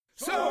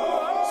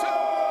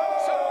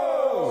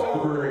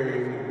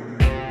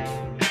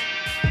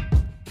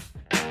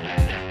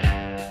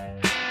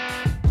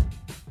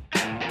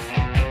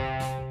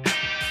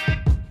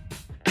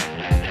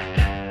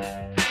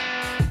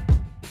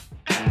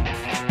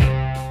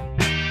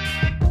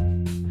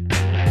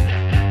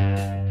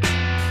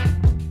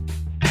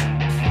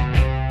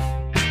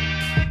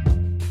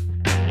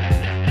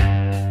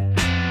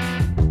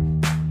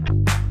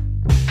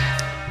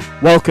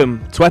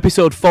Welcome to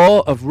episode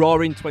 4 of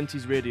Roaring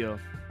Twenties Radio,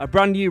 a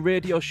brand new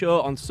radio show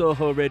on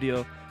Soho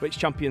Radio which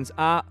champions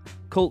art,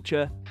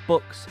 culture,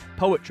 books,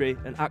 poetry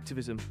and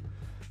activism.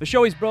 The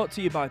show is brought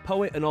to you by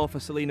poet and author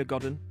Selena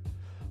Godden,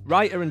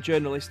 writer and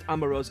journalist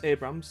Amma Rose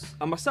Abrams,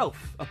 and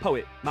myself, a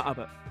poet, Matt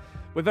Abbott.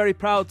 We're very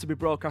proud to be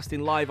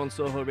broadcasting live on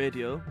Soho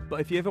Radio, but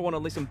if you ever want to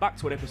listen back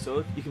to an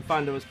episode, you can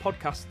find them as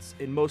podcasts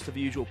in most of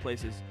the usual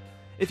places.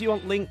 If you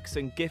want links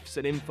and GIFs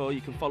and info, you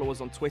can follow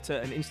us on Twitter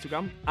and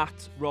Instagram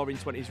at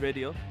Roaring20s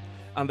Radio,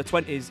 and the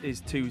 20s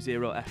is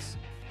 20s.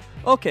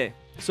 Okay,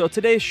 so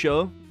today's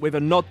show, with a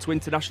nod to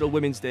International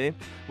Women's Day,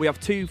 we have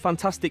two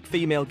fantastic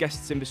female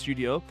guests in the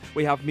studio.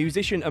 We have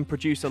musician and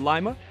producer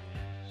Lima,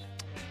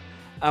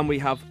 and we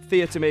have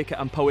theatre maker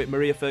and poet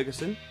Maria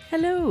Ferguson.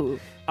 Hello.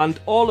 And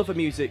all of the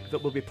music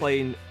that we'll be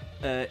playing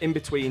in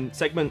between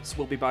segments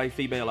will be by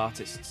female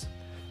artists.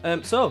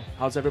 So,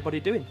 how's everybody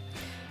doing?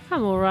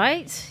 I'm all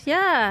right.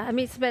 Yeah, I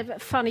mean, it's a bit of a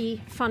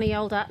funny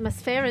old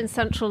atmosphere in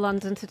central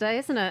London today,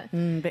 isn't it?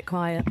 A bit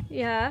quiet.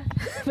 Yeah,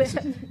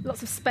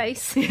 lots of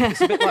space. Yeah.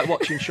 It's a bit like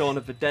watching Shaun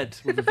of the Dead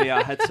with a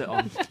VR headset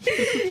on.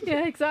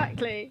 Yeah,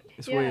 exactly.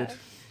 It's weird.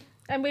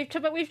 And we've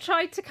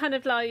tried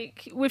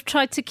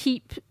to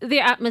keep the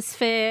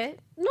atmosphere.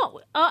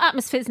 Our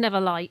atmosphere's never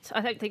light.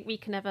 I don't think we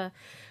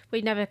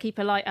never keep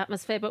a light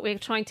atmosphere, but we're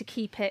trying to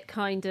keep it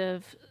kind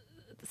of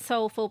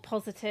soulful,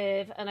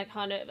 positive, and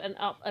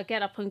a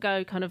get up and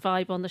go kind of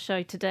vibe on the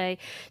show today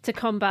to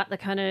combat the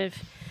kind of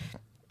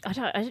I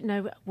don't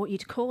know what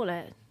you'd call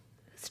it,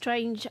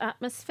 strange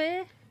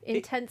atmosphere,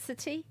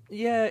 intensity.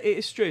 It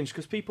is strange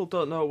because people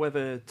don't know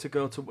whether to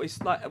go to.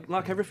 It's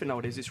like everything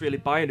nowadays. It's really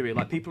binary.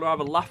 Like people are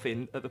either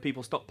laughing at the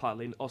people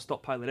stockpiling or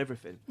stockpiling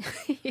everything.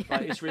 Yeah.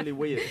 Like it's really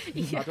weird.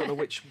 Yeah. I don't know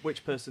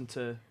which person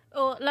to.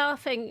 Or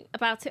laughing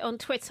about it on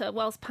Twitter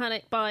whilst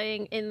panic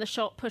buying in the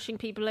shop, pushing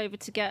people over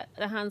to get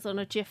their hands on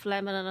a Jif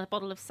lemon and a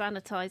bottle of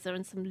sanitizer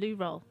and some loo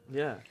roll.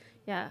 Yeah.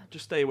 Yeah.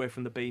 Just stay away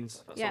from the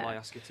beans. That's all I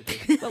ask you to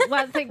do. But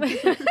one thing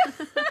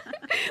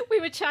we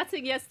were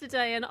chatting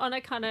yesterday, and on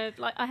a kind of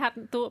like, I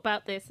hadn't thought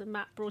about this, and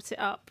Matt brought it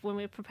up when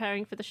we were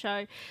preparing for the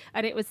show,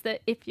 and it was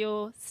that if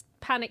you're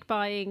panic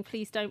buying,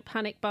 please don't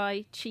panic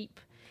buy cheap,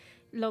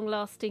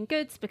 long-lasting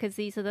goods, because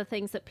these are the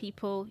things that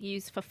people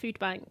use for food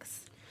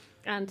banks.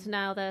 And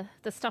now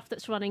the stuff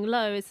that's running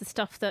low is the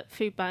stuff that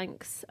food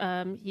banks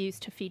use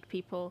to feed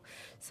people.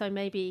 So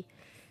maybe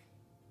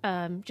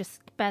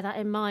just bear that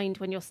in mind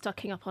when you're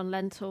stocking up on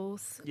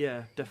lentils.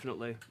 Yeah,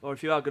 definitely. Or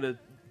if you are going to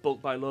bulk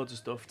buy loads of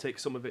stuff, take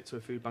some of it to a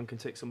food bank and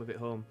take some of it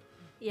home.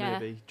 Yeah.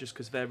 Maybe, just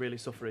because they're really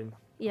suffering,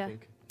 Yeah. I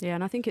think. Yeah,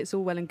 and I think it's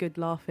all well and good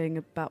laughing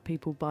about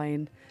people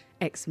buying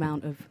X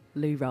amount of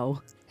loo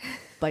roll.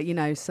 But, you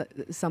know,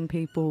 some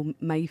people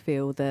may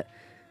feel that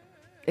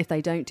if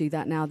they don't do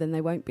that now, then they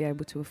won't be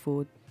able to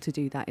afford to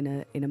do that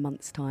in a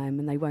month's time,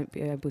 and they won't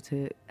be able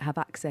to have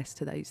access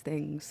to those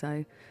things.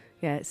 So,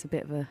 yeah, it's a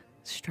bit of a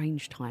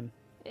strange time.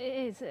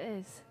 It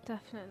is,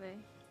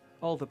 definitely.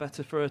 All the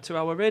better for a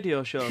 2-hour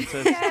radio show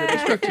to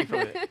distract you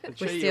from it. And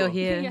We're cheer you still up.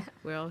 here. Yeah.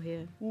 We're all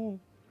here.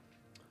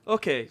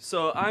 Okay,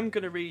 so I'm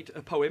going to read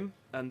a poem,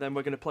 and then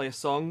we're going to play a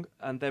song,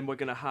 and then we're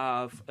going to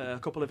have a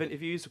couple of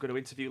interviews. We're going to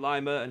interview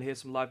Lima and hear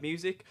some live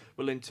music.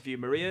 We'll interview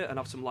Maria and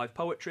have some live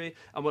poetry,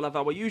 and we'll have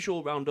our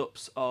usual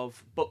roundups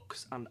of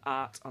books and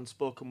art and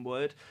spoken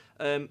word.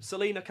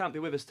 Selena can't be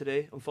with us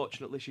today.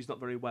 Unfortunately, she's not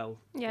very well.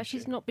 Yeah,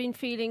 she's not been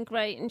feeling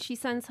great, and she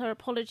sends her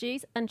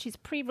apologies, and she's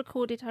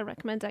pre-recorded her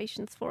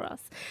recommendations for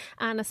us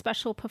and a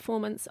special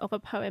performance of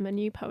a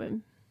new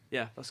poem.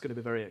 Yeah, that's going to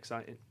be very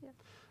exciting. Yeah.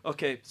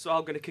 Okay, so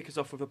I'm going to kick us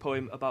off with a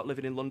poem about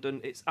living in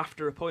London. It's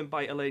after a poem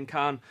by Elaine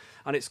Kahn,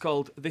 and it's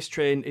called This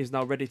Train Is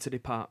Now Ready to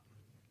Depart.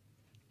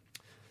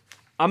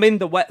 I'm in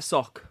the wet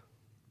sock.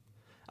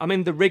 I'm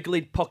in the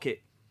wriggly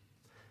pocket.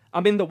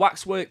 I'm in the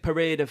waxwork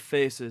parade of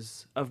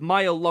faces, of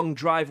mile-long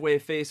driveway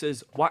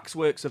faces,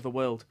 waxworks of the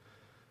world.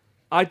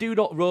 I do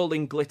not roll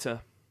in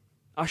glitter.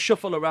 I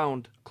shuffle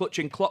around,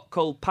 clutching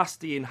clock-cold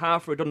pasty in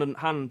half-redundant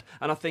hand,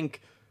 and I think,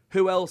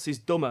 who else is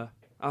dumber?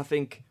 I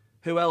think,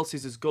 who else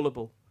is as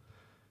gullible?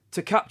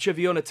 To capture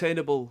the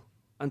unattainable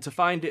and to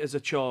find it as a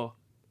chore.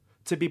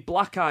 To be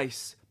black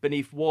ice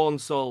beneath worn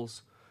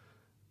soles.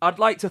 I'd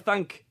like to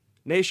thank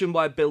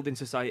Nationwide Building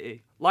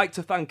Society. Like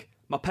to thank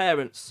my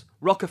parents,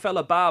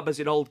 Rockefeller Barbers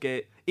in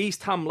Aldgate,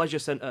 East Ham Leisure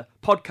Centre,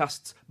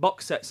 podcasts,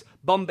 box sets,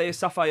 Bombay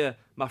Sapphire,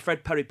 my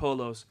Fred Perry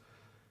polos.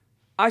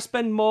 I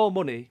spend more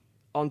money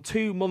on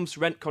 2 months'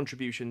 rent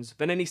contributions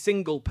than any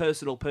single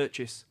personal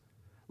purchase.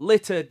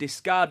 Litter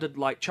discarded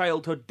like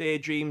childhood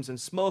daydreams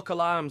and smoke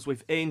alarms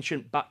with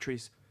ancient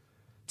batteries.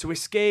 To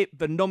escape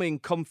the numbing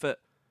comfort,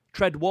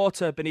 tread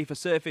water beneath a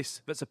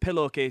surface that's a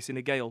pillowcase in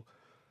a gale.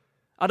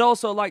 I'd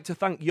also like to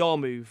thank Your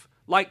Move,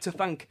 like to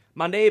thank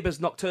my neighbour's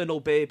nocturnal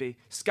baby,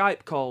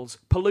 Skype calls,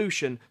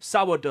 pollution,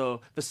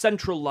 sourdough, the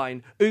Central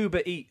Line,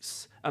 Uber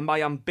Eats, and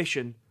my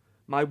ambition,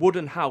 my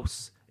wooden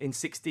house in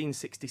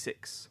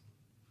 1666.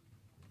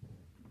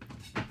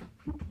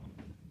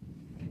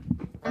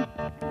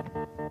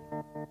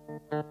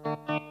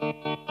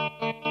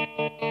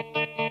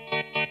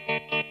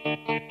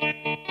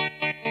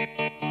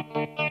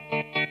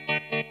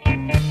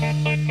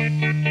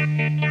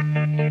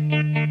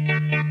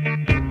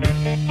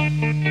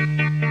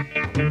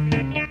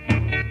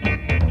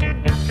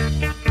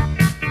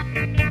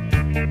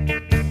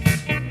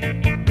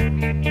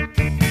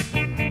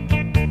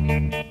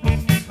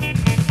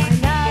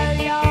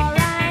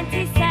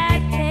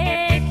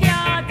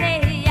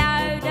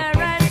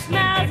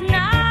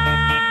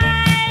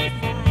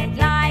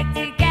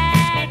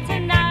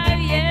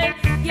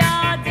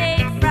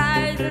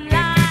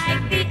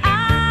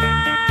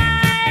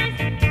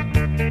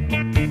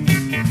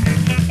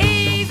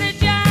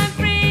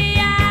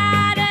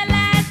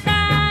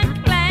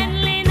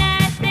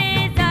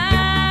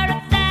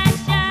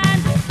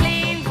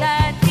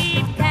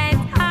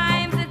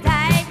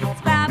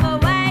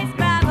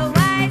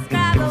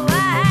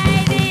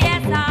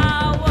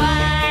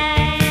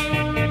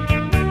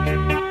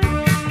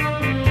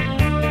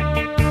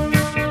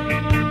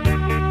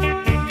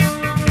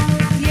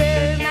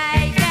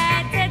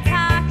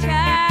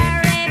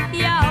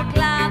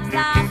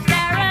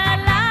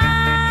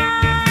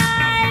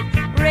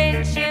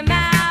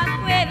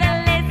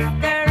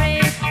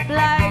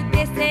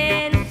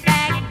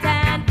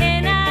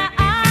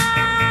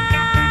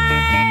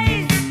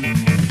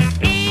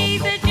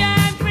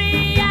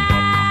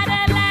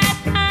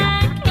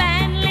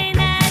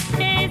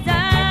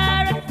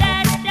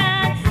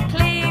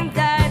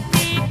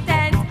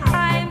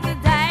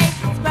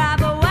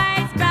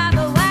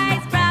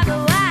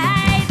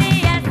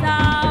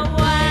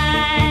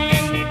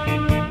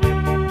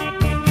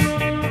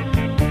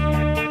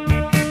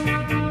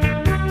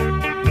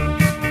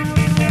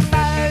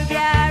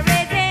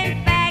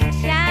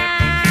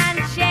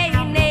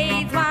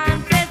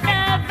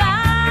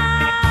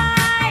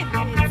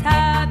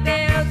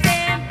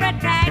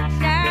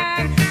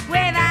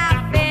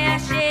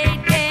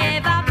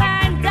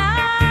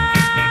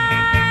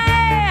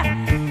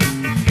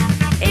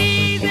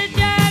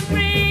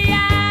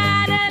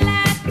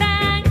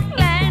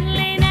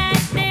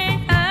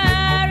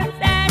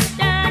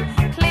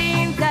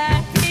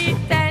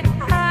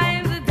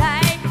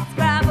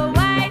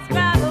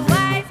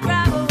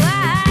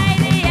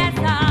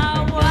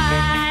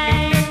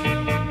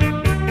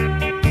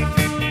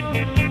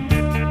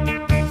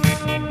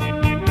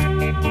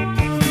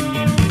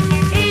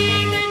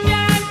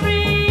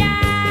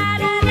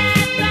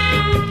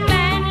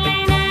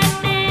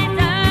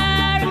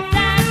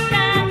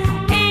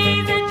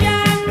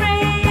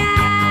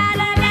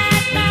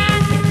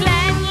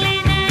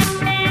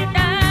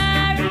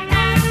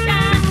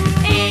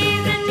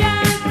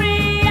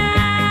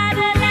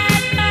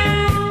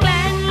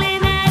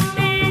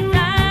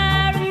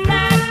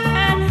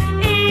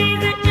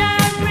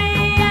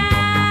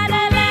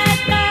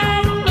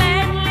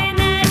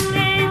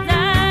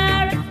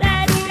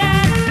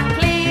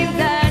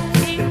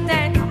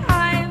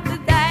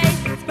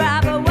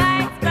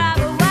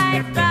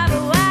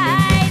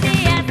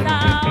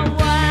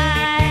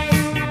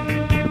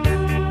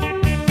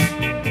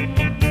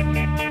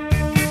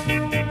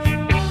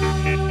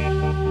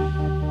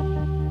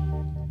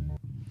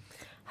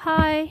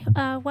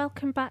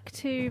 Welcome back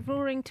to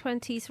Roaring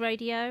Twenties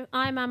Radio.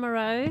 I'm Amma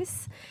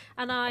Rose,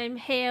 and I'm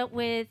here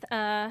with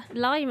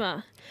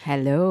Lima.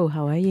 Hello,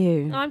 how are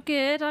you? I'm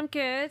good. Good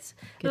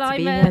Lima to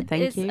be here,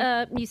 thank is you.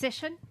 a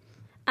musician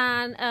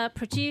and a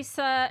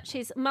producer.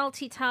 She's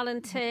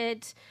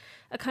multi-talented,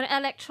 a kind of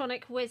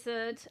electronic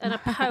wizard and a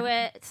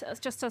poet.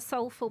 Just a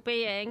soulful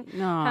being.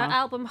 No. Her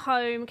album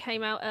Home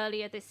came out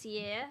earlier this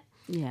year.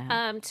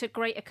 Yeah. To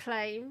great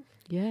acclaim.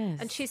 Yes.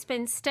 And she's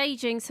been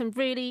staging some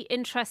really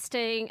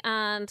interesting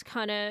and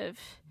kind of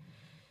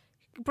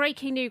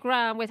breaking new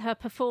ground with her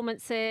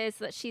performances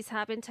that she's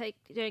been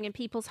doing in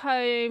people's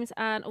homes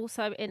and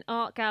also in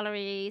art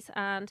galleries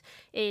and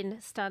in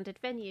standard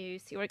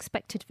venues, your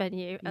expected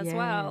venue as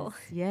well.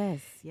 Yes.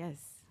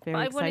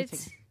 Very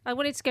exciting. I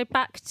wanted to go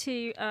back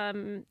to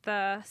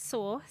the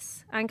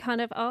source and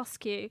kind of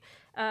ask you,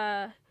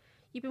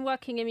 you've been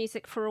working in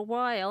music for a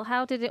while.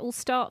 How did it all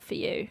start for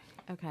you?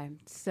 Okay,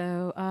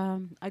 so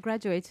I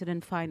graduated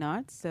in fine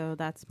arts, so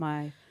that's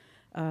my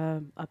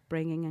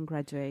upbringing and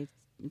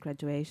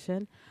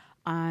graduation.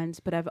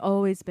 But I've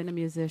always been a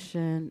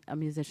musician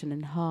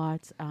in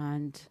heart.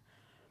 And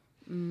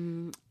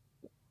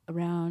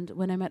around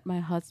when I met my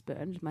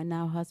husband, my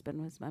now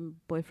husband was my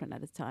boyfriend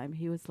at the time.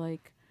 He was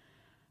like,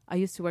 I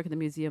used to work at the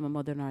Museum of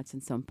Modern Arts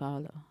in São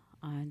Paulo,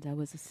 and I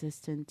was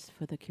assistant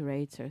for the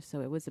curator, so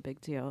it was a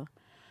big deal.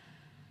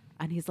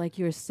 And he's like,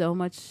 "You're so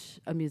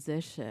much a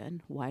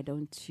musician. Why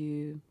don't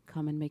you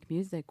come and make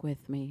music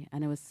with me?"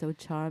 And it was so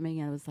charming.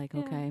 And I was like,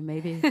 Yeah. okay,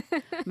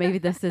 maybe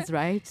this is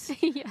right.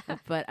 Yeah.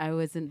 But I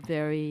wasn't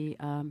very,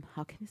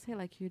 how can you say,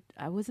 like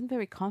I wasn't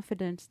very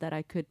confident that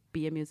I could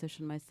be a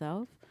musician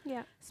myself,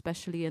 Yeah.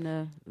 especially in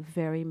a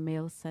very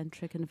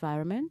male-centric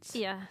environment.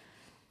 Yeah.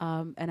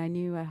 And I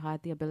knew I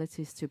had the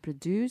abilities to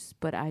produce,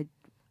 but I,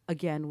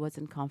 again,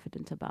 wasn't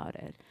confident about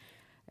it.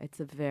 It's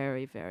a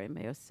very, very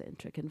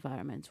male-centric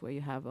environment where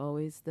you have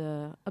always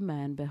a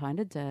man behind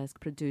a desk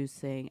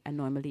producing, and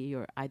normally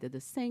you're either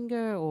the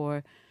singer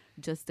or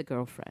just the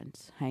girlfriend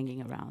hanging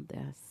around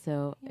there.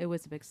 So it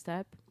was a big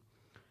step.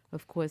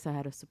 Of course, I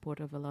had a support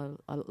of a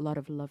lot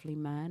of lovely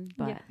men,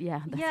 but that's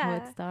how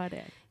it Yeah.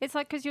 started. It's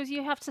like because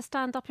you have to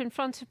stand up in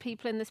front of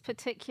people in this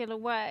particular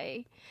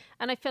way,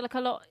 and I feel like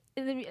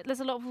there's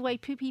a lot of way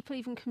people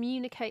even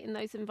communicate in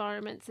those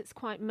environments. It's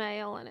quite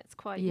male and it's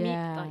quite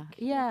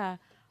Yeah.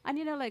 And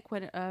like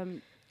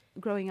when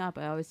growing up,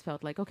 I always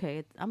felt like,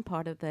 okay, I'm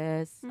part of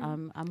this.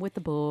 I'm with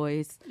the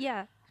boys.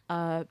 Yeah.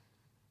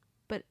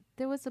 But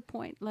there was a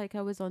point, like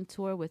I was on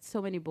tour with so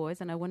many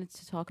boys, and I wanted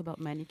to talk about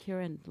manicure,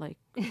 and like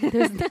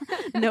there's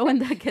no one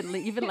that can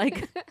even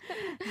like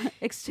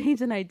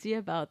exchange an idea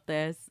about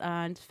this.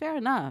 And fair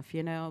enough,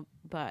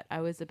 But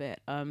I was a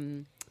bit,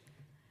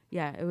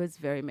 it was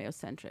very male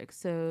centric.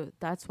 So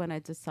that's when I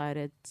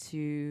decided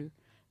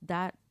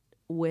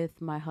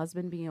with my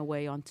husband being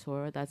away on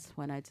tour, that's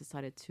when I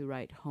decided to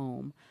write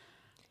home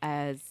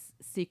as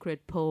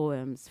secret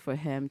poems for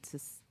him to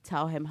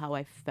tell him how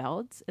I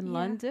felt in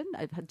London.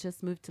 I had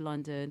just moved to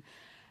London,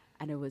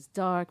 and it was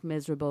dark,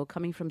 miserable.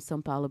 Coming from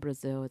São Paulo,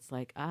 Brazil, it's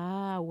like,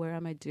 where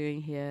am I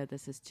doing here?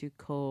 This is too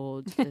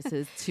cold. This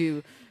is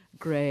too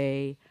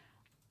gray.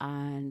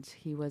 And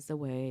he was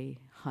away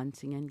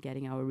hunting and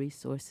getting our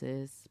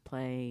resources,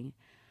 playing.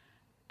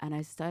 And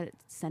I started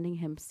sending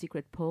him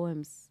secret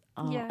poems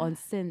on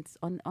synths,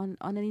 on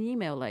an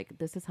email, like,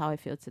 this is how I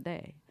feel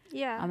today.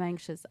 Yeah. I'm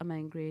anxious, I'm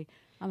angry,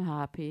 I'm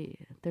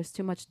happy. There's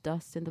too much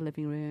dust in the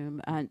living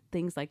room, and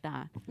things like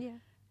that. Yeah.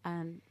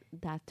 And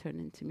that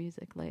turned into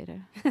music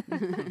later.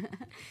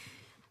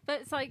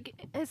 But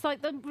it's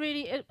like the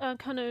really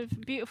kind of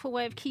beautiful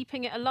way of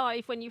keeping it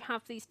alive when you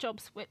have these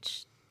jobs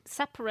which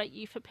separate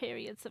you for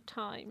periods of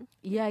time.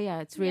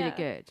 Yeah, it's really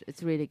good.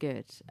 It's really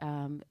good.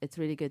 It's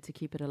really good to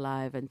keep it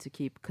alive and to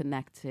keep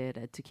connected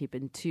and to keep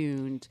in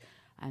tuned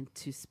and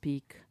to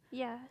speak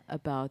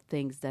about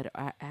things that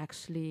are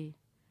actually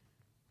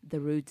the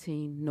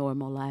routine,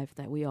 normal life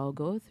that we all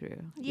go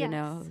through.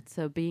 Yes.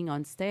 So being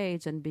on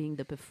stage and being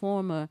the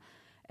performer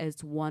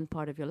is one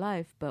part of your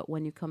life, but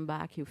when you come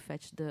back, you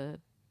fetch the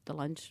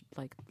lunch,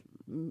 like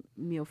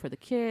meal for the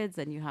kids,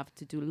 and you have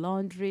to do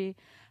laundry.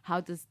 How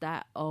does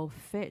that all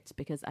fit?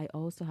 Because I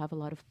also have a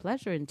lot of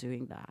pleasure in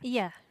doing that.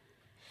 Yeah.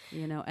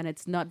 And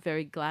it's not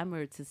very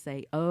glamour to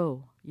say,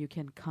 oh, you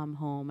can come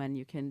home and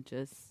you can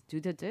just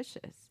do the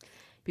dishes.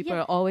 People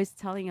are always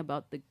telling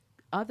about the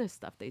other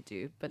stuff they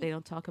do, but they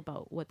don't talk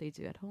about what they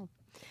do at home.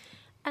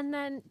 And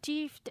then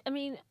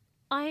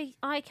I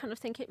kind of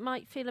think it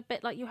might feel a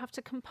bit like you have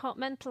to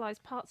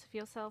compartmentalize parts of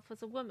yourself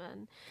as a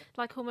woman,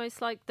 like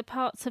almost like the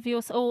parts of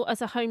or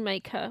as a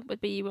homemaker,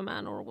 would be you a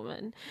man or a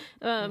woman,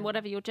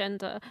 whatever your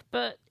gender.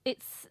 But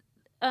it's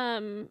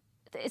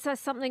there's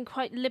something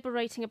quite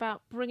liberating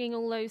about bringing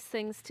all those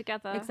things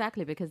together.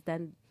 Exactly, because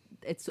then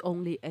it's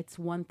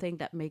one thing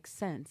that makes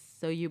sense.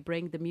 So you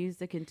bring the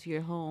music into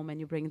your home, and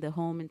you bring the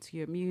home into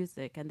your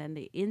music, and then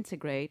they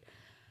integrate.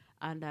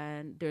 And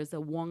then there's a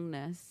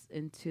oneness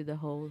into the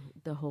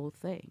whole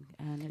thing,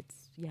 and it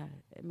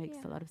makes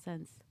a lot of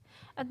sense.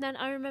 And then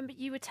I remember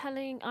you were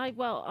telling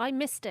I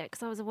missed it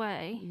because I was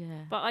away.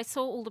 Yeah. But I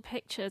saw all the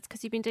pictures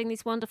because you've been doing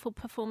these wonderful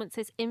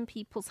performances in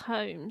people's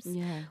homes.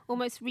 Yeah.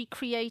 Almost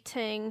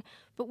recreating,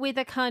 but with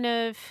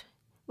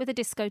a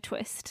disco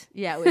twist.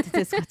 Yeah, with a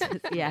disco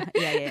twist.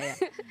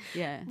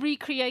 Yeah.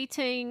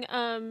 Recreating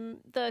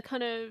the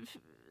kind of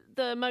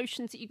the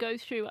emotions that you go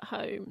through at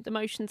home, the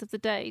emotions of the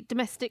day,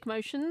 domestic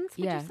emotions,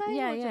 would you say?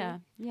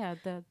 Yeah.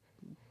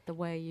 The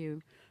way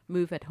you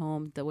move at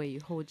home, the way you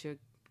hold your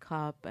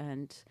cup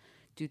and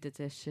do the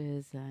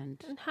dishes.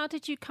 And how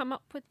did you come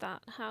up with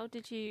that? How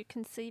did you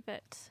conceive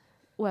it?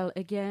 Well,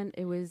 again,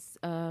 it was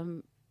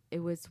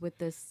with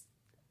this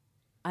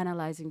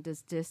analyzing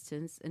this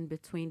distance in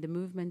between the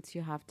movements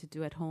you have to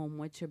do at home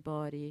with your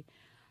body,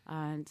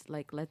 and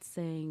like, let's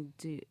say,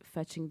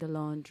 fetching the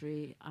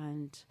laundry,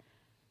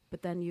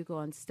 but then you go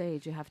on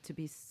stage, you have to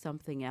be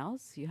something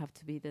else. You have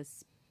to be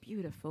this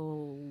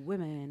beautiful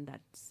woman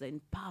that's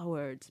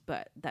empowered,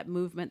 but that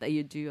movement that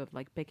you do of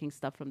like picking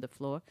stuff from the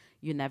floor,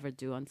 you never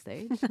do on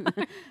stage.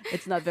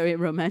 It's not very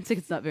romantic.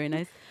 It's not very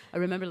nice. I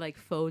remember like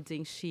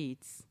folding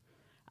sheets,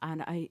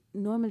 and I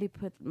normally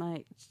put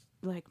my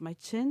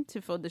chin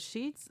to fold the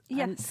sheets.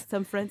 Yes. And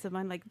some friends of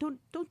mine like, don't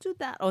do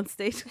that on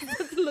stage. It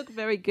doesn't look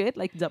very good,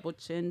 like double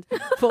chinned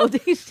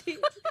folding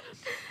sheets.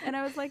 And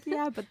I was like,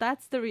 yeah, but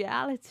that's the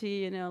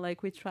reality,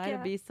 like we try to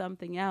be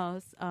something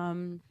else.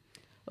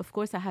 Of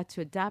course, I had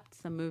to adapt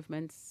some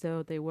movements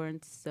so they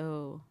weren't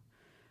so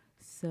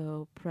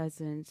so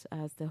present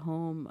as the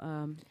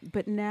home.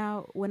 But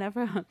now,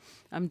 whenever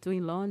I'm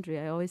doing laundry,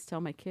 I always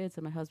tell my kids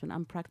and my husband,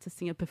 I'm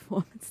practicing a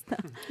performance now.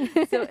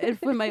 So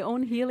for my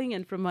own healing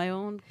and for my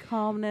own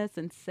calmness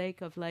and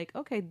sake of like,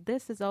 okay,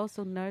 this is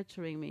also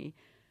nurturing me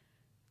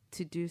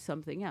to do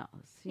something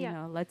else. You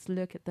know, let's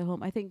look at the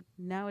home. I think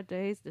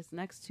nowadays, this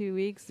next 2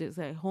 weeks, there's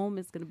a home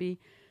is going to be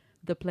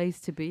the place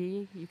to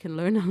be. You can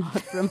learn a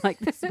lot from like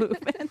this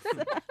movement.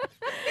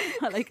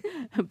 Like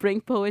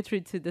bring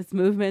poetry to this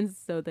movement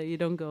so that you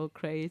don't go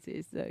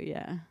crazy. So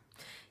yeah.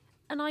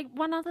 And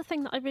one other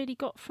thing that I really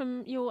got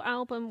from your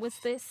album was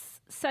this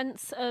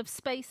sense of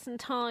space and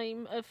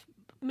time, of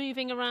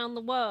moving around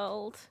the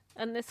world,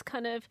 and this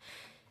kind of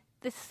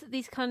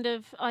these kind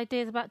of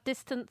ideas about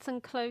distance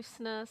and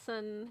closeness,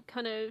 and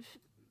kind of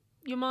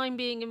your mind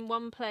being in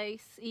one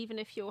place even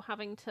if you're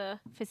having to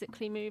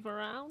physically move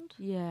around.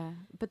 Yeah,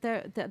 but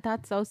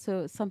that's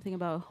also something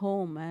about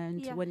home.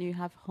 And when you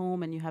have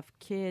home and you have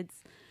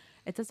kids,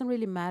 it doesn't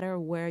really matter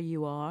where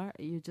you are.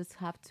 You just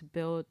have to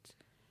build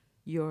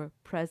your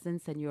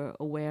presence and your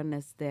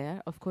awareness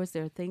there. Of course,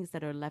 there are things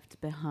that are left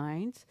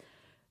behind,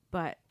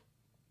 but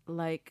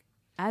like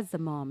as a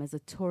mom, as a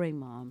touring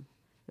mom,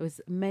 it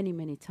was many,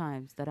 many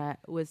times that I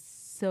was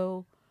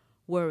so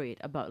worried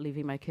about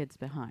leaving my kids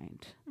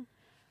behind.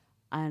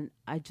 And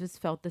I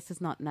just felt this is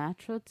not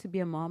natural to be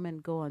a mom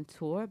and go on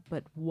tour,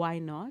 but why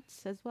not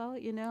as well?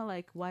 You know,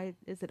 like, why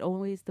is it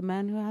always the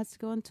man who has to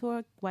go on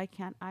tour? Why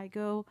can't I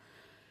go?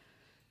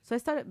 So I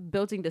started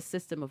building the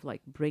system of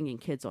like bringing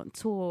kids on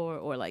tour,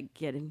 or like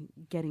getting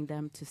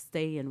them to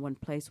stay in one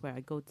place where I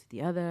go to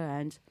the other.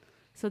 And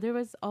so there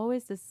was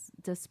always this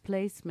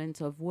displacement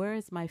of, where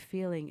is my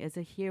feeling? Is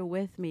it here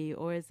with me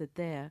or is it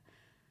there?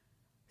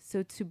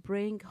 So to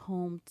bring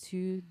home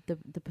to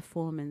the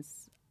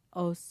performance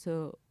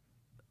also,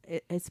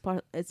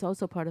 it's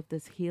also part of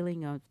this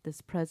healing of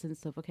this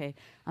presence of, okay,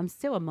 I'm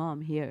still a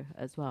mom here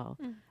as well.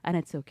 And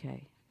it's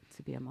okay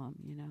to be a mom,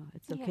 you know.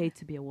 It's okay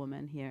to be a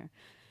woman here.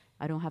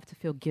 I don't have to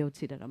feel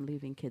guilty that I'm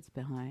leaving kids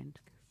behind.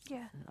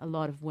 Yeah. A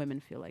lot of women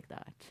feel like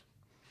that.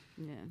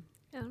 Yeah.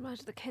 And I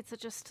imagine the kids are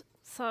just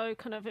so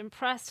kind of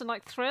impressed and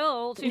like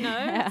thrilled, you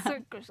know. So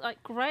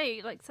like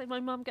great. Like, say my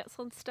mum gets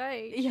on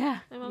stage. Yeah.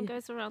 My mum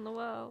goes around the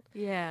world.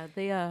 Yeah,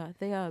 they are.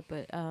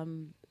 But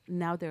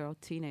now they're all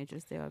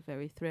teenagers. They are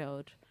very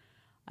thrilled,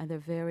 and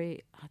they're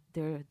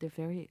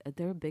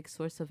a big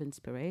source of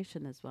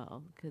inspiration as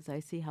well, because I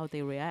see how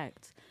they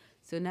react.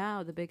 So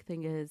now the big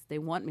thing is they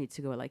want me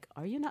to go. Like,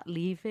 are you not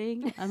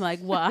leaving? I'm like,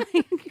 why?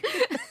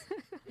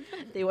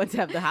 They want to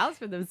have the house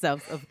for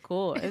themselves, of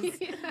course.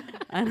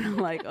 And I'm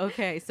like,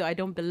 okay, so I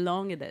don't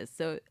belong in this.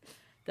 So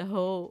the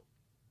whole,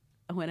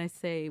 when I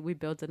say we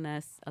build a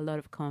nest, a lot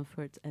of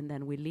comfort, and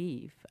then we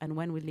leave. And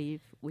when we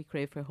leave, we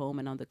crave for home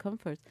and other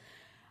comforts.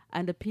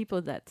 And the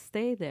people that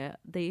stay there,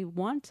 they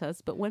want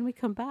us. But when we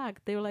come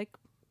back, they're like,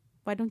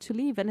 why don't you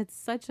leave? And it's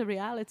such a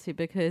reality,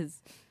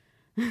 because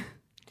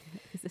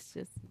it's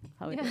just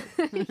how it is.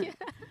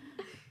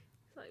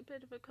 It's like a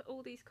bit of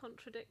all these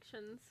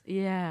contradictions.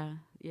 Yeah.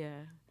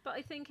 But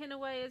I think in a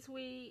way,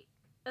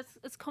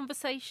 as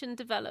conversation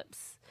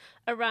develops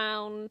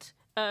around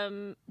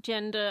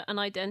gender and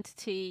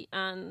identity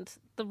and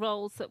the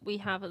roles that we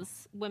have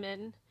as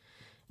women,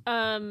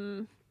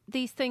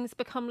 these things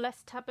become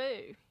less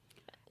taboo.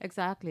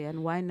 Exactly.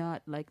 And why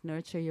not like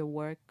nurture your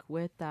work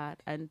with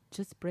that and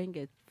just bring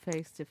it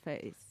face to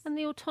face? And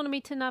the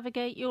autonomy to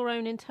navigate your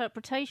own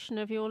interpretation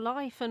of your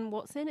life and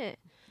what's in it.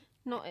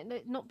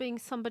 Not being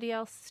somebody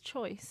else's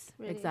choice,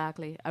 really.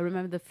 Exactly. I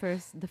remember the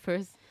first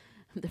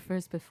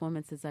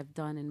performances I've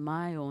done in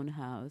my own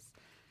house,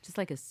 just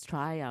like as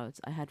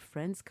tryouts. I had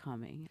friends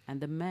coming,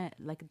 and the men,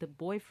 like the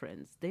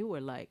boyfriends, they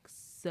were like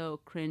so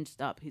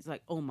cringed up. He's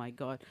like, "Oh my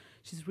God,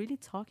 she's really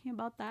talking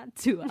about that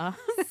to us."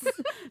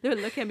 They were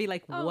looking at me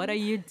like, "What are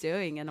you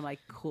doing?" And I'm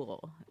like,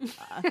 "Cool,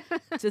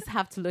 just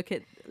have to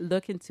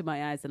look into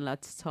my eyes and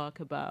let's talk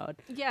about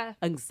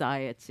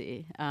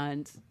anxiety."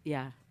 And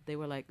they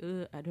were like,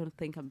 I don't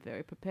think I'm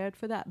very prepared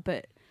for that.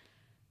 But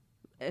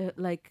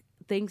like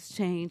things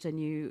change, and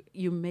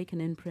you make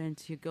an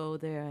imprint, you go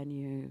there,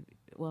 and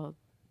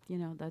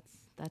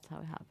that's how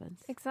it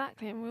happens.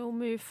 Exactly, and we all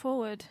move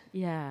forward.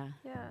 Yeah,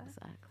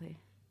 exactly.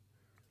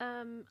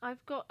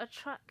 I've got a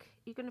track.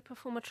 You're going to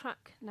perform a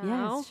track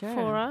now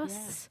for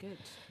us. Yeah, good.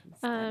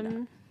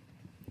 So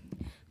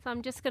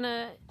I'm just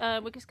gonna.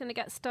 We're just gonna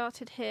get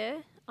started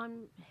here.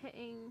 I'm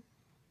hitting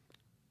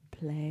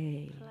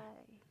play.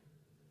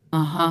 We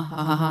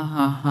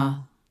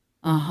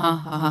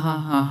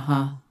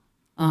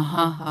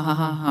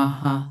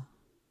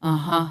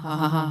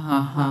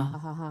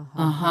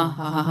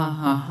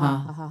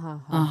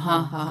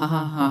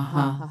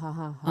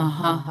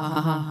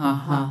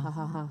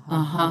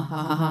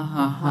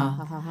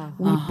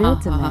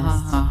built a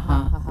nest,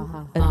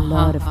 a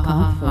lot of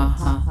comfort,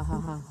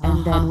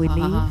 and then we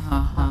leave.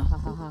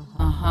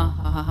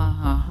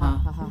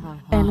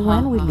 And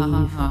when we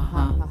leave,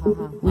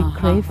 we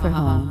crave for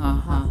home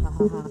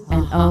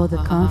and all the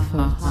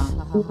comforts.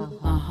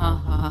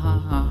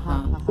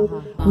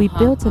 We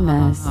built a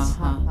nest,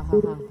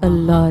 a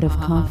lot of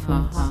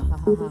comfort,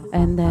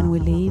 and then we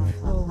leave.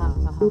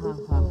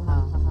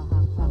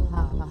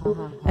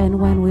 And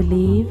when we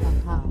leave,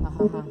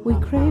 we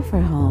crave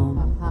for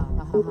home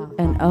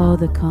and all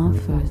the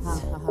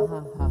comforts.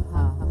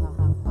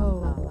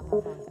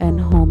 And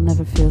home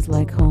never feels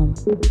like home.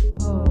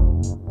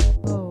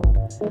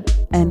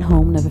 And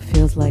home never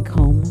feels like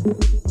home.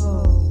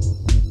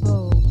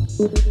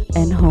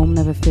 And home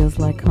never feels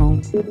like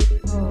home.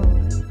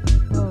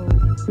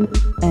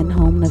 And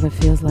home never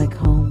feels like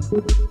home.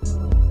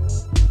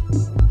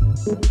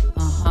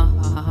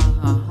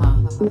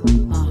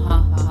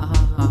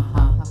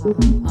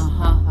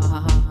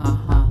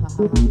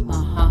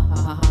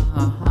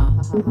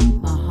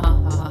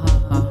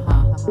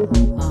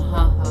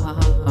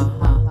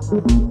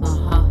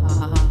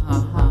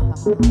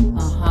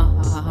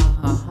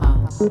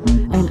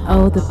 And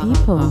all the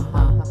people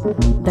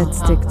that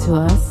stick to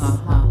us,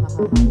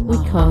 we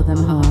call them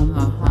home.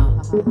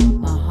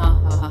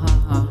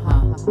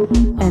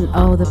 And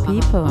all the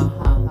people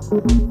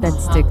that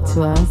stick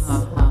to us,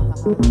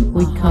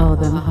 we call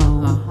them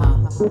home.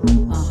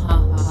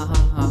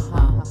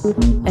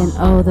 And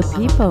all the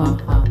people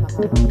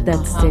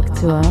that stick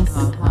to us,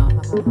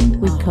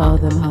 we call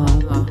them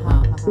home.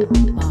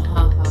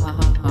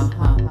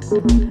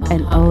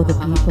 And all the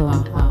people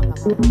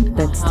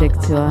that stick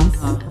to us,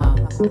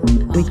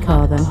 we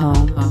call them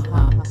home.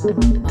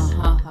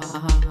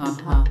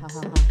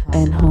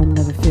 And home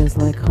never feels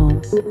like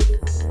home.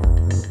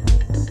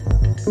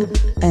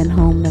 And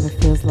home never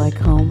feels like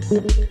home.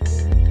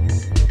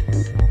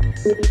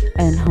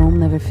 And home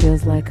never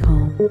feels like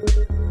home.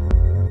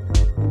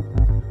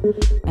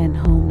 And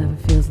home never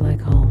feels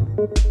like home.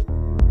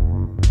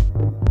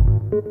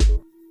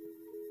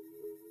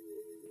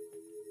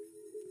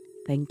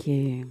 Thank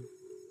you.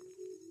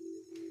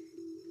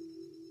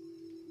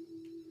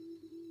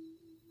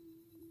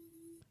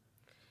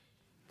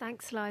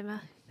 Thanks,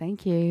 Lima.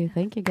 Thank you.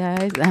 Thank you,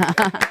 guys.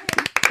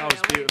 That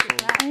was beautiful.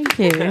 Thank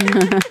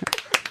you.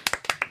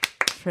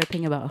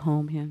 Tripping about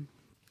home here.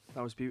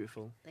 That was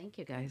beautiful. Thank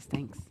you, guys.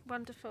 Thanks.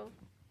 Wonderful.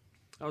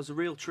 That was a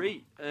real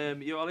treat.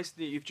 You are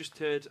listening. You've just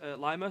heard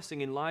Lima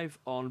singing live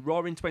on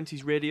Roaring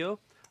Twenties Radio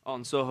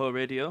on Soho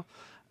Radio.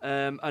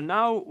 And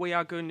now we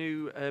are going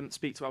to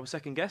speak to our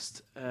second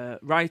guest,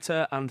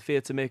 writer and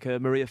theatre maker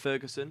Maria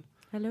Ferguson.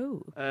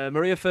 Hello.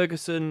 Maria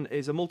Ferguson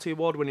is a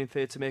multi-award-winning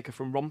theatre maker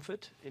from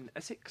Romford in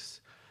Essex.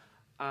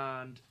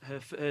 And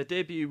her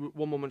debut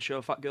one-woman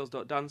show, Fat Girls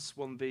Don't Dance,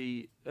 won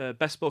the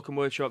Best Spoken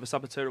Word Show at the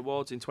Saboteur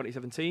Awards in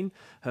 2017.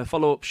 Her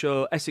follow-up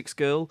show, Essex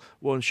Girl,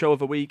 won Show of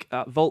the Week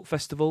at Vault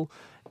Festival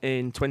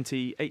in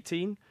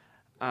 2018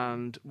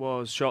 and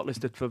was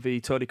shortlisted for the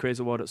Tony Craze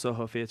Award at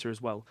Soho Theatre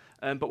as well.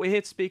 But we're here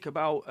to speak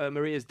about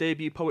Maria's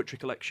debut poetry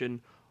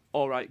collection,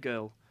 All Right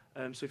Girl.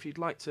 So if you'd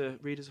like to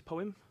read us a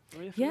poem,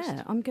 Maria, first.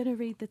 Yeah, I'm going to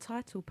read the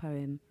title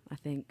poem, I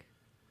think,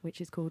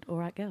 which is called All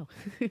Right Girl.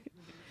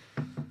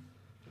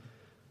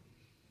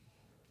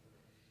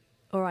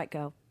 All right,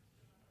 girl.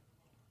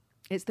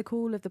 It's the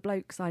call of the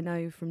blokes I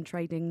know from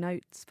trading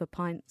notes for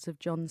pints of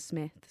John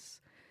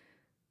Smith's.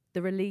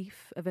 The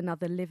relief of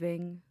another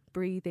living,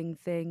 breathing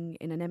thing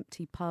in an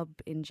empty pub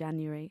in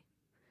January.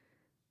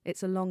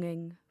 It's a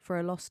longing for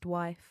a lost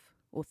wife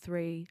or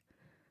three,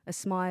 a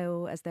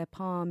smile as their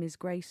palm is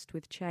graced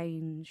with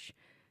change.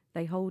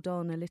 They hold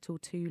on a little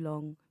too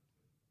long.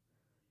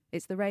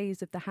 It's the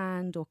raise of the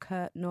hand or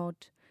curt nod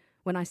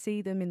when I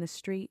see them in the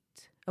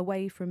street,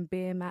 away from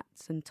beer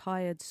mats and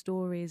tired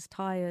stories,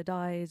 tired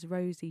eyes,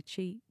 rosy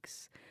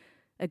cheeks.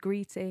 A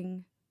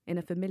greeting in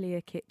a familiar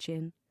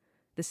kitchen,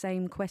 the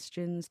same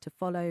questions to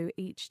follow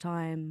each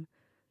time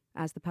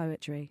as the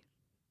poetry,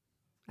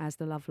 as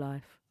the love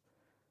life.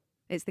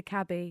 It's the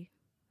cabbie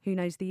who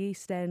knows the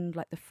East End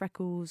like the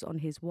freckles on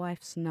his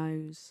wife's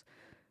nose,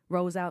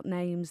 rolls out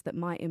names that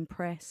might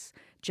impress,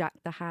 Jack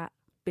the Hat,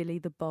 Billy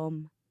the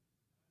Bomb.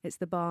 It's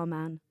the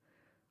barman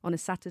on a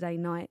Saturday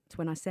night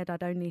when I said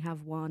I'd only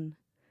have one,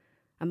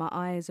 and my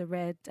eyes are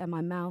red and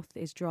my mouth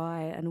is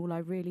dry, and all I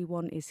really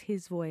want is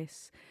his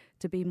voice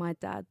to be my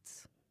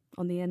dad's,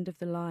 on the end of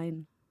the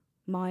line,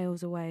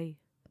 miles away,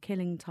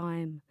 killing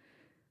time,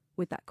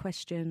 with that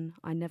question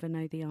I never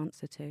know the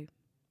answer to.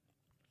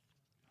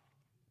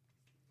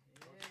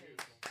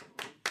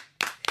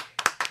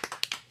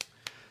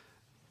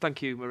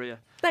 Thank you, Maria.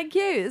 Thank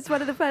you. It's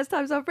one of the first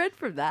times I've read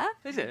from that.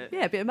 Is it?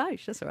 Yeah, a bit of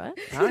mosh, that's all right.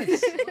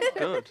 Nice.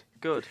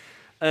 Good.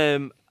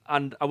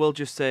 And I will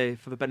just say,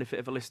 for the benefit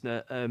of a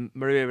listener,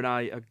 Maria and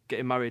I are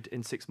getting married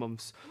in 6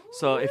 months.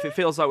 So if it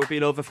feels like we're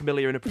being over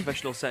familiar in a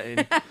professional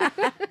setting,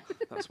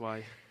 that's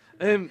why.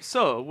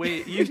 So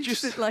you've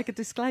just like a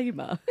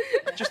disclaimer.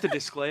 Just a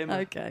disclaimer.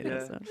 Okay. Yeah.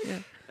 That's all,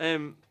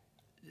 yeah.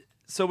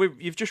 So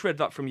you've just read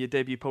that from your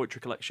debut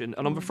poetry collection,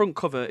 and on the front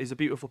cover is a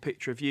beautiful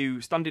picture of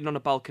you standing on a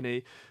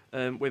balcony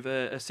with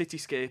a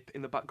cityscape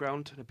in the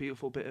background and a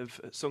beautiful bit of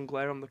sun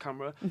glare on the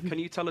camera. Mm-hmm. Can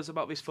you tell us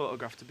about this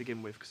photograph to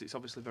begin with, because it's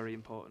obviously very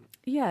important?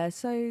 Yeah,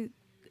 so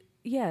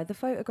the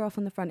photograph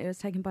on the front, it was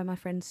taken by my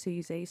friend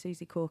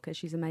Susie Corker.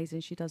 She's amazing.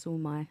 She does all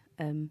my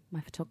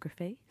my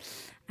photography,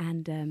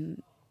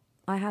 and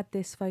I had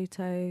this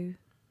photo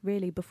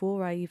really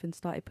before I even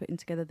started putting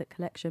together the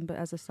collection, but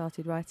as I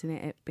started writing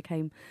it, it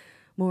became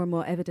more and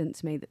more evident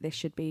to me that this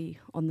should be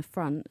on the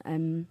front.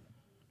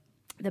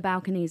 The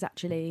balcony is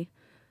actually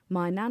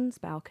my nan's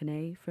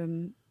balcony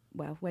from,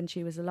 well, when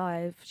she was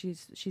alive.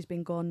 She's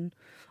been gone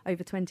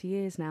over 20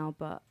 years now,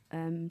 but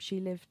she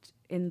lived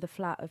in the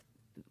flat of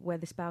where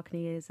this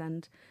balcony is,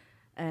 and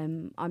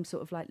I'm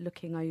sort of like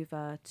looking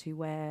over to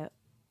where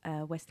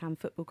West Ham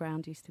football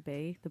ground used to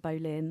be, the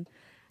Boleyn,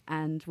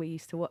 and we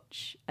used to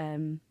watch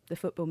the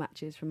football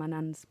matches from my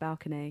nan's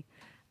balcony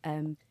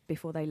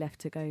before they left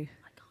to go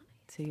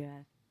to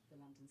the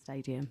London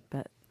Stadium,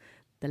 but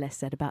the less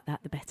said about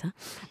that, the better.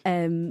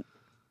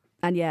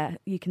 And yeah,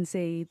 you can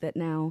see that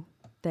now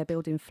they're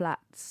building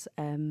flats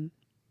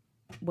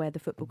where the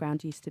football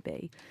ground used to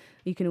be.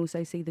 You can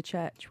also see the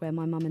church where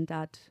my mum and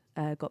dad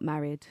got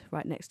married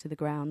right next to the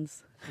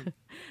grounds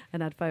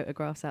and had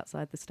photographs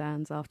outside the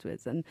stands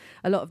afterwards. And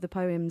a lot of the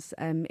poems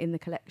in the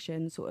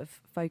collection sort of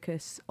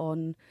focus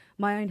on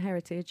my own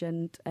heritage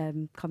and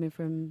coming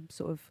from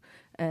sort of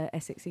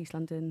Essex, East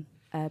London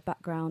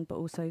background, but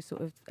also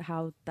sort of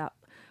how that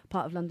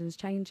part of London's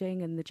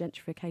changing and the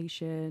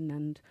gentrification,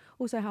 and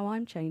also how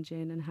I'm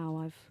changing and how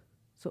I've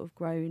sort of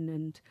grown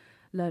and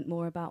learnt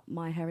more about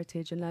my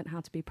heritage and learnt how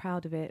to be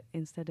proud of it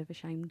instead of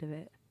ashamed of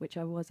it, which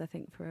I was, I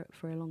think,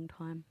 for a long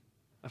time.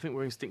 I think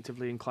we're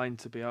instinctively inclined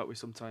to be, aren't we,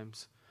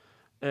 sometimes?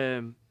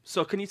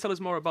 So can you tell us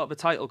more about the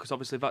title? Because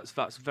obviously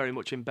that's very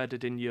much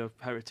embedded in your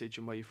heritage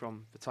and where you're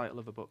from, the title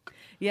of a book.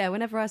 Yeah,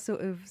 whenever I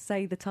sort of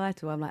say the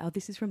title, I'm like, oh,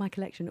 this is from my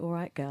collection, All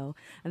Right Girl.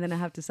 And then I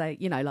have to say,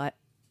 you know, like,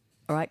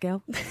 all right,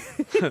 girl.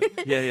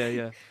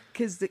 Yeah.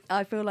 Because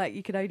I feel like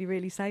you can only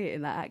really say it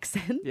in that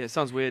accent. Yeah, it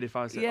sounds weird if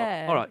I say,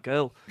 Yeah. all right,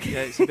 girl.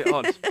 Yeah, it's a bit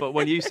odd. But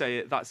when you say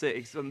it, that's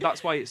it. And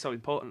that's why it's so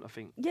important, I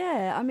think.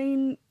 Yeah, I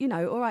mean, you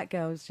know, all right,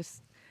 girls,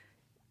 just,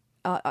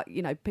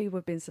 you know, people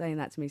have been saying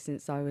that to me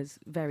since I was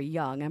very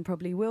young, and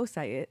probably will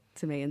say it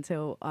to me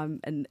until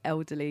I'm an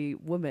elderly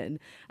woman.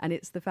 And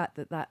it's the fact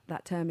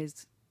that term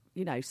is,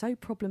 you know, so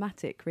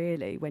problematic,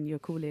 really, when you're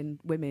calling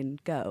women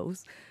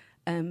girls.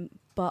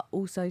 But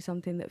also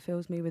something that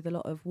fills me with a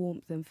lot of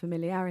warmth and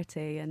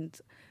familiarity, and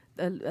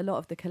a lot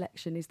of the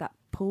collection is that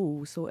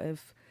pull, sort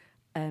of,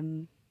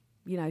 you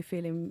know,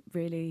 feeling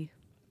really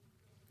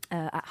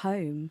at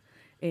home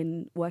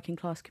in working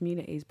class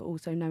communities, but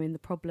also knowing the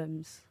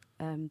problems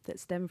that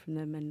stem from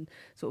them, and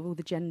sort of all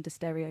the gender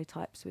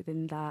stereotypes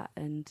within that,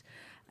 and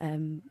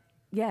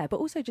yeah, but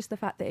also just the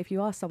fact that if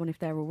you ask someone if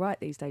they're all right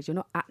these days, you're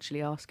not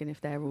actually asking if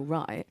they're all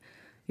right.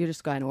 You're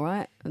just going, all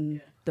right,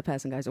 and the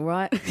person goes, all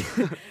right,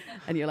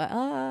 and you're like,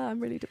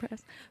 I'm really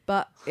depressed.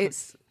 But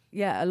it's,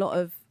 yeah, a lot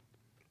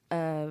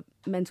of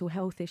mental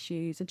health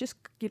issues, and just,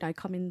 you know,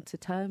 coming to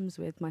terms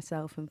with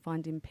myself and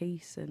finding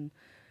peace and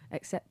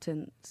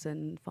acceptance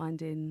and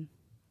finding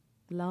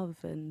love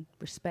and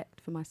respect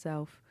for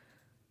myself.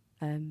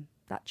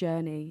 That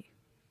journey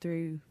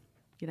through,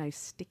 you know,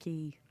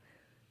 sticky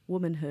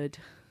womanhood.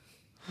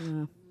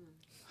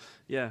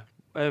 Yeah.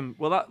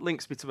 Well, that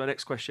links me to my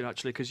next question,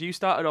 actually, because you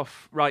started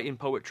off writing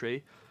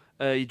poetry.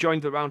 You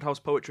joined the Roundhouse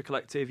Poetry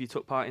Collective, you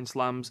took part in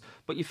slams,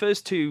 but your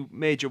first two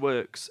major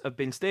works have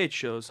been stage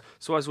shows.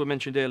 So as we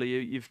mentioned earlier,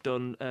 you've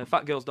done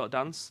Fat Girls Don't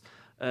Dance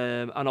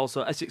and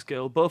also Essex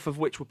Girl, both of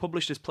which were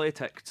published as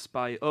playtexts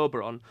by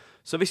Oberon.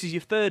 So this is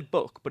your third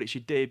book, but it's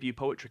your debut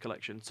poetry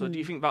collection. So do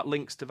you think that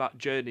links to that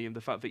journey and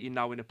the fact that you're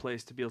now in a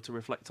place to be able to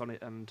reflect on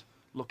it and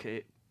look at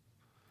it?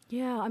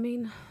 Yeah, I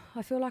mean,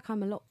 I feel like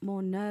I'm a lot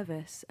more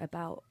nervous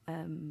about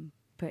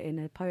putting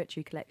a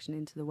poetry collection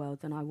into the world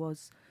than I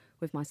was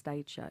with my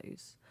stage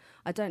shows.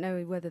 I don't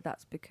know whether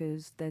that's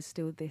because there's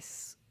still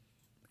this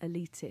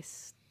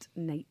elitist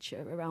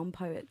nature around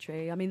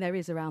poetry. I mean, there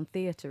is around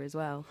theatre as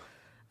well.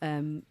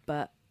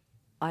 But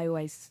I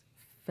always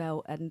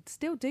felt, and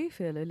still do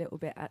feel a little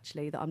bit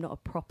actually, that I'm not a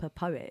proper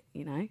poet,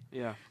 you know?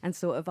 Yeah. And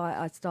sort of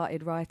I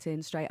started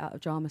writing straight out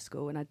of drama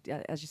school, and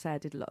as you say, I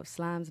did a lot of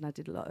slams and I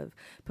did a lot of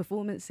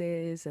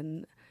performances,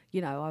 and,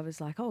 you know, I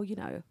was like, oh, you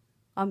know,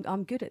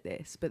 I'm good at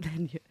this. But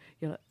then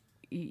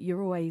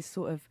you're always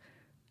sort of,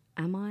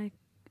 am I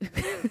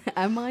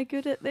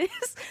good at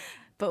this?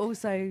 But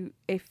also,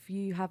 if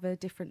you have a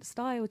different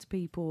style to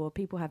people, or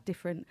people have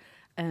different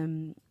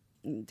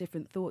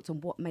thoughts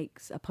on what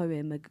makes a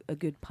poem a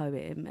good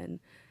poem,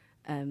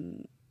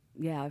 and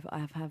yeah,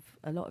 I've have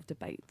a lot of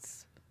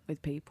debates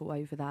with people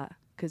over that,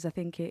 because I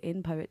think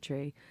in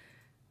poetry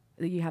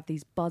you have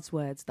these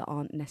buzzwords that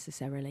aren't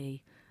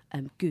necessarily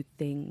good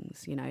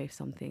things, you know. If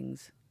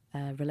something's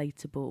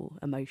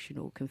relatable,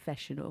 emotional,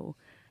 confessional,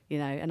 you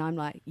know, and I'm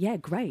like, yeah,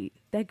 great,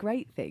 they're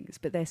great things,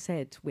 but they're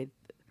said with,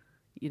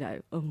 you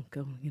know, oh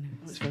god, you know,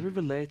 It's very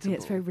relatable.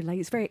 yeah,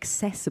 it's very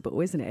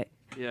accessible, isn't it?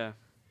 Yeah.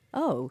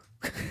 Oh,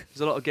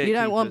 There's a lot of gatekeepers. you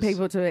don't want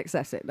people to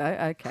access it, no?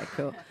 Okay,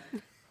 cool.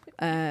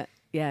 Yeah,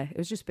 it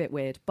was just a bit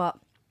weird. But,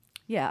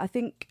 yeah, I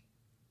think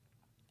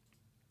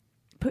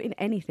putting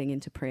anything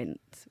into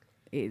print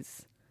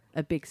is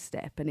a big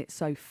step, and it's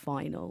so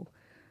final.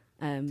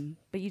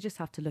 But you just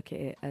have to look at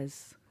it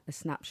as a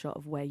snapshot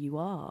of where you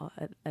are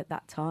at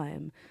that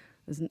time.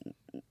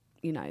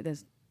 you know,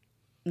 there's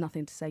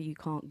nothing to say you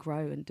can't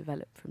grow and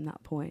develop from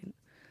that point.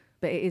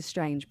 But it is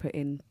strange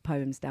putting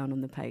poems down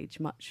on the page,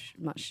 much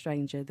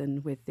stranger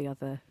than with the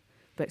other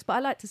books. But I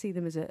like to see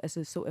them as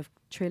a sort of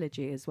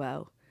trilogy as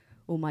well.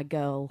 All my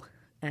girl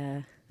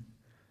things.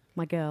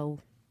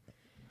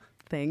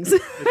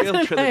 The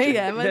girl trilogy.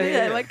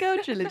 My girl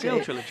trilogy.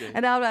 Girl trilogy.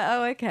 And I'm like,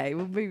 oh, okay,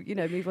 we'll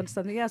move on to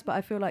something else. But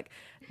I feel like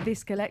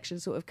this collection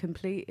sort of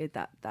completed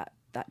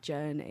that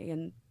journey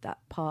and that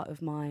part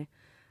of my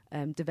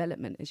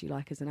development, as you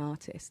like, as an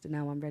artist. And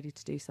now I'm ready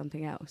to do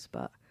something else.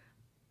 But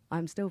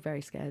I'm still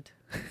very scared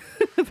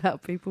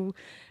about people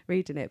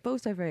reading it, but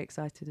also very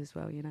excited as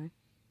well, you know.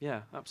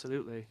 Yeah,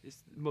 absolutely.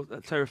 It's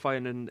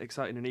terrifying and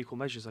exciting in equal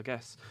measures, I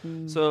guess.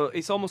 So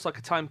it's almost like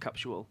a time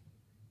capsule,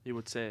 you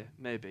would say,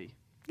 maybe.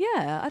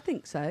 Yeah, I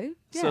think so.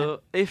 Yeah.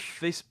 So if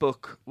this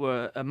book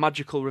were a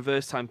magical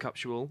reverse time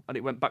capsule and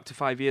it went back to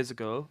 5 years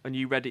ago and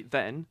you read it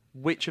then,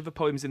 which of the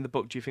poems in the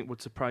book do you think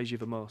would surprise you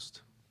the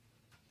most?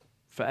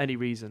 For any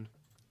reason.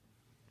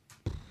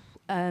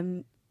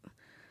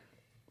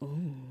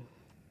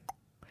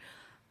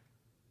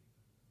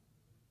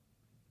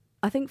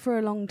 I think for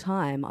a long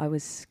time I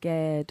was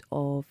scared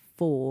of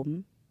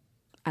form,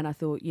 and I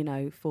thought,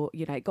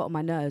 it got on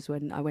my nerves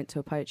when I went to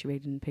a poetry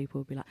reading and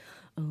people would be like,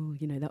 oh,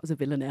 that was a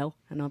villanelle,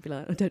 and I'd be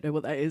like, I don't know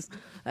what that is,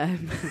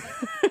 and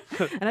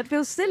I'd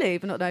feel silly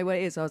for not knowing what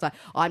it is. So I was like,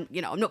 I'm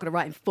not going to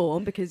write in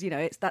form because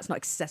that's not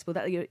accessible.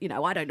 That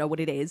I don't know what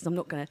it is. I'm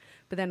not going to.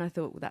 But then I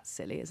thought, well, that's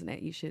silly, isn't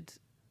it? You should,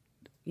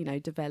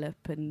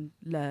 develop and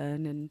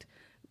learn and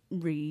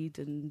read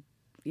and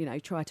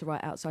try to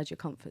write outside your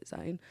comfort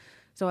zone.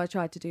 So I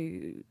tried to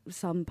do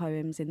some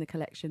poems in the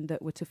collection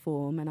that were to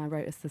form, and I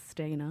wrote a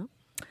sestina,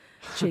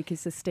 cheeky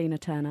Sestina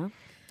Turner.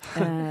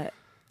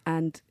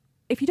 And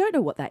if you don't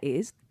know what that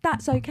is,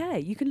 that's okay.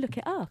 You can look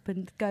it up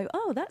and go,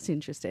 oh, that's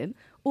interesting.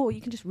 Or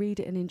you can just read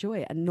it and enjoy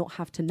it and not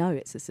have to know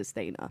it's a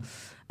sestina.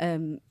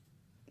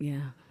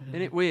 Yeah.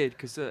 Isn't it weird?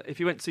 Because if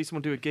you went to see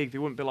someone do a gig, they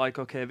wouldn't be like,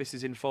 okay, this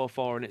is in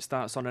 4/4 and it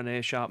starts on an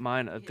A sharp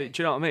minor. Do you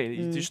know what I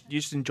mean? You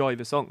just enjoy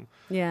the song.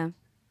 Yeah.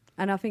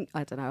 And I think,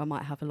 I don't know, I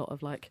might have a lot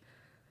of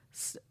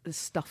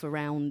stuff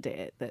around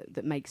it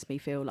that makes me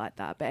feel like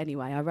that. But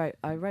anyway,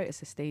 I wrote a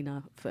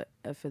sestina for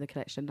the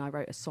collection. I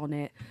wrote a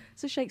sonnet.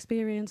 It's a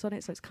Shakespearean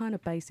sonnet, so it's kind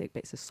of basic,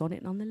 but it's a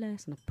sonnet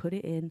nonetheless, and I put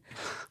it in.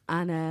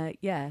 And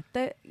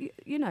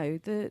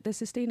the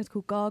sestina is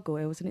called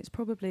Gargoyles, and it's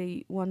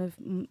probably one of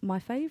my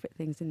favourite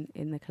things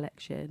in the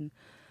collection.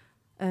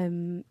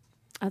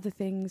 Other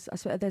things, I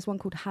swear, there's one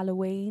called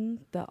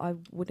Halloween that I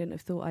wouldn't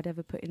have thought I'd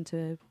ever put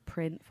into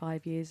print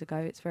 5 years ago.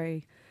 It's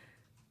very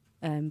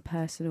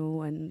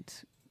personal and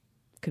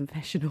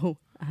confessional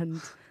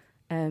and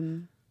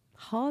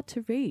hard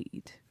to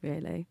read,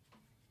 really.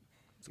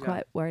 I was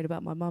quite worried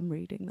about my mum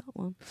reading that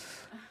one.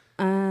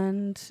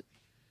 And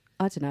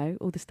I don't know,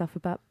 all the stuff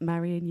about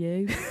marrying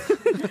you,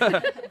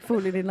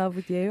 falling in love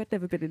with you. I'd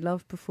never been in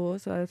love before,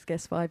 so I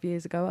guess 5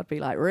 years ago I'd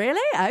be like,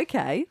 really?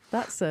 Okay,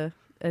 that's a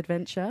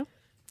adventure.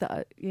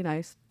 That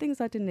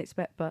things I didn't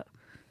expect, but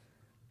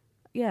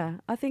yeah,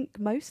 I think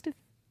most of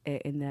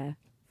it in there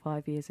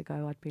 5 years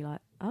ago, I'd be like,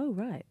 oh,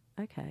 right,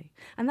 okay.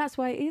 And that's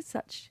why it is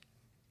such,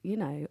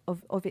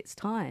 of its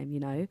time,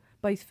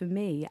 both for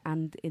me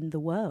and in the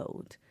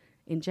world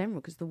in general,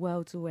 because the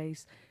world's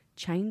always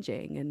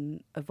changing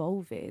and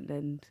evolving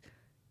and,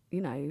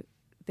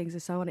 things are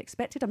so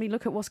unexpected. I mean,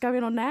 look at what's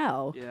going on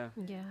now. Yeah.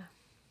 Yeah.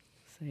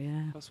 So,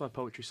 yeah. That's why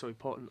poetry's so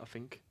important, I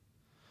think.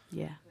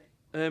 Yeah.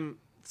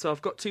 So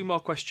I've got two more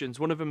questions.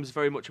 One of them is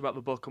very much about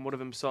the book, and one of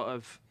them sort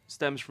of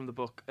stems from the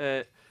book.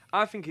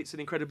 I think it's an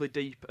incredibly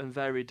deep and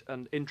varied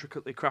and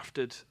intricately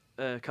crafted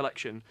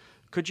collection.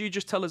 Could you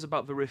just tell us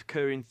about the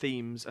recurring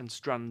themes and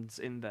strands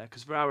in there?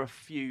 Because there are a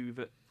few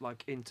that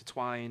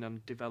intertwine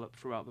and develop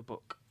throughout the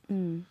book.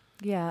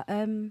 Yeah.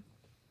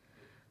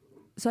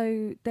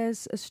 So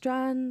there's a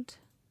strand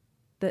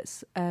that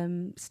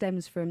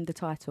stems from the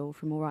title,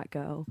 from All Right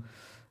Girl.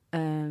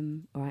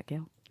 All Right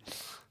Girl.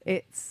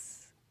 It's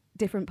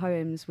different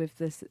poems with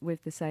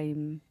the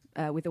same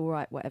with all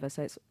right whatever.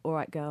 So it's all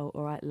right girl,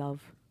 all right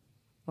love,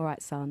 all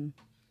right son,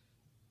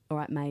 all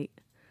right mate,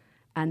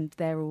 and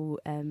they're all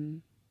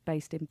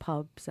based in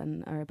pubs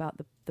and are about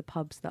the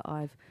pubs that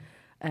I've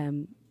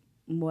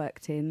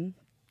worked in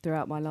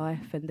throughout my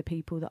life and the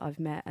people that I've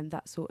met and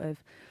that sort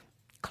of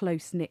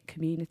close knit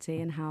community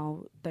and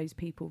how those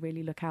people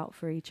really look out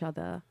for each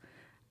other.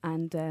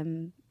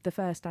 And the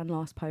first and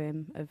last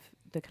poem of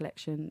the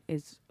collection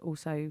is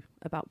also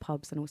about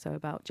pubs and also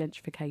about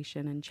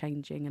gentrification and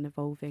changing and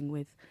evolving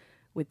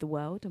with the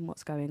world and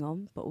what's going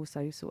on, but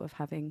also sort of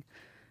having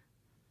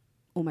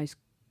almost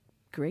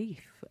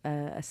grief,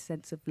 a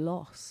sense of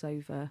loss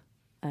over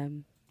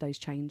those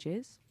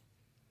changes.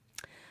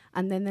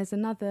 And then there's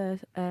another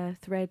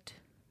thread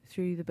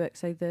through the book.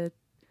 So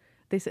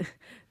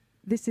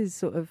this is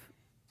sort of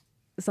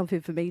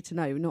something for me to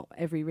know. Not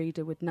every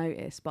reader would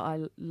notice, but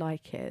I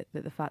like it,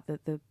 that the fact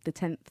that the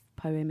 10th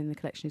poem in the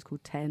collection is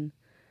called 10,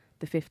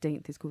 the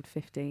 15th is called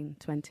 15,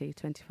 20,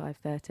 25,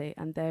 30,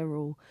 and they're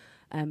all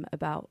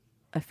about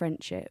a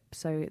friendship.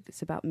 So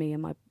it's about me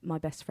and my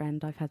best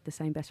friend. I've had the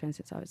same best friend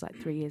since I was like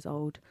 3 years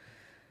old.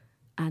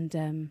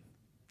 And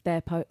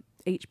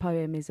each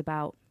poem is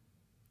about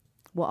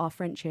what our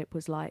friendship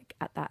was like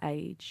at that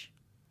age.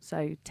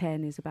 So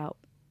 10 is about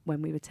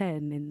when we were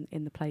 10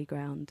 in the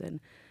playground, and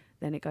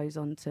then it goes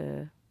on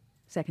to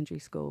secondary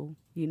school,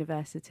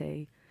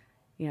 university,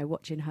 you know,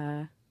 watching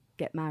her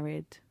get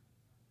married,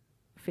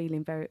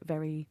 feeling very,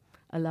 very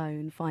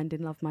alone,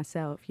 finding love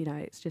myself. You know,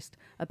 it's just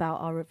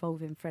about our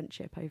evolving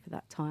friendship over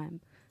that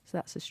time. So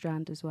that's a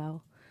strand as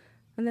well.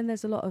 And then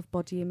there's a lot of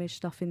body image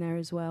stuff in there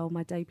as well.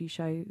 My debut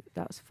show,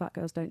 that was Fat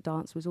Girls Don't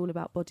Dance, was all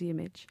about body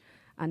image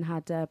and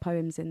had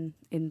poems in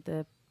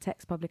the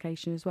text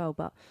publication as well.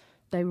 But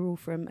they were all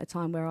from a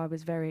time where I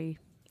was very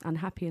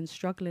unhappy and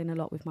struggling a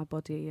lot with my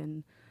body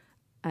and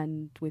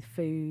with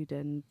food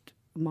and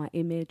my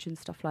image and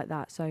stuff like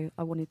that. So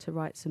I wanted to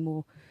write some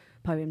more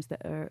poems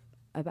that are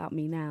about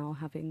me now,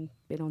 having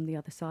been on the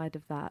other side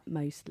of that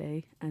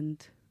mostly,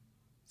 and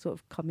sort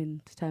of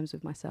coming to terms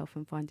with myself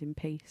and finding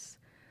peace.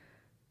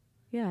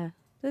 Yeah,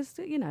 there's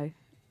stuff.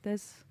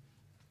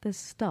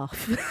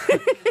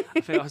 I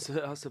think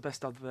that's the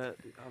best advert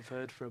I've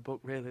heard for a book.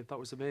 Really, that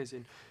was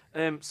amazing.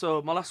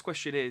 So my last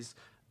question is: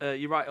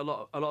 you write a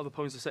lot of the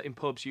poems are set in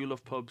pubs. You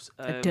love pubs.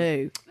 I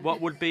do.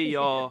 What would be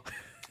your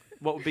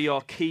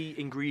key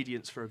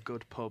ingredients for a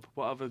good pub?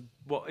 What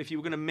if you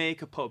were going to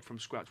make a pub from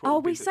scratch?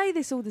 We say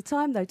this all the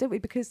time though, don't we?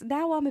 Because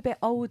now I'm a bit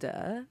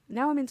older.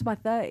 Now I'm into my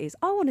 30s.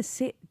 I want to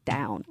sit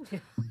down.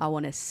 I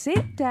want to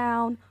sit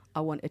down. I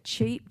want a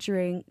cheap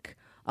drink.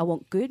 I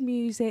want good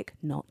music,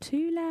 not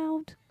too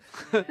loud,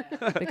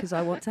 because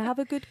I want to have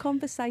a good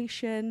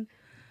conversation.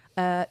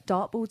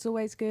 Dartboard's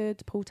always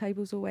good. Pool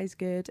table's always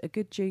good. A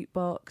good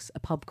jukebox.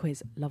 A pub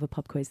quiz. Love a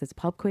pub quiz. There's a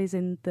pub quiz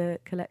in the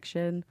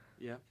collection.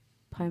 Yeah.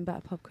 Poem about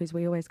a pub quiz.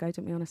 We always go,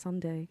 don't we, on a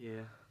Sunday?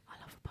 Yeah. I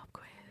love a pub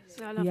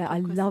quiz. I love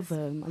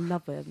them. I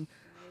love them.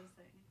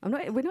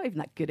 We're not even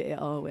that good at it,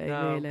 are we?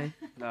 No. Really?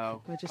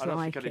 No. We just I don't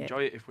like think I'd it.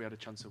 enjoy it if we had a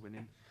chance of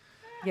winning.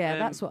 Yeah,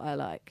 that's what I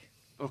like.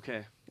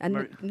 Okay.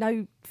 And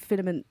no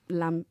filament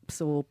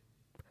lamps or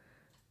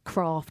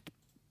craft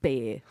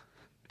beer.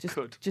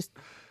 Just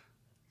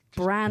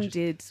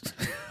branded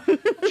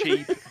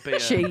cheap beer.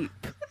 Cheap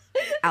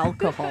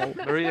alcohol.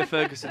 Maria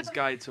Ferguson's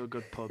Guide to a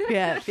Good Pub.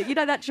 Yeah. You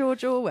know that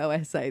George Orwell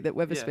essay that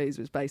Wetherspoons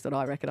was based on?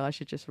 I reckon I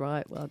should just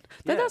write one.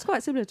 But that's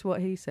quite similar to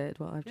what he said,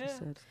 what I've just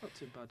said. Not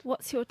too bad.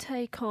 What's your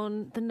take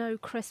on the no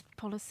crisp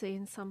policy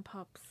in some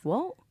pubs?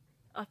 What?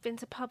 I've been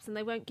to pubs and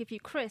they won't give you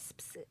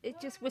crisps.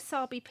 It's just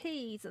wasabi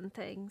peas and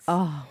things.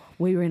 Oh,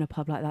 we were in a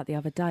pub like that the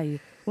other day,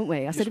 weren't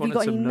we? I said, have you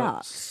got any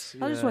nuts?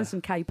 I just wanted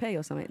some KP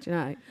or something, do you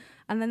know?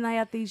 And then they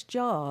had these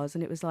jars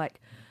and it was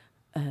like,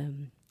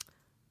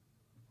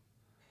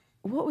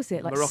 what was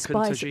it? Like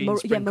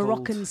Moroccan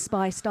Moroccan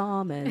spiced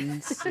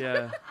almonds.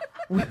 Yeah.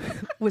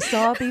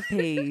 Wasabi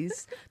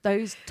peas,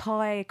 those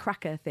Thai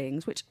cracker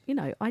things, which, you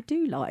know, I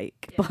do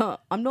like,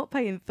 but I'm not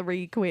paying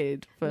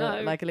 £3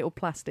 for like a little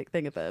plastic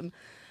thing of them.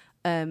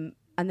 And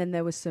then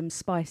there was some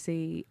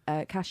spicy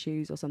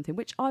cashews or something,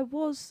 which I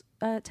was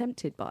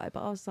tempted by,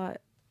 but I was like,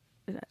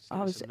 you know,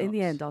 in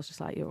the end, I was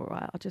just like, you're all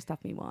right, I'll just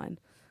have me wine.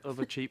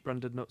 Other cheap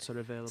branded nuts are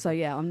available. So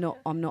yeah, I'm not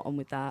on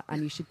with that,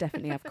 and you should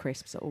definitely have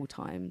crisps at all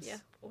times. Yeah,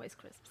 always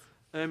crisps.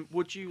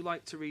 Would you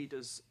like to read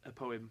us a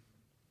poem?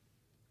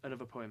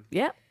 Another poem?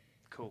 Yeah.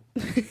 Cool.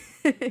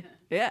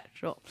 Yeah,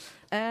 sure.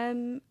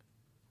 I'll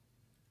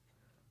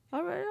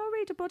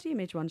read a body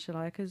image one, shall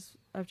I? Because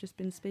I've just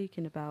been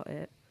speaking about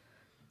it.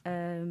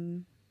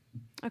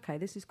 Okay,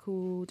 this is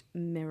called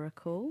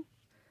Miracle.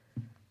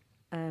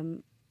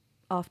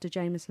 After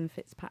Jameson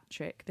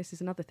Fitzpatrick. This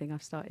is another thing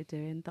I've started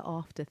doing, the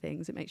after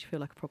things. It makes you feel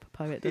like a proper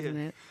poet, doesn't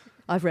it?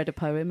 I've read a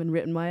poem and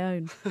written my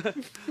own.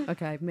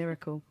 Okay,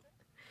 Miracle.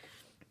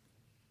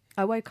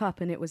 I woke up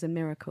and it was a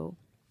miracle.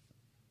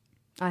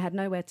 I had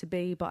nowhere to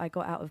be, but I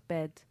got out of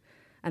bed,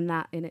 and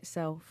that in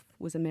itself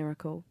was a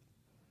miracle.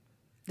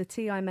 The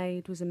tea I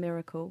made was a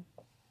miracle,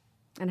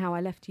 and how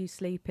I left you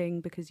sleeping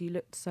because you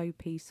looked so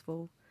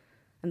peaceful,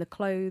 and the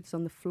clothes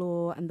on the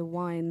floor and the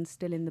wine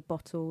still in the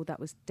bottle, that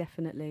was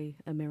definitely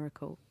a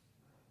miracle.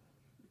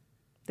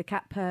 The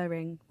cat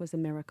purring was a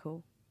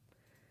miracle.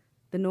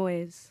 The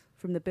noise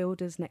from the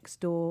builders next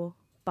door,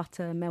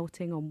 butter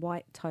melting on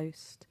white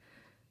toast,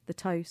 the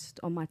toast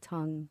on my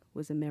tongue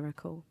was a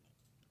miracle.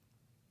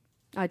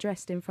 I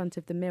dressed in front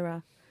of the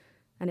mirror,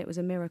 and it was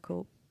a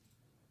miracle.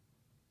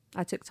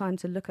 I took time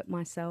to look at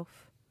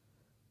myself,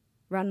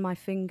 ran my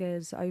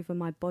fingers over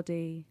my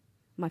body,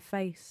 my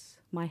face,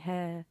 my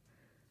hair,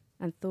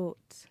 and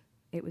thought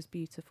it was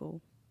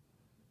beautiful.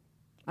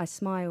 I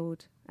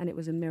smiled, and it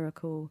was a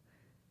miracle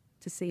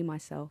to see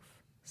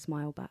myself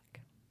smile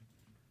back.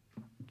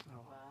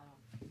 Oh. Wow.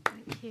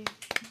 Thank you.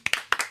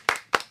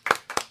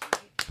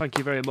 Thank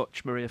you very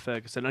much, Maria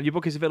Ferguson. And your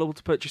book is available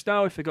to purchase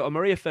now if you go to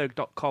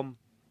mariaferg.com.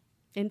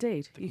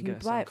 Indeed. You can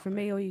buy it from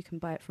me, or you can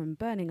buy it from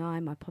Burning Eye,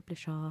 my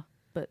publisher,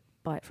 but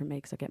buy it from me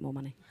because I get more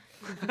money.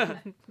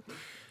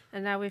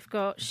 And now we've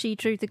got She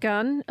Drew the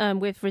Gun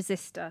with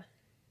Resistor.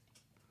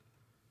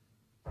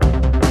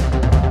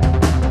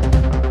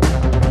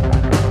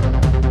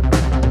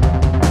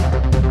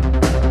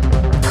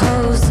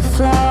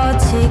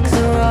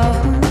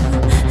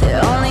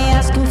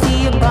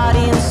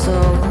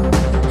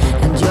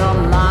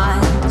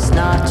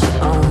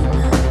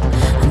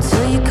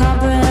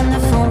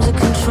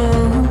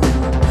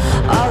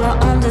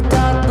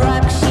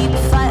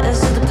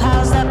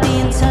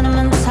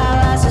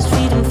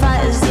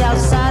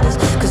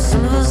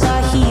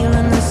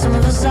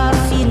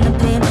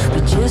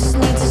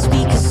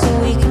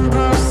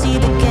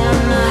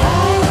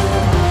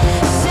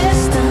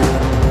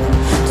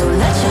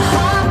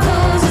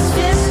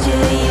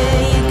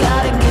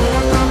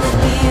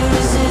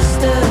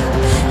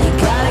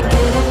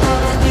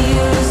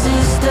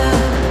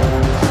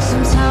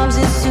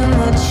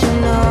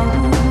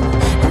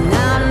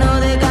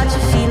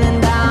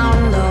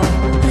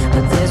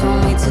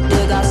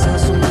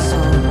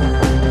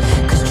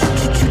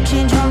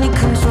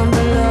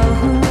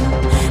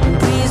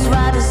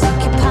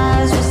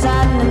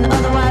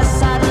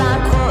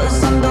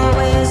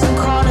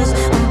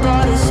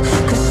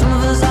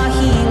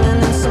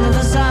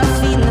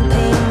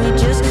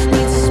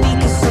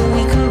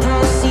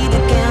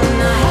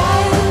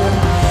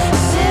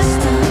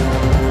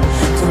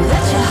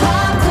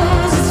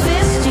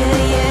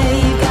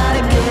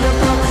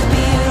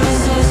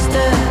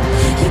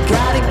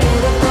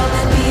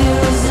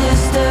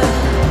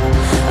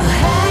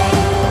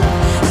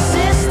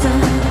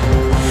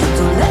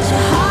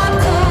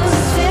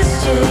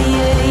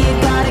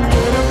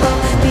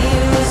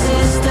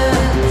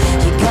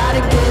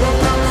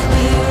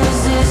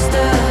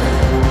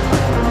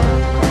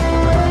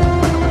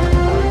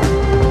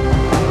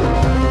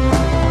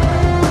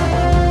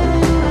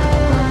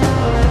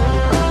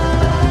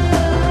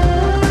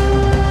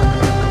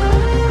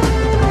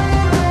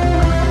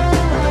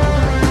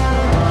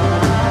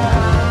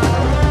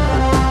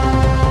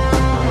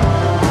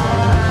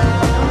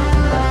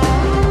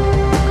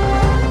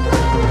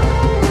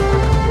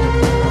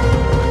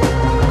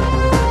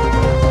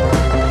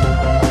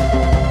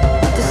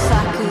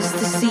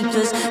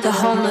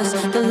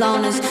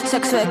 corners,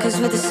 sex workers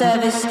with a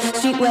service,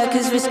 street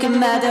workers risking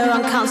murder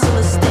on council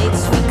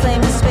estates,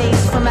 reclaiming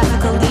space from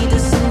ethical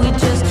leaders, and we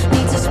just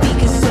need to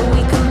speak it so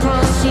we can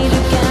proceed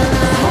again.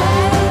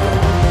 Hey,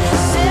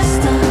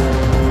 sister,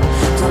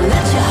 don't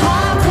let your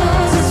heart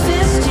close its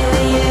fist,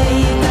 yeah,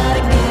 you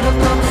gotta get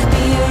up,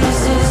 be a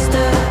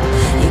resistor,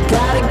 you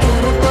gotta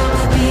get up,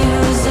 be a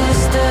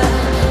resistor.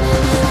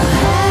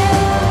 Hey,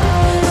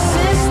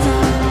 sister,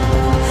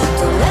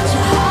 don't let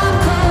your heart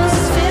close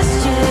its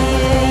fist,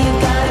 yeah, you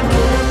gotta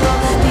get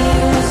up, be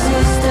a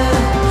resistor,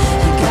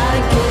 you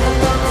gotta get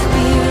up,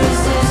 be a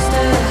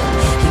resistor,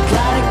 you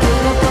gotta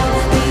get up,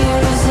 be a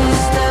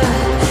resistor,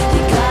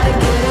 you gotta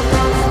get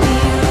up, be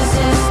a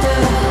resistor.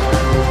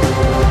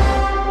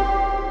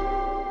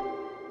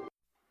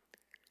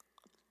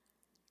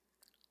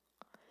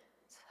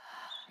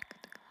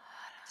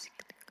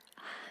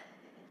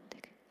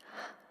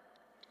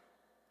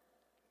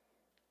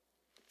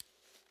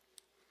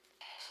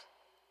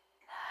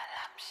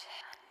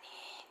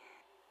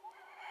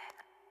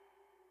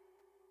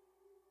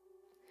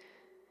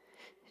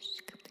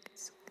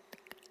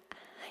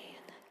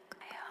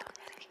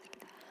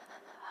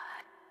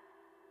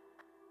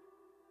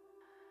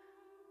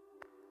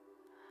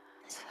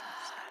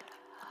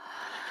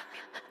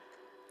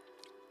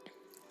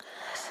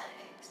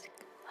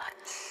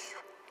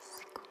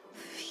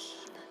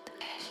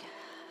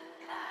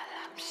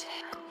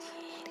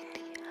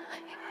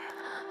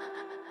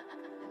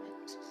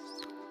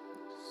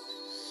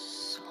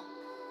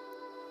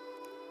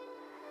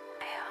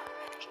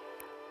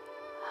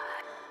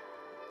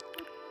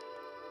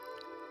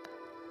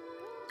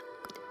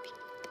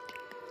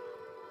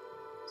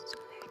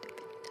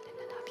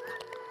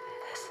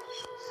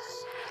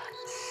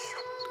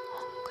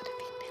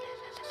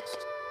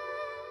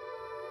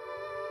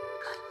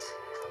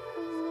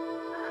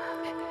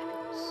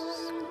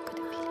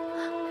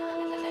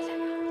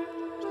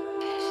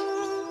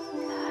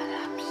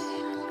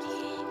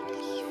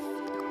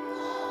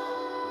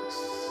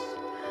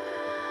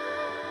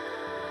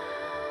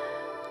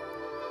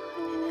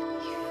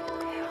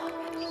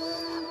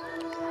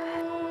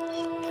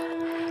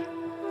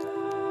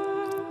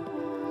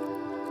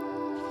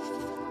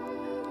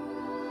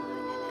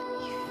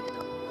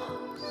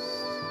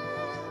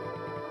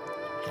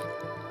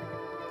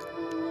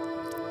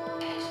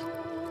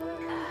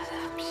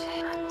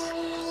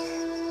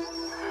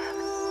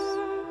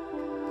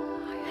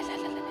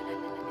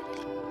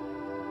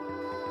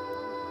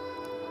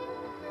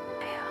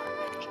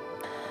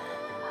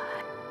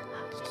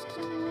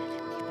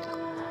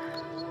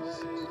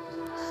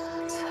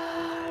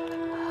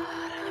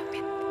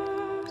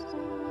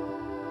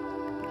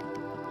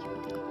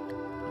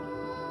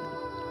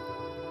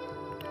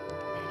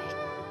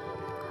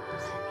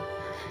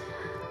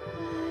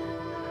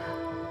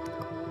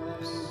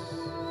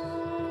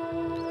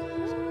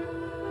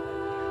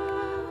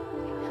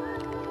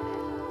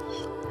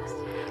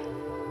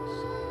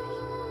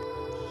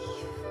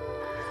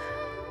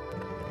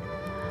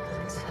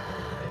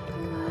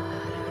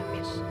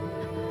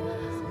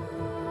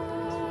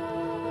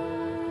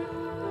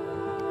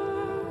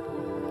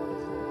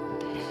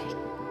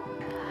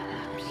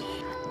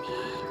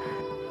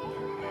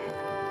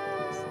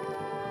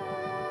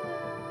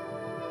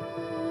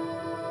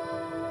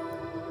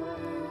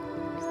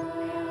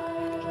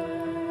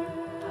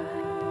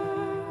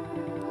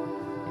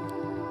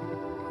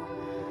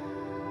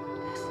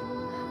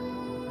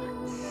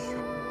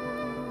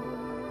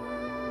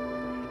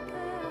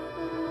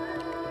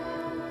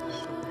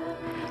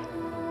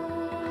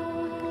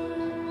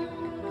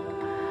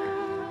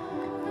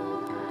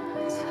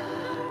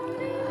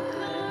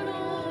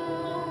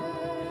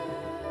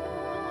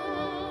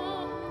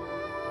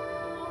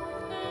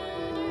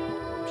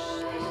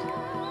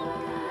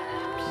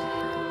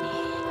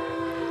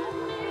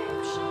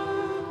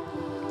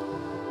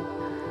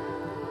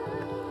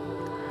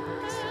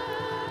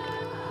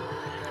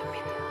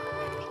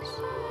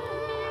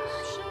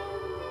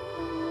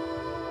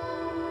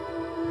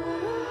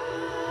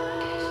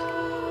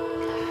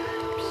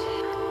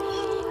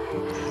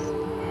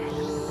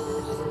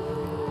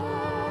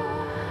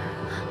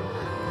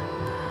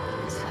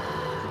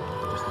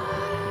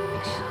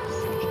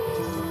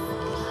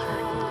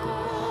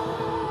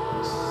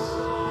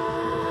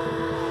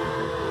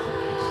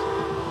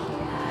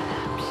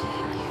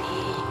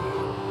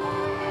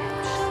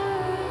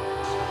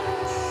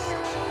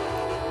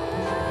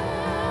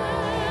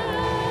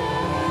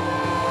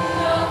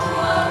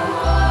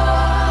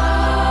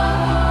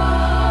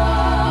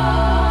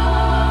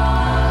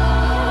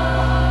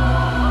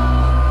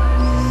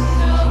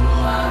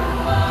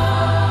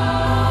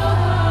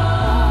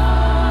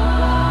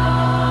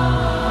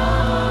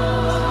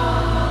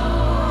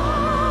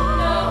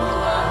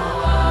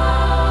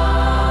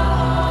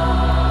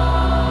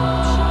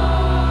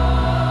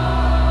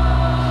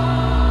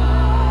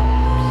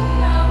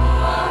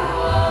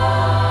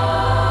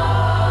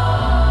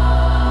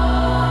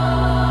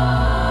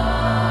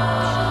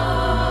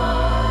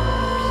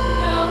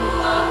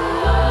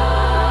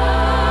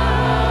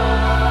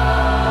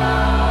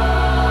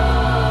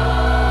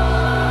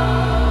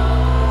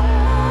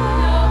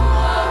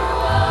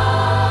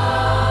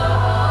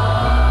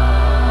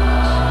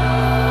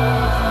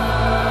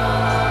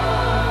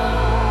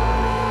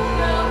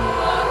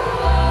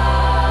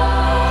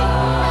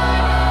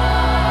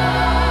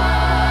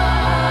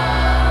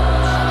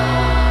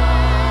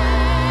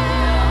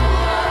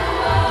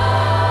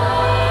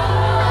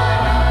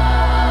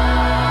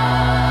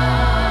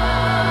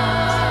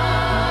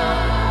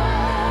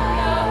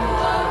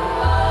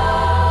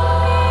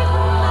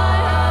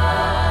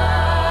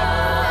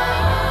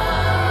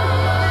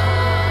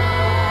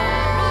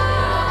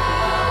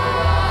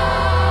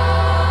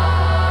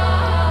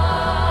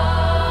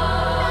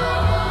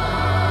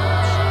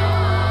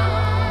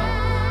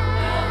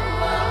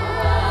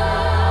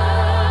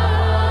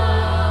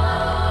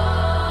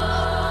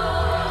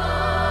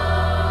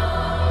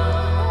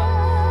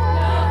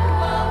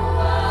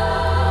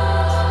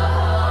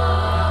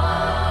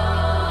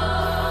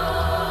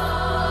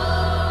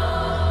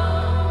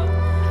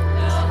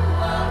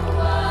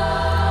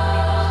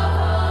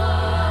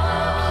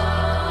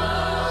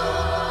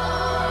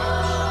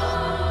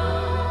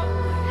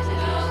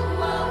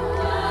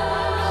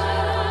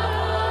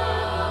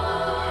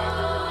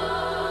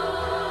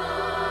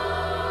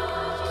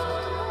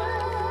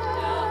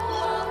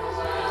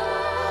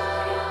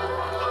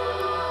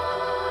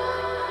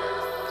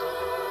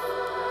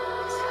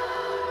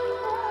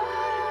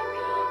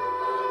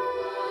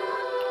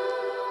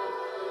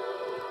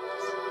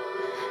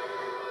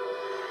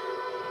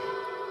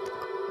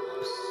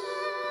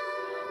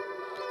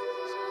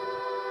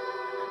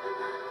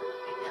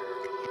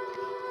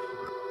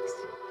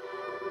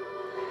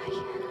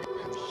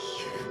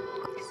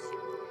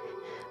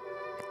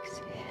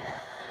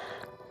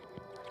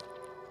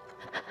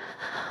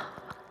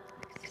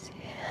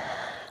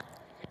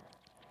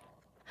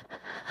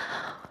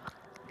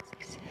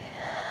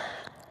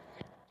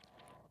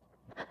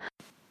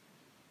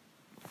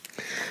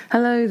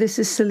 Hello, this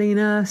is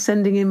Selena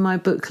sending in my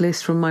book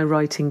list from my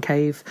writing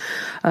cave.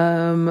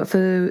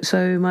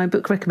 So my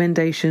book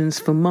recommendations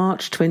for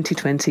March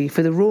 2020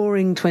 for the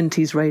Roaring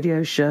Twenties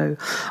radio show.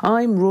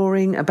 I'm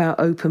roaring about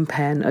Open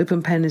Pen.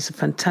 Open Pen is a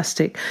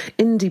fantastic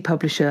indie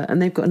publisher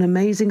and they've got an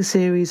amazing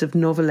series of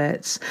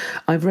novelettes.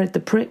 I've read The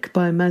Prick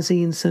by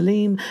Mazin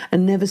Salim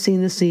and Never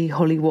Seen the Sea,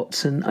 Holly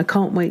Watson. I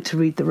can't wait to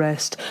read the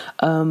rest.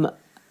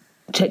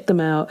 Check them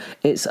out.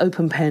 It's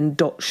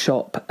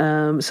openpen.shop.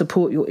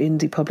 Support your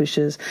indie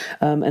publishers,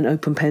 and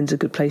OpenPen's a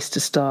good place to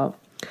start.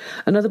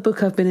 Another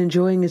book I've been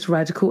enjoying is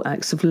Radical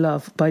Acts of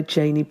Love by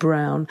Janie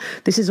Brown.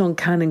 This is on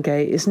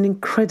Canongate. It's an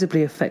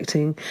incredibly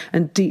affecting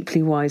and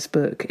deeply wise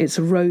book. It's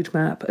a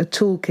roadmap, a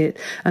toolkit,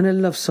 and a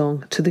love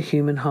song to the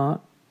human heart.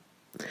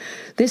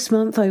 This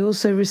month I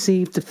also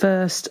received the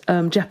first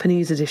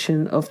Japanese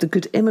edition of The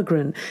Good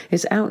Immigrant.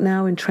 It's out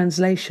now in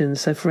translation,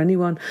 so for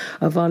anyone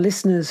of our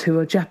listeners who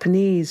are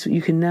Japanese,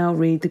 you can now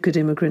read The Good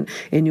Immigrant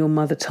in your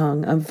mother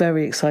tongue. I'm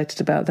very excited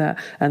about that,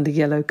 and the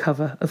yellow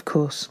cover, of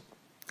course.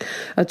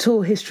 A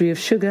Tall History of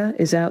Sugar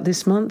is out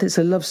this month. It's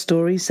a love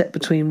story set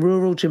between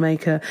rural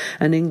Jamaica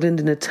and England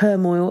in a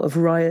turmoil of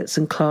riots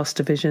and class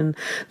division.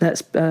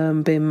 That's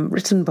been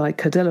written by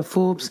Cardella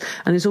Forbes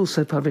and is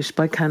also published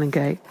by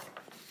Canongate.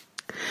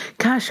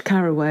 Cash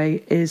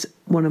Carraway is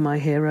one of my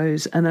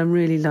heroes, and I'm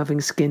really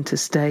loving Skin to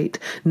State,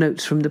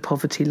 Notes from the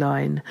Poverty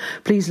Line.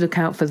 Please look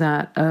out for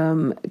that.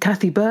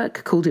 Kathy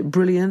Burke called it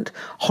brilliant,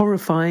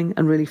 horrifying,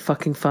 and really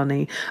fucking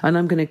funny, and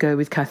I'm going to go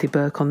with Kathy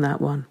Burke on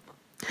that one.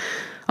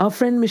 Our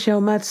friend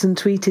Michelle Madsen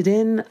tweeted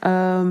in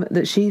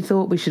that she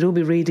thought we should all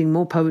be reading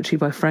more poetry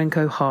by Frank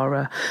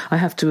O'Hara. I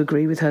have to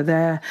agree with her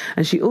there.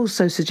 And she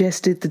also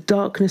suggested The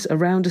Darkness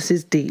Around Us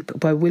is Deep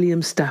by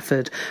William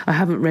Stafford. I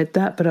haven't read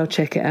that, but I'll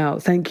check it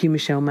out. Thank you,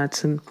 Michelle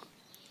Madsen.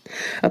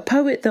 A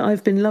poet that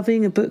I've been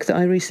loving, a book that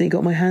I recently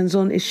got my hands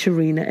on, is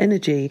Sharina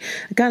Energy,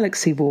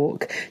 Galaxy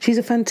Walk. She's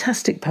a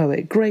fantastic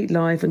poet, great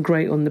live and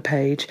great on the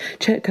page.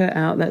 Check her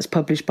out. That's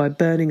published by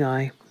Burning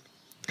Eye.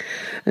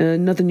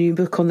 Another new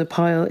book on the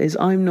pile is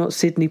I'm Not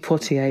Sidney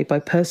Poitier by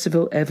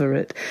Percival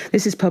Everett.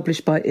 This is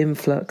published by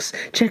Influx.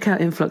 Check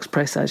out Influx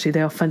Press, actually.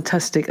 They are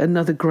fantastic.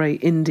 Another great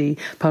indie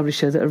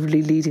publisher that are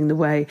really leading the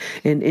way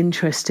in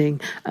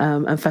interesting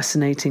and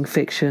fascinating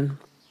fiction.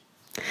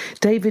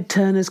 David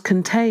Turner's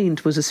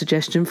Contained was a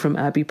suggestion from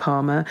Abby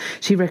Palmer.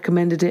 She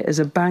recommended it as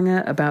a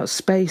banger about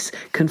space,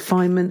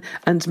 confinement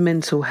and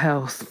mental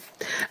health.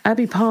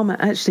 Abby Palmer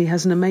actually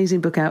has an amazing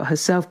book out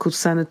herself called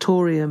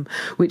Sanatorium,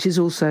 which is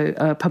also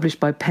published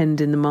by Penned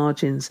in the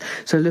Margins.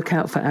 So look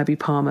out for Abby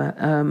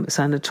Palmer,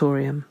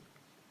 Sanatorium.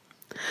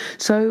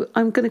 So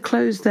I'm going to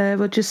close there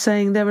by just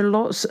saying there are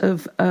lots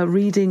of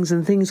readings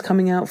and things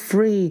coming out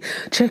free.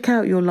 Check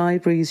out your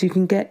libraries. You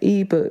can get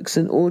ebooks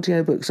and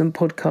audiobooks and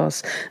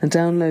podcasts and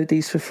download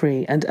these for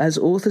free. And as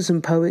authors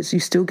and poets, you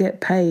still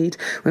get paid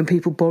when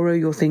people borrow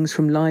your things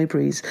from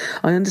libraries.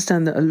 I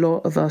understand that a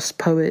lot of us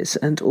poets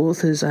and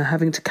authors are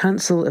having to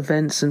cancel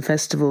events and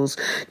festivals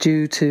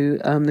due to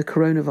the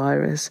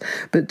coronavirus.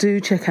 But do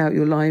check out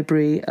your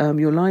library.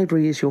 Your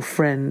library is your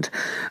friend.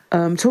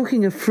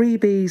 Talking of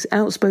freebies,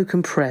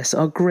 Outspoken Press,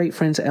 our great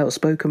friends at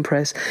Outspoken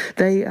Press,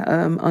 they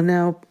are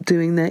now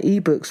doing their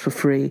ebooks for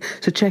free,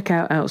 so check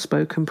out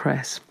Outspoken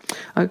Press.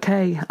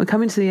 Okay, I'm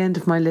coming to the end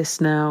of my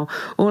list now.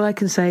 All I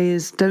can say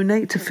is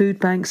donate to food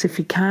banks if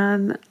you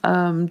can.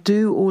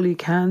 Do all you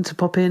can to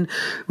pop in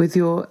with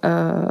your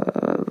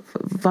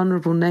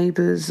vulnerable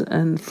neighbours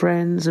and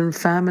friends and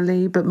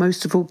family, but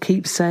most of all,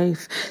 keep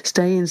safe.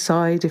 Stay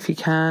inside if you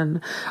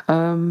can,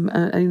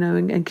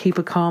 and keep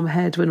a calm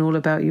head when all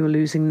about you are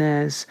losing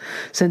theirs.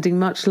 Sending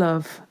much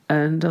love,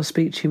 and I'll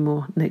speak to you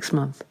more next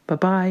month.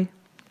 Bye-bye.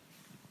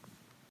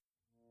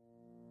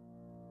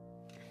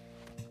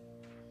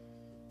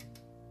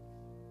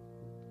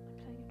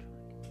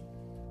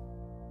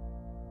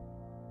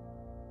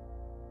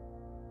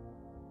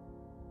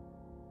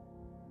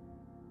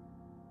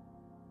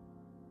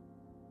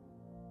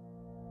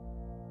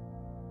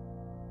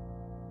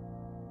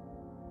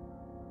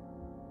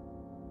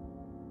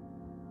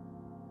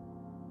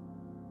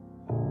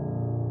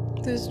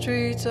 The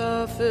streets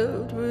are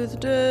filled with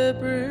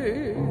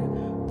debris.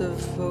 The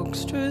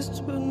folks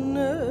tryst but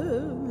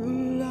never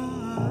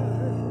lied.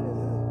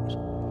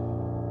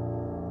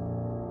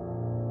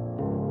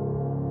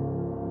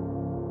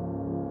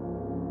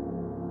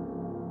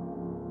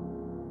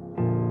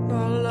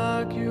 Not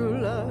like you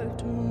lied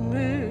to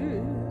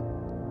me.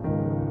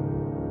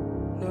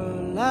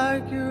 Not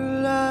like you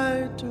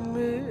lied to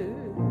me.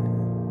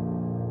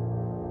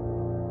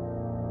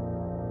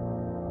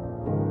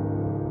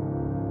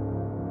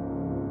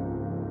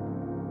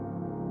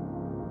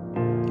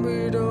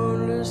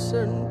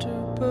 Listen to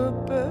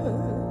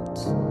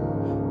puppets,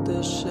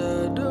 the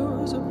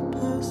shadows of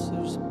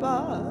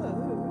passers-by.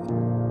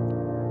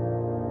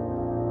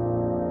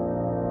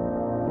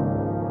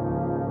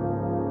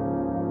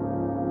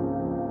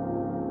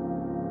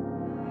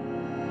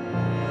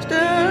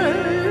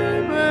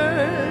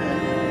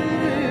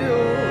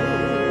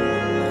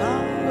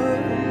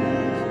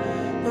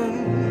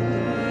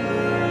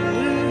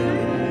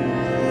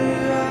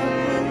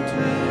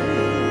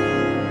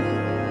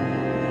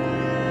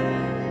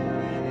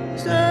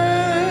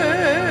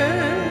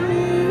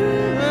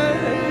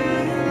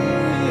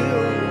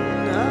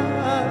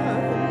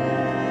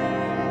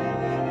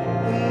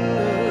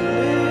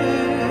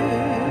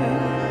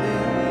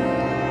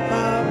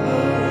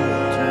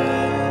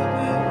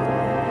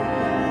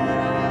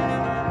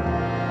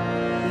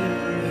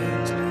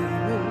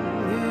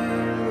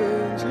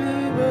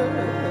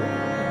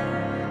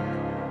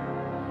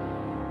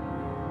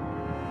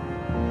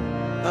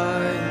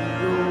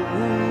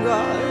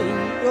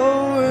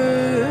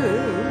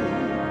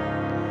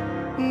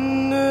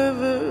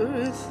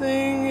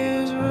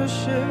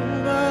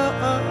 flashing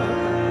by.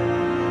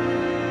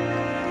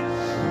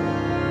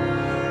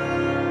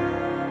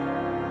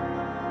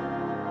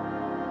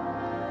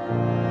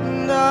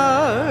 And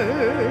I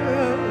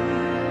am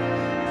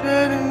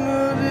treading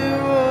muddy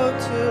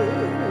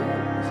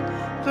waters,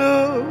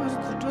 close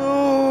the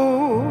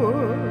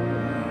door,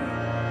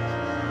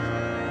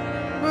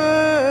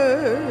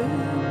 baby.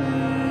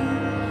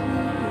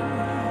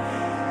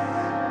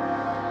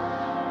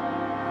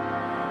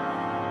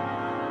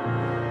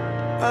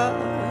 I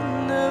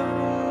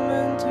never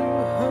meant to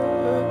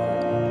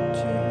hurt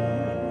you.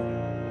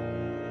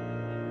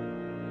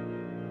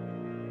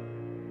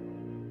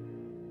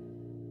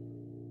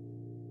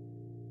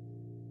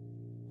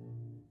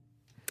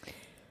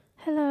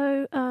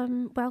 Hello,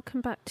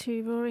 welcome back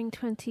to Roaring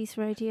Twenties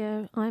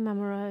Radio. I'm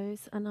Emma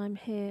Rose, and I'm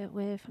here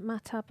with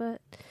Matt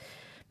Abbott,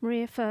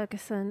 Maria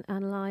Ferguson,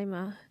 and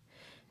Lima.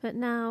 But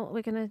now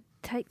we're going to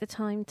take the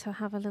time to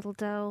have a little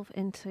delve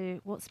into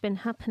what's been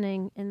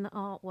happening in the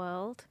art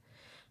world.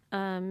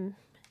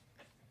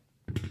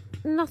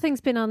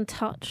 Nothing's been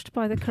untouched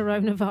by the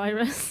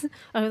coronavirus,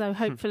 although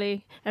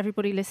hopefully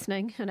everybody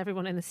listening and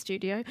everyone in the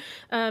studio.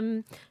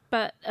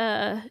 But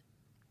I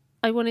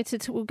wanted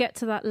to, we'll get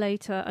to that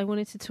later. I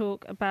wanted to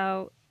talk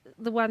about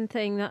the one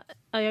thing that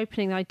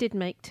eye-opening I did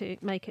make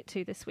it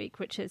to this week,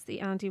 which is the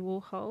Andy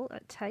Warhol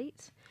at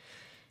Tate.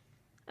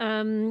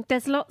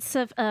 There's lots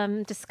of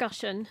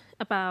discussion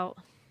about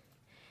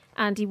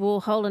Andy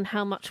Warhol and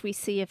how much we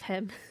see of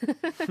him.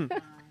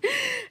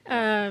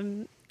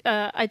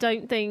 I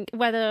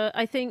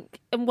think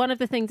and one of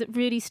the things that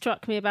really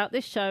struck me about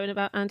this show and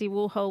about Andy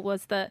Warhol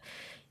was that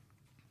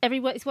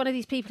it's one of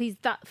these people, he's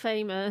that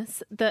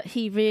famous that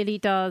he really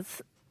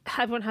does,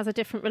 everyone has a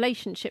different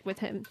relationship with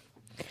him.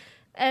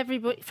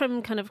 Everybody,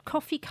 from kind of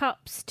coffee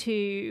cups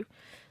to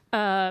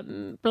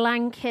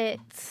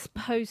blankets,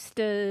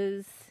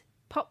 posters,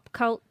 pop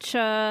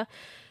culture,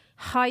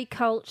 high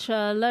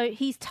culture,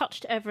 he's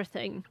touched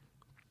everything.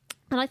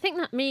 And I think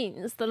that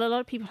means that a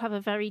lot of people have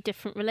a very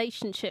different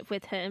relationship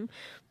with him.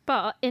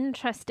 But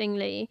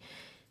interestingly,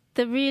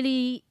 the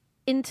really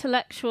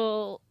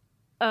intellectual,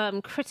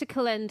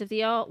 critical end of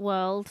the art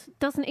world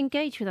doesn't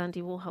engage with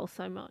Andy Warhol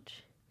so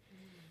much.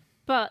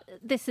 But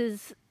this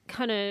is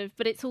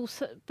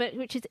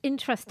which is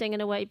interesting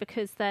in a way,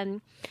 because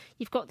then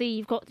you've got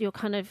your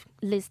kind of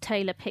Liz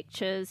Taylor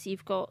pictures,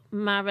 you've got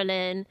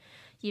Marilyn,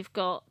 you've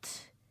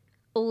got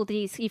all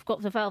these, you've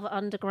got the Velvet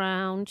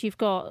Underground, you've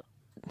got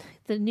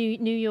the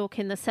New York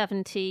in the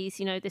 70s,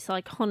 this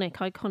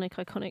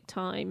iconic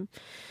time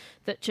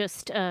that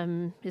just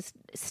is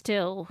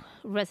still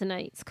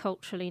resonates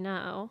culturally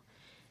now.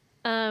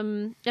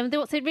 And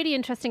what's really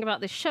interesting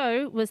about this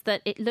show was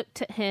that it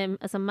looked at him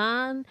as a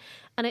man,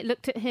 and it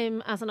looked at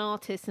him as an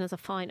artist and as a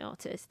fine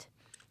artist.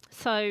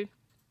 So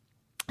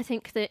I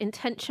think the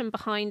intention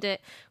behind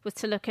it was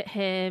to look at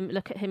him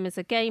as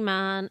a gay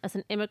man, as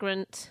an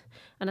immigrant,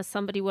 and as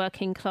somebody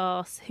working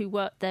class who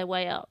worked their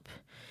way up,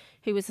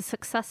 who was a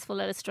successful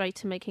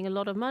illustrator making a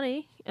lot of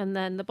money, and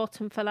then the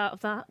bottom fell out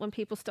of that when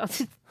people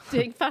started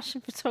doing fashion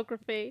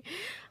photography.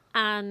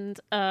 And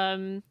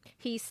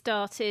he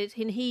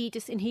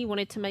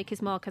wanted to make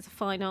his mark as a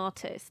fine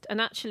artist,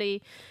 and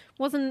actually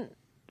wasn't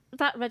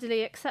that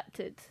readily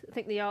accepted. I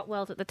think the art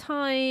world at the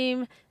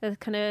time, the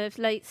kind of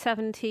late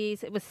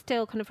 70s, it was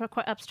still kind of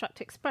quite abstract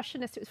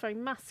expressionist. It was very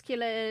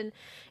masculine.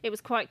 It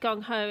was quite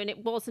gung-ho, and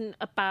it was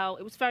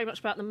very much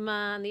about the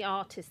man, the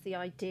artist, the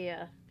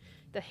idea,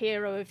 the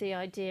hero of the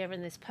idea,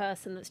 and this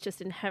person that's just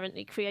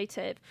inherently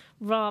creative,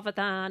 rather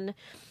than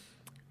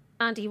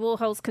Andy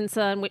Warhol's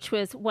concern, which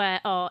was where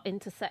art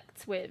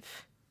intersects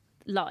with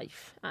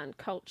life and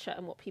culture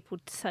and what people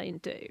say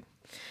and do.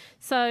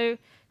 So I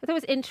thought it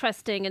was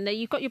interesting. And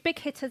you've got your big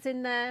hitters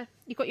in there.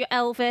 You've got your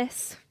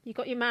Elvis. You've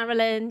got your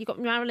Marilyn. You've got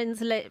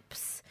Marilyn's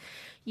lips.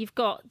 You've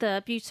got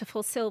the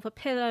beautiful silver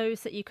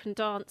pillows that you can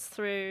dance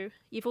through.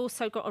 You've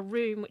also got a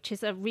room which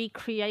is a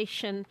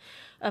recreation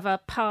of a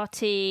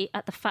party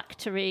at the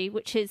factory,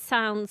 which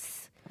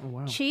sounds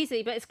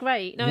cheesy, but it's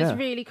great. It's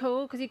really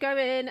cool, because you go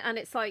in and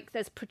it's like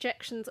there's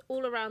projections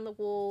all around the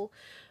wall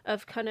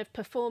of kind of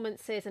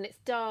performances, and it's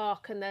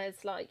dark, and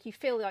there's like, you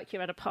feel like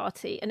you're at a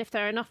party, and if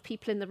there are enough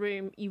people in the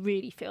room, you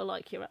really feel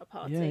like you're at a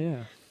party.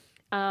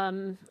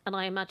 And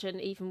I imagine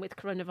even with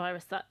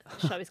coronavirus, that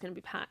show is going to be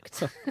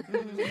packed.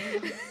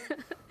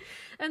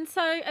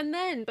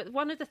 But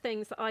one of the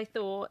things that I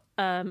thought,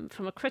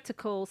 from a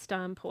critical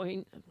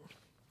standpoint,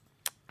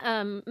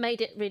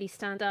 made it really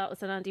stand out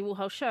as an Andy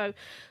Warhol show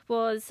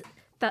was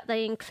that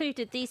they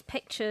included these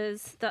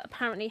pictures that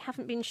apparently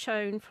haven't been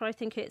shown for, I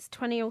think it's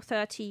 20 or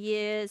 30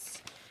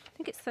 years. I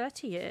think it's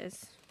 30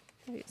 years.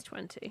 Maybe it's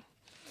 20.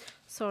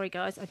 Sorry,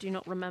 guys, I do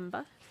not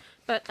remember.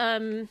 But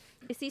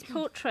it's these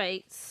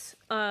portraits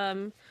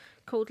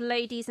called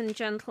Ladies and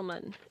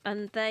Gentlemen,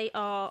 and they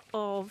are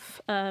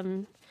of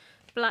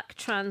black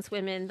trans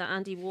women that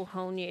Andy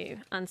Warhol knew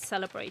and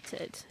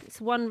celebrated.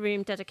 It's one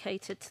room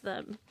dedicated to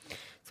them.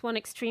 It's one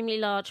extremely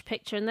large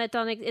picture, and they're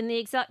done in the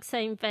exact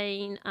same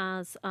vein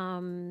as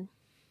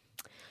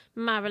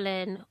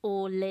Marilyn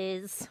or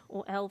Liz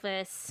or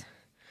Elvis.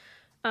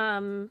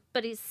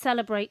 but it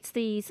celebrates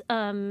these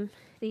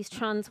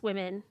trans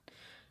women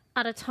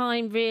at a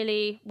time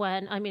really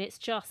when, I mean, it's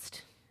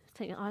just, I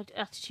think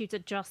attitudes are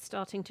just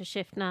starting to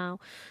shift now,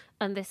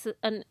 and it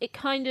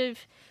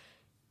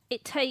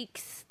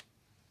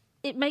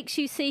makes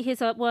you see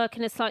his work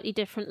in a slightly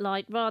different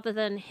light rather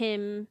than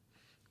him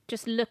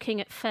just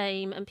looking at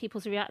fame and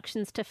people's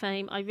reactions to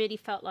fame. I really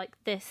felt like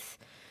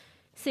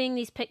seeing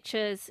these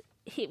pictures,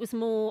 it was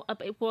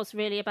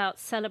really about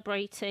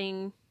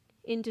celebrating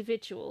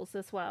individuals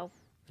as well.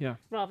 Yeah.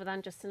 Rather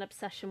than just an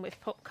obsession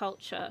with pop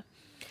culture.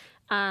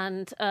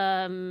 And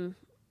the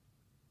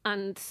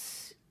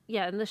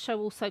show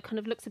also kind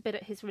of looks a bit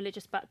at his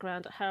religious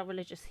background, at how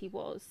religious he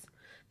was, I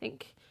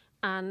think,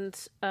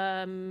 and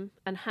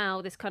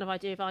how this kind of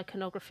idea of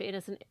iconography,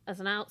 and as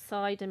an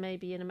outsider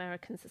maybe in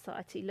American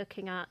society,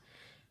 looking at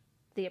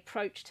the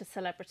approach to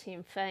celebrity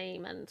and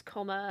fame and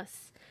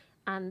commerce,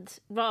 and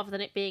rather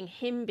than it being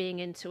him being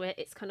into it,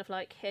 it's kind of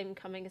like him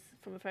coming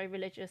from a very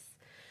religious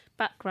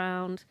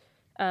background,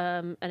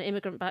 an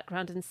immigrant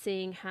background, and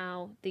seeing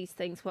how these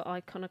things were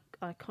iconized,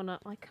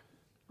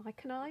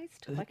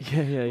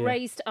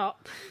 raised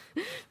up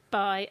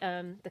by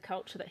the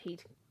culture that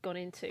he'd gone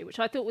into, which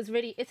I thought was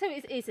really, it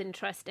is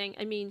interesting.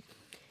 I mean,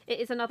 it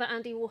is another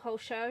Andy Warhol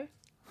show,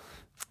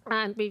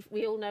 and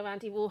we all know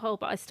Andy Warhol,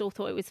 but I still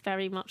thought it was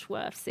very much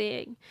worth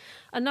seeing.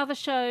 Another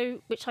show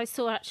which I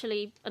saw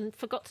actually and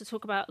forgot to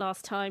talk about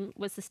last time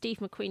was the Steve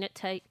McQueen at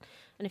Tate,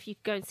 and if you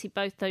go and see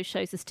both those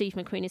shows, the Steve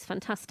McQueen is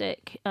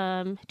fantastic.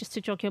 Just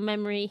to jog your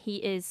memory, he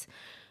is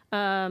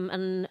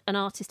an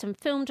artist and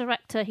film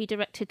director. He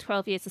directed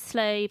 12 Years a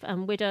Slave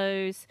and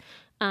Widows,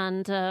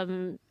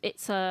 and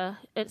it's an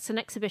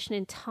exhibition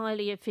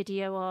entirely of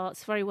video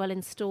arts, very well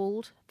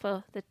installed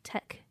for the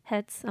tech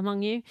heads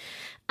among you,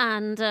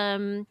 and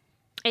there's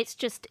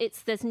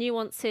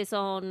nuances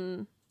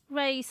on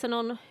race and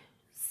on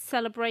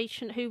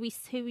celebration, who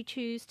we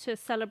choose to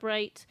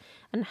celebrate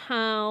and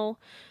how.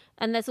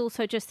 And there's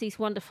also just these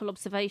wonderful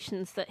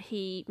observations that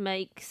he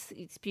makes,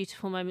 these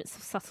beautiful moments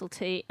of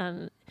subtlety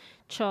and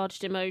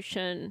charged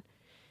emotion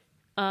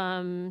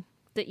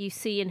that you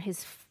see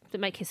that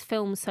make his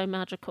films so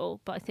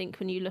magical. But I think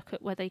when you look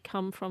at where they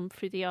come from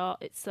through the art,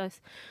 it's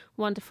this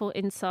wonderful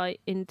insight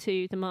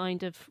into the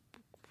mind of,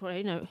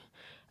 an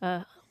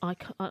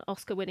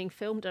Oscar-winning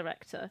film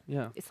director.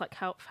 Yeah. It's like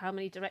how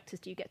many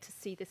directors do you get to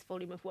see this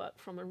volume of work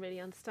from and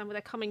really understand where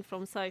they're coming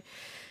from? So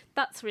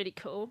that's really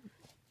cool.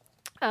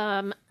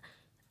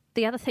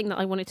 The other thing that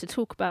I wanted to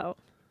talk about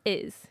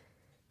is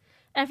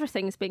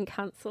everything's been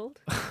cancelled.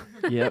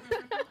 Yep.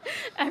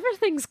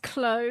 Everything's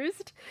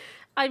closed.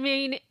 I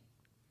mean,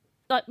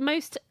 like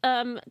most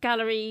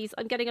galleries,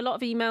 I'm getting a lot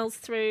of emails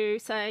through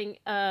saying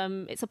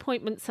it's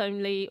appointments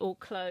only or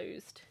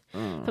closed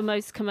for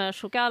most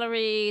commercial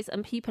galleries,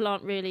 and people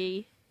aren't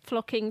really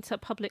flocking to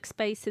public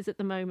spaces at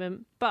the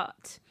moment.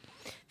 But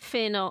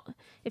fear not.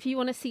 If you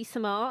want to see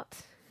some art,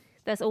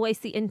 there's always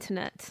the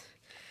internet.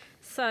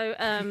 So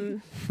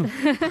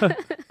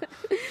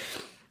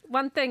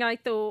one thing I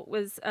thought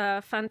was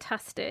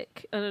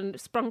fantastic and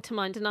sprung to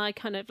mind, and I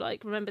kind of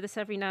like remember this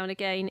every now and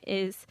again,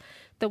 is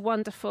the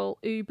wonderful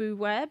Ubu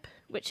Web,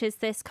 which is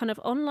this kind of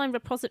online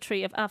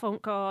repository of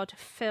avant-garde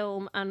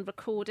film and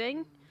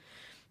recording.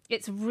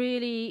 It's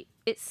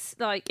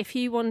like if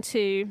you want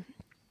to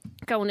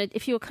go on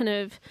if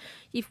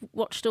you've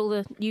watched all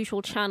the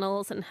usual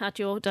channels and had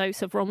your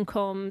dose of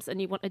rom-coms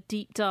and you want a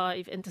deep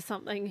dive into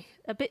something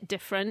a bit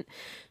different,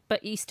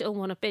 but you still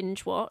want to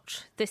binge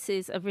watch, this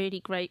is a really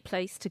great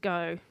place to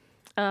go.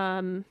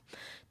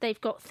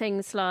 They've got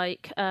things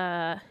like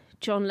John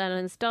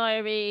Lennon's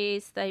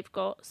diaries, they've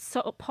got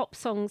pop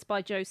songs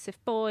by Joseph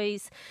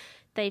Beuys,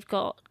 they've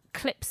got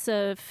clips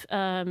of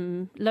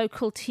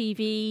local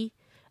TV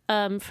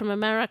from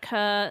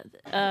America,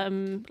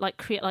 like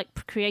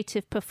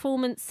creative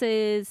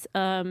performances,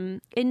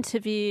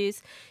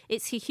 interviews.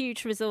 It's a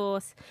huge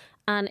resource,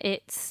 and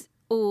it's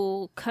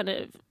all kind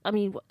of, I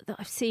mean,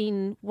 I've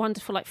seen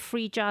wonderful like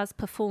free jazz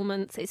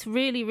performance. It's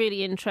really,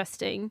 really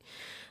interesting.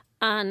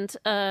 And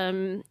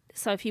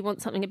so if you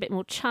want something a bit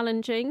more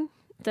challenging,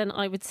 then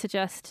I would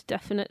suggest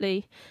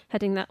definitely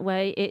heading that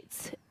way.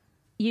 It's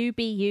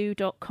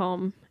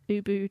ubu.com,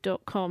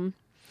 ubu.com.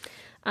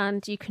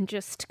 And you can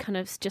just kind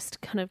of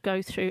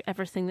go through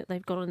everything that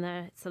they've got on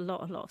there. It's a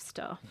lot of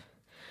stuff.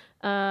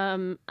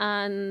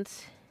 And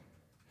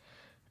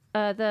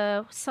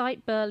the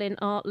site Berlin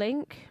Art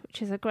Link,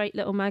 which is a great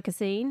little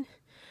magazine,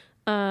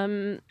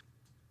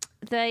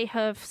 they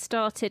have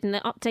started, and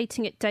they're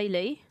updating it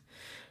daily,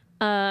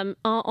 Art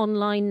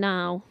Online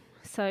Now.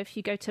 So if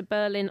you go to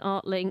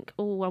berlinartlink,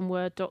 all one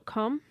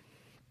word.com,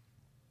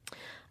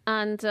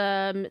 and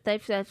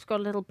they've got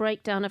a little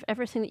breakdown of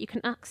everything that you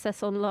can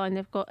access online.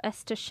 They've got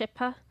Esther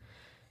Schipper,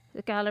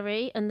 the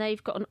gallery, and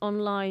they've got an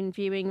online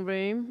viewing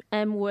room.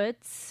 M.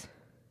 Woods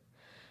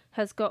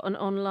has got an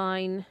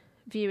online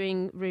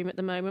viewing room at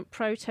the moment.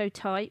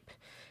 Prototype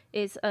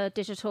is a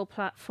digital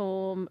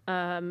platform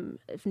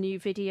of new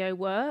video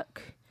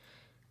work.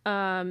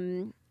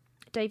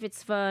 David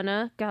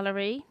Sverner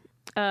Gallery,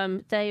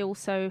 they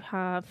also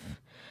have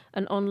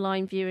an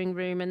online viewing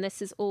room, and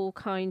this is all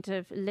kind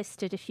of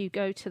listed. If you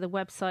go to the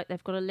website,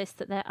 they've got a list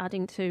that they're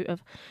adding to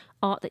of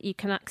art that you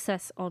can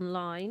access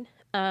online.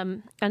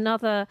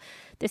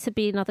 This would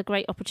be another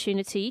great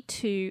opportunity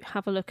to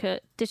have a look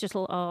at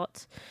digital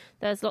art.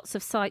 There's lots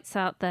of sites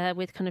out there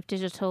with kind of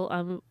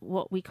digital,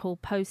 what we call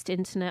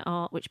post-internet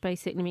art, which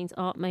basically means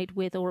art made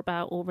with or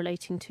about or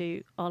relating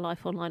to our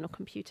life online or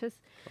computers.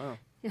 Wow.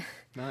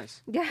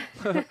 Nice. Yeah.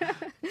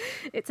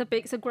 It's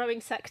a growing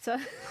sector.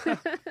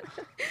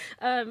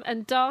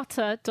 And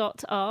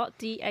data.art,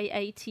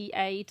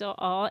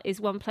 DAATA.art, is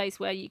one place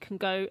where you can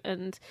go,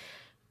 and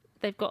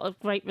they've got a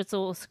great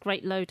resource,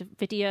 great load of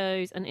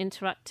videos and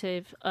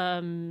interactive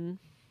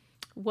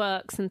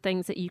works and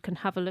things that you can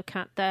have a look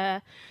at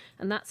there.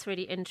 And that's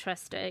really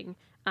interesting.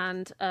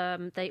 And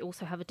they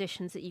also have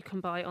editions that you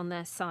can buy on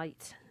their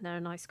site. They're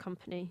a nice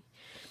company.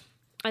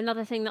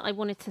 Another thing that I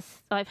wanted to,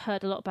 I've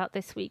heard a lot about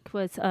this week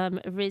was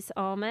Riz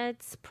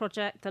Ahmed's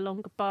project, The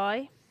Long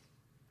Goodbye.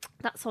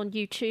 That's on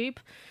YouTube,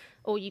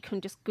 or you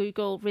can just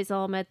Google Riz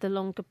Ahmed, The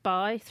Long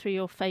Goodbye through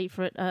your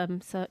favourite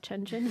search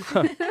engine.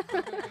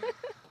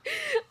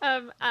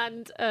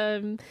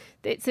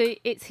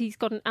 He's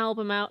got an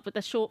album out, but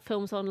the short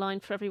film's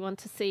online for everyone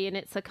to see, and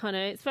it's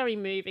it's very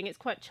moving. It's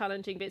quite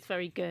challenging, but it's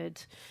very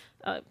good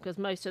because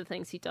most of the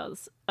things he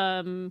does.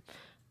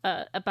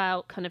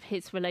 About kind of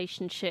his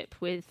relationship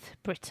with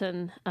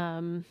Britain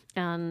and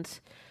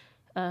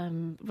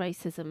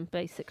racism,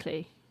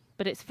 basically.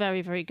 But it's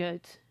very, very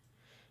good.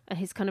 And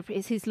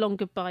it's his long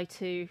goodbye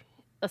to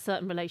a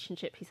certain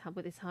relationship he's had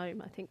with his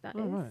home. I think that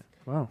is. Right.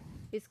 Wow.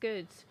 It's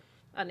good.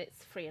 And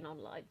it's free and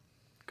online.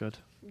 Good.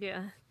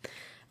 Yeah.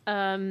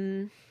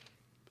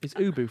 Is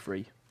Ubu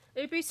free?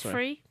 Ubu's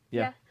free.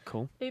 Yeah.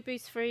 Cool.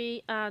 Ubu's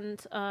free,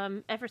 and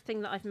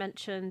everything that I've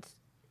mentioned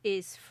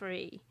is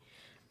free.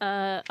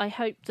 I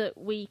hope that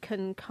we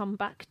can come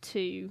back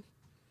to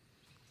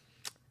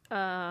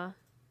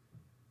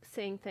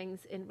seeing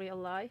things in real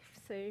life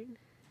soon.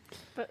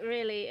 But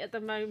really, at the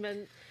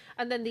moment,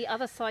 and then the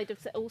other side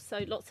of it,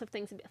 also lots of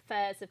things,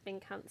 fairs have been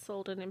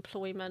cancelled and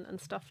employment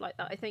and stuff like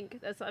that. I think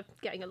I'm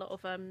getting a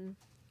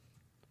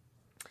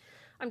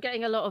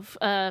lot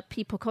of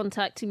people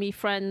contacting me,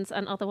 friends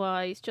and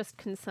otherwise, just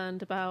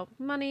concerned about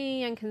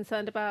money and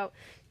concerned about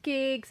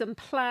gigs and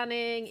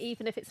planning,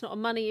 even if it's not a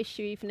money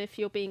issue, even if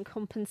you're being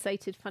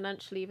compensated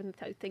financially, even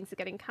though things are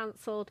getting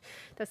cancelled.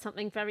 There's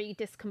something very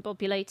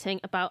discombobulating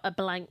about a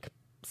blank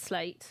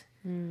slate.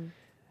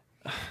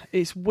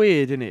 It's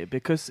weird, isn't it?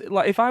 Because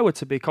like, if I were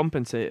to be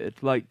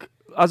compensated, like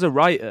as a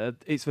writer,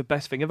 it's the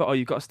best thing ever. Oh,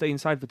 you've got to stay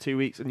inside for 2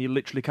 weeks and you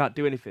literally can't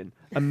do anything.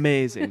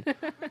 Amazing.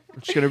 I'm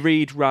just going to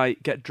read,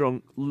 write, get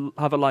drunk,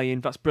 have a lie-in.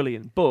 That's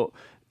brilliant. But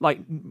like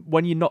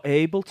when you're not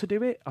able to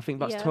do it, I think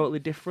that's totally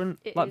different.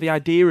 The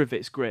idea of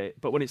it's great,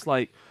 but when it's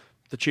like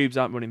the tubes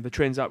aren't running, the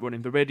trains aren't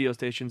running, the radio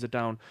stations are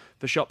down,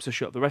 the shops are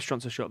shut, the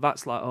restaurants are shut,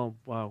 that's like, oh,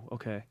 wow,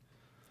 okay.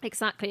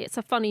 Exactly. It's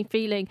a funny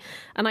feeling.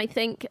 And I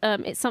think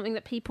it's something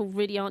that people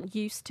really aren't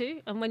used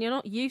to. And when you're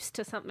not used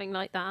to something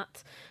like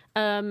that,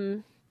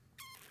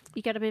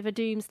 you get a bit of a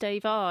doomsday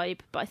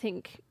vibe. But I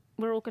think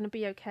we're all going to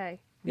be okay.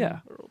 Yeah.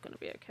 We're all going to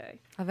be okay.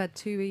 I've had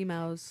 2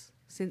 emails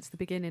since the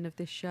beginning of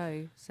this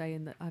show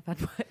saying that I've had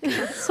work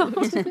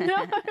cancelled.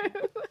 No.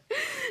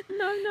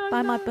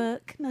 Buy my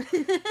book. No.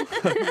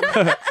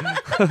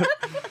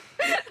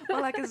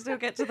 Well, I can still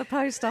get to the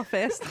post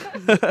office.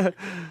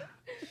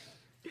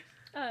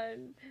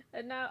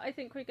 And now I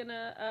think we're going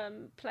to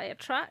play a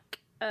track,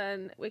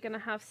 and we're going to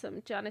have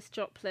some Janis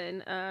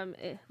Joplin.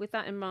 With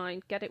that in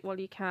mind, get it while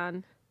you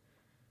can.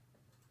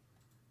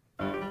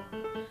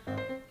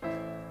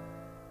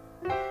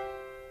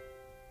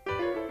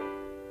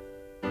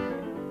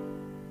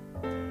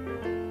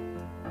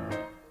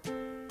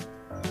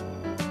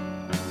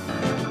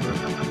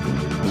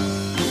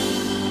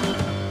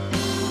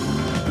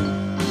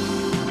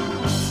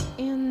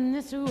 In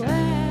this world,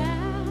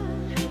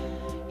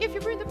 if you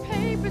read the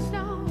papers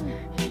down,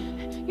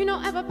 you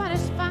know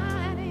everybody's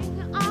fighting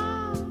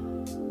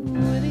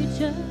with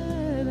each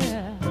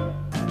other.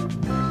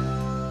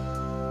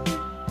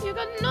 You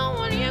got no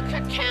one you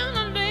can count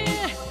on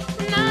there,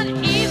 not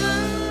even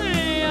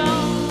your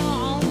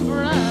own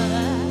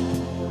brother.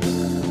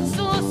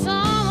 So if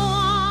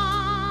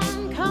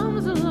someone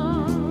comes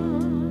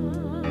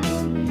along,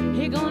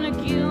 he gonna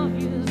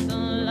give you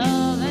some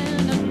love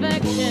and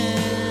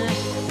affection.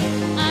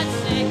 I'd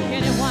say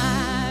get it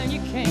while you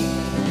can.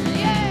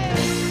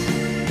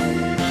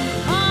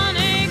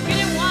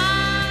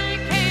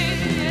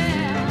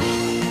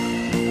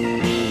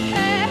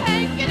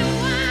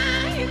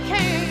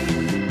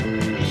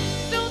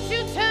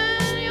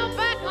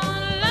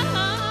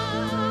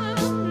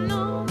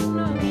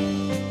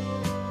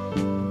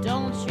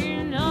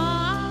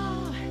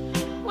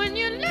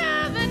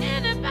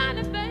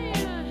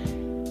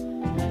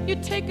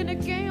 Taking a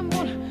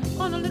gamble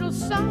on a little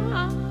song.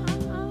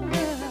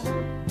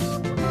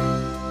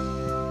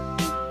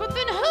 But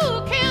then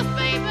who cares,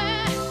 baby?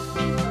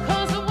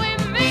 'Cause we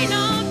may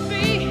not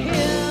be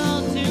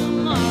here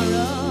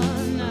tomorrow.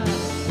 No.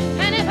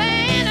 And if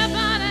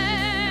anybody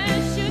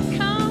should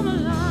come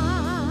along,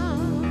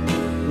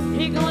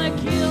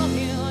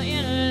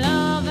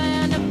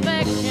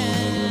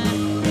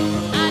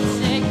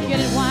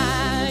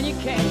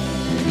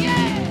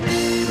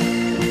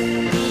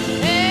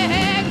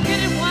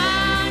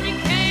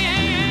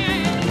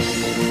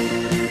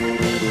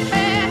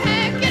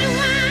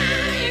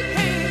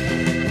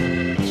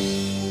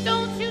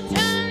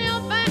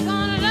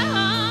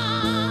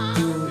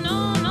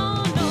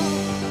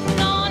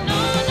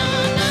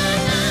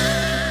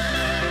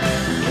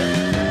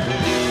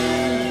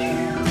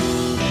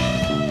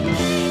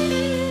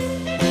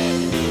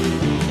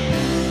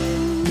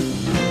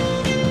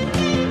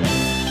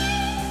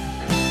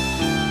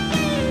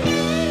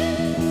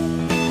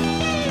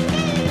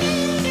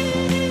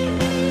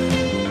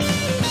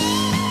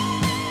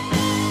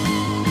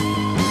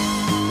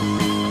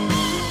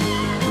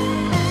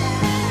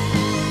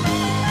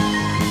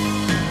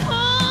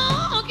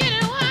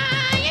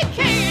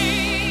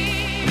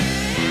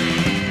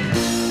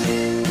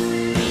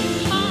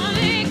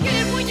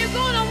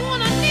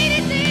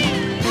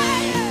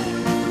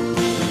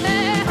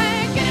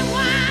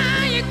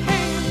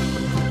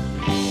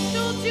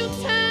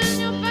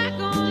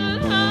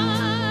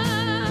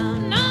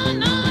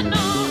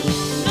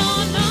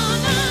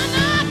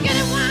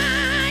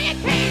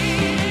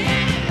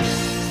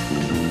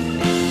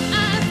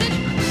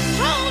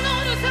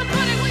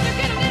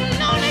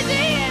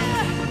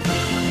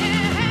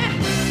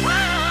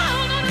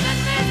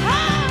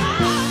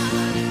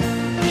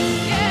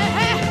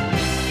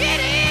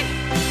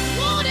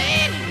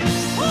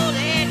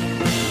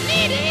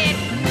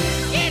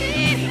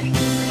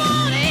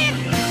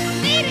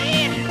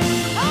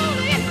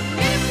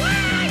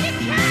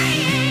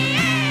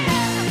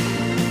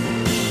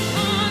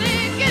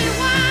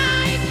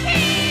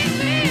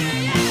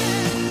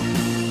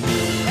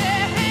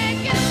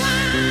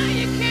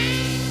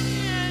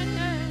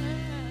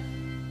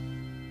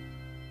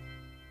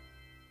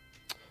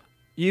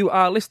 You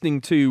are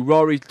listening to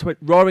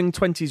Roaring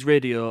Twenties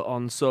Radio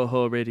on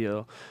Soho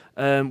Radio.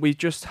 We've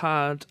just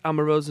had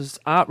Amarosa's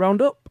art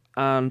roundup,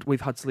 and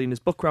we've had Selena's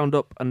book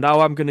roundup, and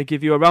now I'm going to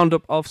give you a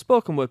roundup of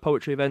spoken word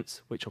poetry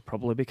events, which will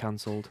probably be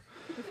cancelled.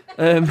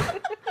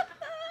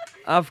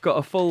 I've got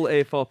a full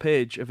A4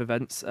 page of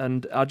events,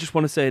 and I just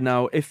want to say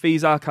now, if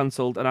these are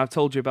cancelled, and I've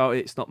told you about it,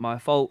 it's not my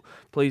fault.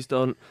 Please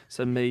don't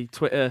send me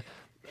Twitter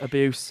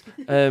abuse.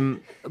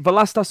 But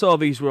last I saw,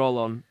 these were all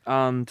on,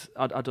 and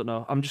I don't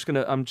know. I'm just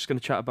gonna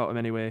chat about them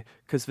anyway,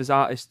 because there's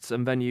artists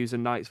and venues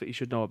and nights that you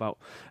should know about.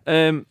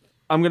 I'm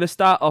gonna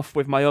start off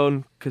with my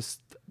own, because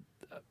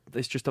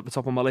it's just at the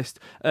top of my list.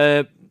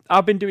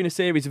 I've been doing a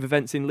series of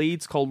events in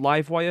Leeds called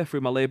Livewire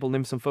through my label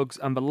Nymphs and Fugs,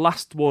 and the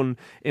last one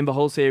in the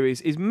whole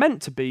series is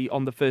meant to be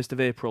on the 1st of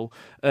April.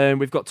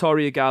 We've got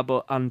Toria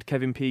Garbutt and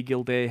Kevin P.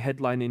 Gilday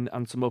headlining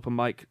and some open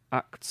mic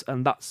acts,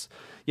 and that's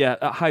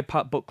at Hyde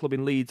Park Book Club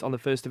in Leeds on the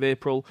 1st of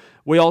April.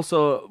 We've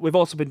also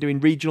been doing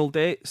regional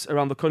dates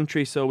around the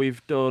country, so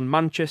we've done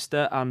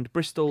Manchester and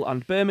Bristol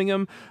and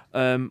Birmingham.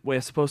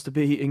 We're supposed to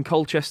be in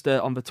Colchester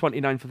on the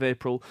 29th of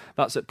April.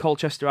 That's at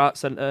Colchester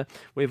Arts Centre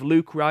with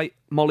Luke Wright,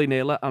 Molly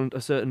Naylor and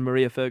a certain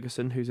Maria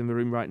Ferguson, who's in the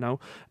room right now.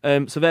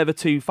 So they're the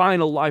two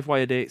final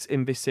Livewire dates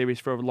in this series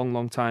for a long,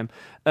 long time.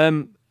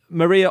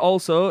 Maria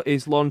also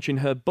is launching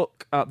her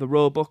book at the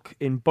Roebuck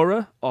in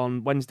Borough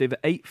on Wednesday the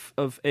 8th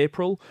of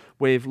April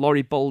with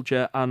Laurie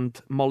Bolger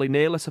and Molly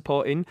Naylor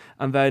supporting,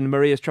 and then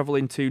Maria's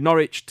travelling to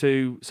Norwich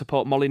to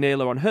support Molly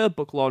Naylor on her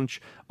book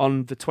launch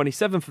on the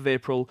 27th of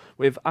April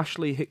with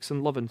Ashley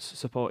Hickson Lovence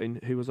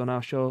supporting, who was on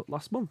our show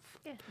last month.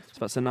 Yeah, so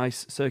that's a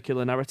nice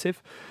circular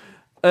narrative.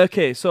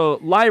 Okay, so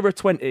Lyra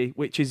 20,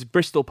 which is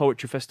Bristol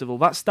Poetry Festival,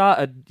 that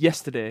started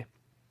yesterday.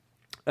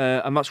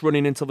 And that's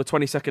running until the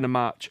 22nd of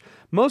March.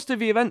 Most of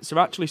the events are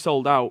actually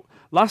sold out.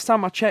 Last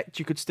time I checked,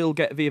 you could still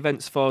get the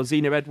events for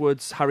Zena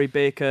Edwards, Harry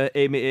Baker,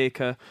 Amy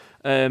Aker.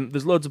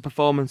 There's loads of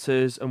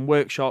performances and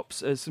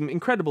workshops, some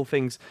incredible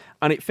things.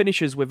 And it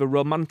finishes with a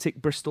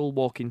romantic Bristol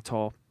walking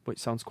tour, which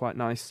sounds quite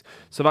nice.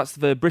 So that's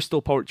the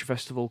Bristol Poetry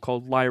Festival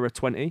called Lyra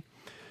 20.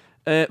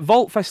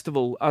 Vault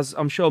Festival, as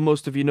I'm sure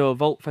most of you know,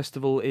 Vault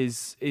Festival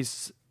is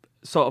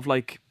sort of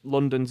like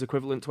London's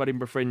equivalent to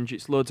Edinburgh Fringe.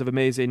 It's loads of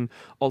amazing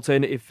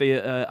alternative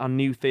theatre and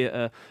new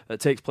theatre that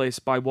takes place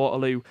by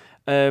Waterloo.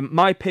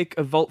 My pick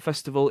of Vault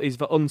Festival is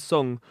The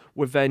Unsung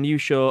with their new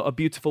show, A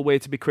Beautiful Way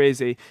to Be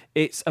Crazy.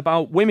 It's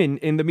about women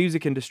in the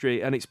music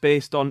industry, and it's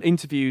based on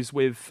interviews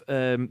with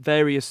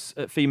various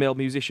female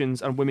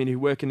musicians and women who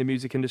work in the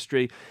music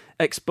industry,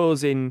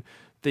 exposing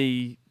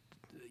the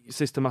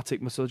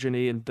systematic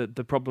misogyny and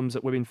the problems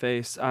that women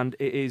face. And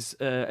it is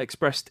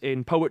expressed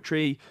in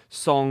poetry,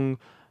 song,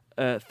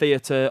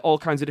 theatre, all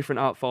kinds of different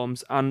art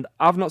forms. And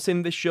I've not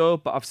seen this show,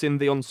 but I've seen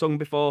The Unsung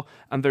before,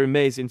 and they're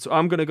amazing. So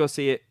I'm going to go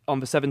see it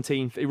on the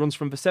 17th. It runs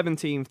from the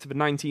 17th to the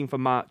 19th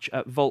of March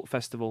at Vault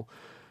Festival.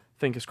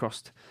 Fingers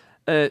crossed.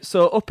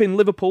 So up in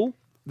Liverpool,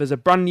 there's a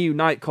brand new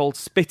night called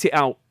Spit It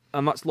Out,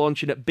 and that's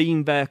launching at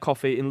Bean Bear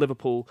Coffee in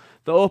Liverpool.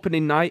 The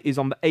opening night is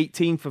on the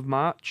 18th of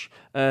March.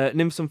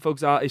 Nymphs and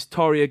Fugs artist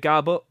Toria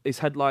Garbutt is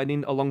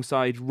headlining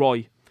alongside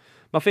Roy.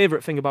 My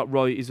favourite thing about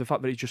Roy is the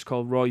fact that he's just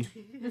called Roy.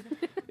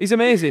 He's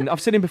amazing.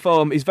 I've seen him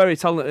perform. He's very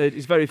talented.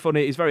 He's very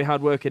funny. He's very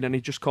hardworking, and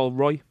he's just called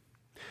Roy.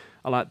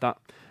 I like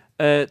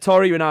that.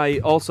 Tori and I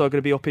also are going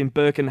to be up in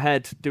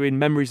Birkenhead doing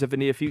Memories of the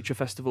Near Future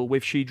Festival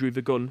with She Drew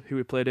the Gun, who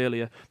we played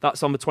earlier.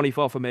 That's on the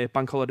 24th of May,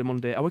 Bank Holiday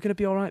Monday. Are we going to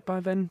be all right by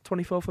then?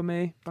 24th of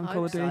May, Bank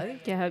Holiday?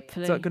 So. Yeah,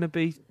 hopefully. Is that going to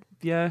be...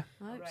 Yeah.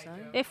 I hope so.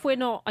 If we're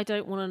not, I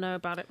don't want to know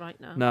about it right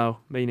now. No,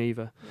 me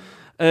neither.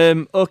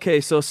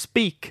 Okay, so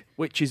Speak,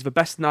 which is the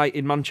best night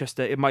in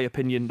Manchester, in my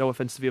opinion. No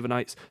offence to the other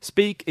nights.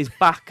 Speak is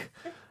back.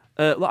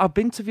 I've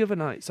been to the other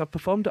nights. I've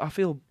performed it. I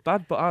feel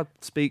bad, but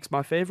Speak's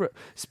my favourite.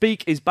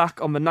 Speak is back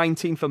on the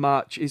 19th of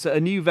March. It's at a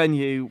new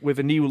venue with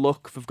a new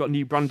look. They've got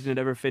new branding and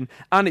everything.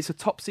 And it's a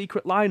top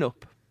secret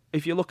lineup.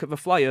 If you look at the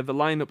flyer, the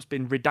lineup's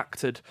been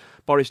redacted,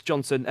 Boris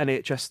Johnson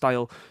NHS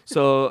style.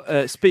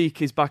 So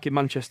Speak is back in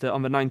Manchester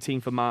on the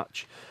 19th of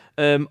March.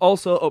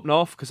 Also up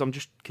north, because I'm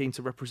just keen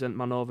to represent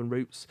my northern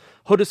roots,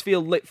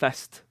 Huddersfield Lit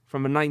Fest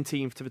from the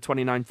 19th to the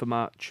 29th of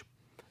March.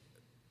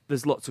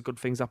 There's lots of good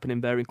things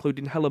happening there,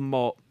 including Helen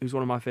Mort, who's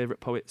one of my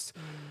favourite poets.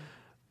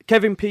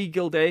 Kevin P.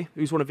 Gilday,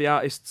 who's one of the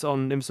artists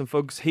on Nymphs and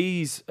Fugs,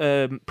 he's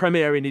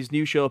premiering his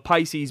new show,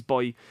 Pisces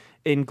Boy,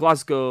 in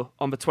Glasgow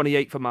on the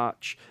 28th of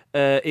March.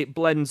 It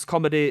blends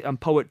comedy and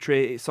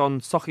poetry. It's on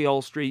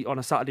Sauchiehall Street on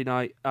a Saturday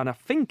night, and I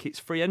think it's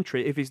free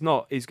entry. If he's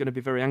not, he's going to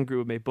be very angry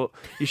with me, but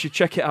you should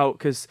check it out,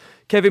 because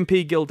Kevin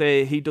P.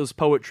 Gilday, he does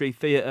poetry,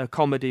 theatre,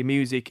 comedy,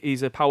 music.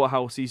 He's a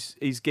powerhouse. He's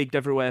gigged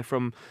everywhere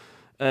from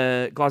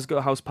Glasgow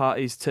house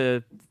parties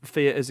to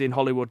theatres in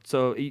Hollywood,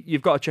 so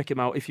you've got to check him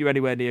out if you're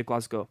anywhere near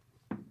Glasgow.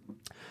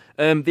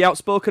 The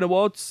Outspoken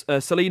Awards,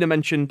 Selena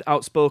mentioned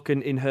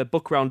Outspoken in her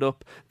book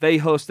roundup. They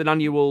host an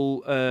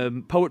annual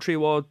poetry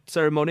award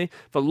ceremony.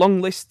 The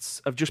long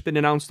lists have just been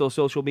announced on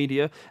social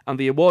media, and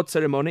the award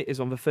ceremony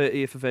is on the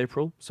 30th of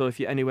April. So if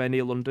you're anywhere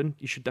near London,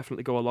 you should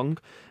definitely go along.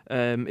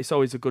 It's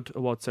always a good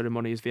award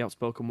ceremony, is the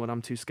Outspoken one.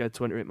 I'm too scared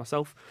to enter it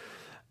myself.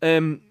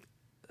 An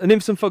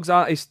Nymphs and Fugs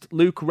artist,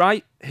 Luke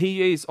Wright,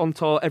 he is on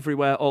tour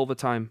everywhere all the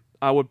time.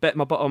 I would bet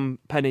my bottom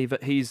penny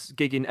that he's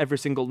gigging every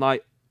single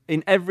night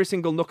in every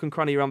single nook and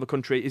cranny around the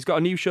country. He's got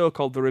a new show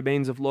called The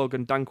Remains of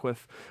Logan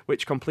Dankworth,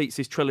 which completes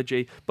his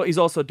trilogy, but he's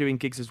also doing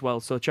gigs as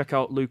well. So check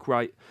out Luke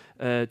Wright.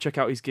 Check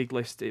out his gig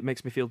list. It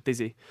makes me feel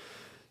dizzy.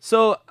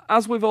 So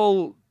as we've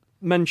all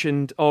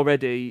mentioned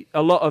already,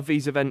 a lot of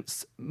these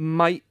events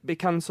might be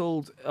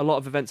cancelled. A lot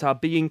of events are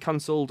being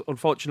cancelled.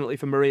 Unfortunately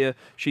for Maria,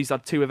 she's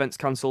had 2 events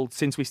cancelled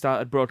since we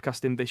started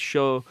broadcasting this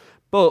show.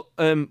 But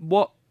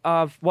what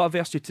have they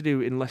asked you to do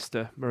in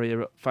Leicester,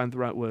 Maria? Find the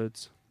right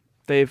words.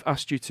 They've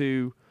asked you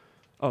to...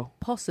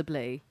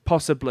 Possibly.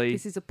 Possibly.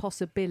 This is a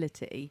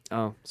possibility.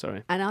 Oh,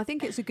 sorry. And I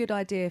think it's a good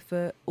idea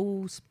for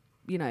all,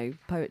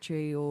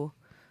 poetry or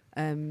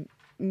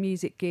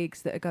music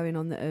gigs that are going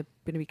on that are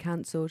going to be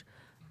cancelled,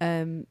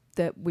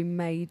 that we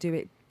may do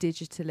it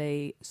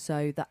digitally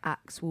so that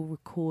acts will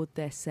record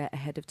their set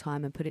ahead of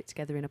time and put it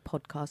together in a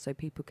podcast so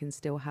people can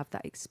still have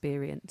that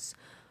experience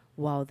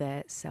while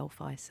they're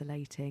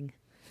self-isolating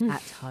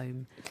at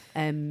home.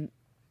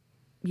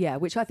 Yeah,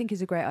 which I think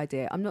is a great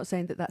idea. I'm not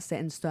saying that that's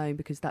set in stone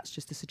because that's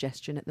just a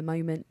suggestion at the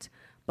moment,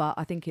 but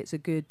I think it's a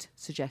good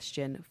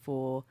suggestion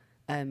for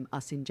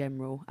us in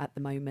general at the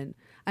moment.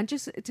 And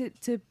just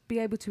to be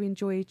able to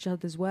enjoy each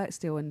other's work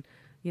still and,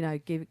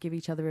 give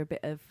each other a bit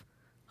of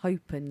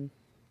hope and...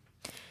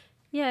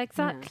 Yeah,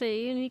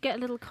 exactly. And you get a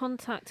little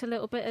contact, a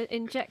little bit of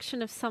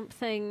injection of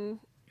something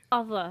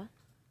other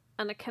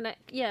and a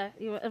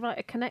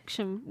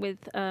connection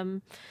with...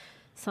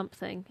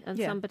 something and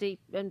somebody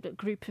and a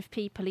group of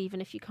people, even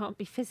if you can't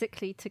be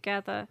physically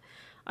together.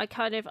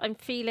 I'm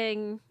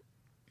feeling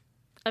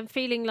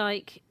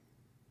like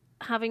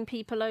having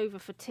people over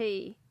for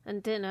tea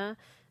and dinner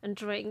and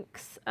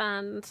drinks,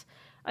 and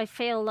I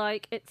feel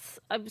like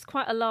I was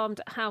quite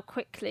alarmed at how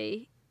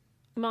quickly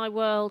my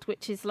world,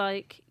 which is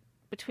like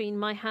between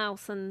my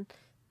house and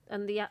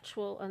the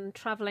actual and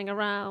travelling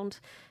around,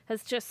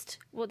 has just,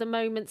 the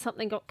moment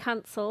something got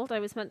cancelled, I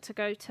was meant to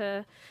go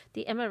to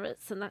the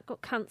Emirates and that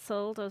got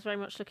cancelled. I was very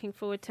much looking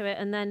forward to it.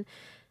 And then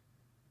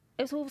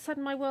it was all of a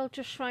sudden my world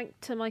just shrank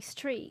to my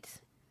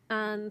street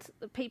and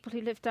the people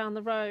who lived down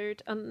the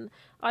road. And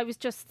I was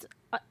just,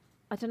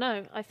 I don't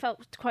know, I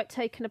felt quite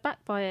taken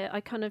aback by it.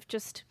 I kind of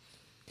just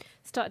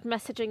started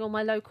messaging all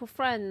my local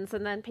friends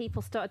and then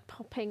people started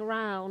popping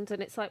around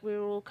and it's like we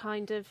were all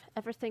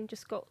everything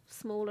just got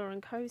smaller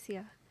and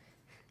cosier.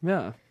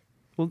 Yeah.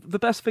 Well, the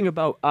best thing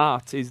about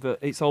art is that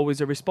it's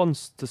always a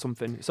response to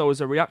something. It's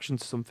always a reaction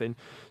to something.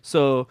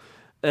 So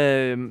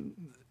the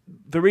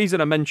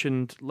reason I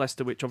mentioned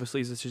Leicester, which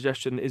obviously is a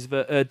suggestion, is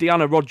that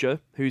Deanna Roger,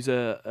 who's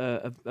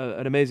an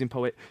amazing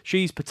poet,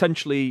 she's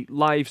potentially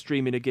live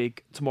streaming a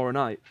gig tomorrow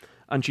night.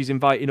 And she's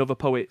inviting other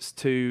poets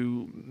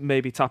to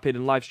maybe tap in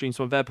and live stream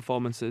some of their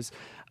performances.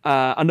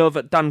 I know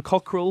that Dan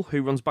Cockrell,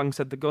 who runs Bang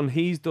Said the Gun,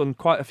 he's done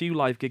quite a few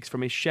live gigs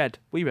from his shed.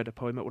 We read a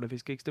poem at one of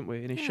his gigs, didn't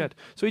we, in his shed?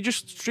 So he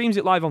just streams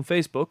it live on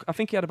Facebook. I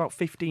think he had about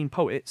 15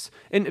 poets,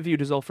 interviewed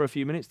us all for a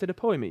few minutes, did a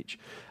poem each.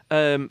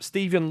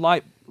 Stephen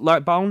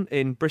Lightbound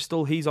in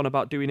Bristol, he's on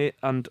about doing it.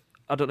 And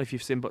I don't know if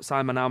you've seen, but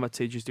Simon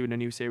Armitage is doing a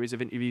new series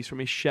of interviews from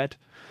his shed.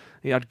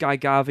 He had Guy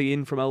Garvey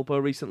in from Elbow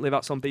recently.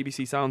 That's on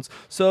BBC Sounds.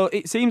 So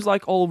it seems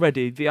like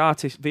already the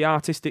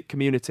artistic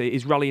community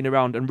is rallying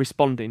around and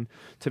responding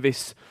to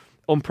this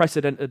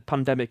unprecedented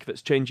pandemic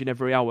that's changing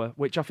every hour,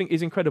 which I think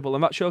is incredible.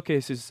 And that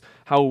showcases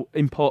how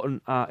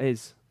important art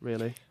is,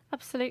 really.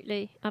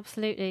 Absolutely.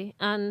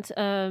 And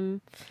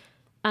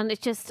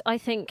it's just, I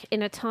think,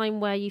 in a time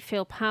where you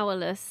feel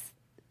powerless,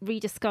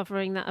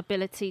 rediscovering that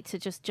ability to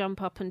just jump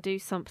up and do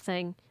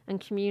something and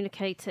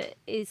communicate it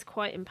is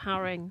quite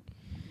empowering.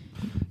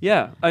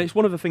 Yeah, and it's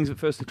one of the things that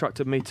first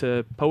attracted me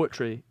to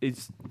poetry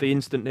is the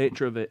instant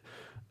nature of it.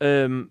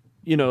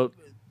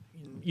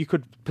 You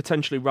could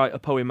potentially write a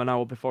poem an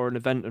hour before an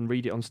event and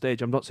read it on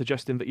stage. I'm not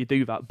suggesting that you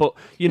do that, but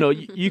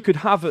you could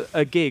have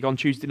a gig on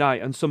Tuesday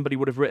night and somebody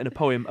would have written a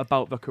poem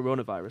about the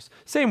coronavirus.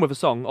 Same with a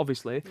song,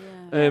 obviously.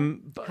 Yeah.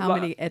 How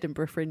many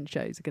Edinburgh Fringe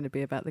shows are going to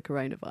be about the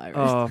coronavirus?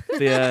 Oh,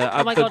 yeah.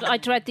 Oh my God, I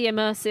dread the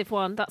immersive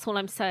one. That's all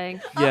I'm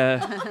saying.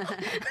 Yeah.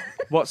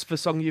 What's the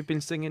song you've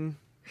been singing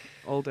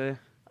all day?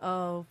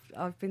 Oh,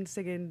 I've been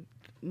singing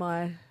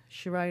my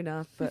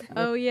Sharona, but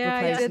I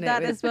did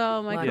that as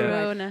well, my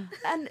Corona.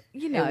 And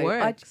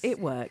it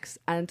works.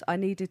 And I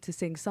needed to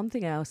sing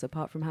something else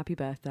apart from Happy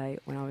Birthday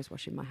when I was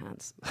washing my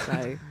hands.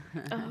 So,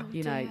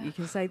 you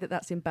can say that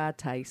that's in bad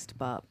taste,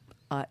 but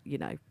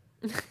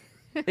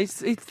It's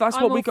that's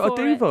what we got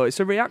to do, though.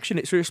 It's a reaction.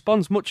 It's a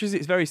response. Much as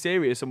it's very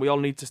serious, and we all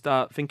need to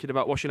start thinking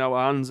about washing our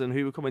hands and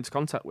who we come into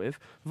contact with.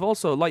 We've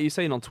also, like you're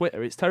saying on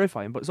Twitter, it's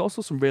terrifying, but it's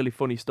also some really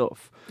funny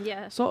stuff.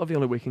 Yeah. Sort of the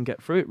only way we can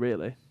get through it,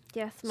 really.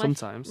 Yes.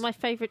 Sometimes. My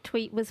favourite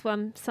tweet was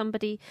when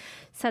somebody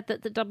said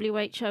that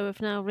the WHO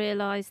have now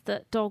realised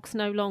that dogs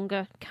no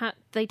longer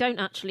they don't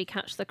actually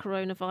catch the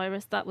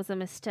coronavirus. That was a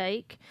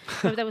mistake.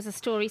 So there was a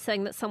story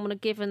saying that someone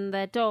had given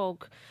their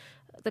dog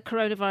the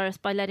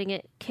coronavirus by letting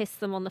it kiss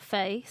them on the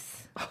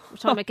face,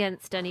 which I'm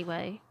against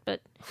anyway,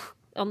 but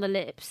on the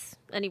lips.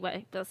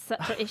 Anyway, that's a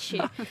separate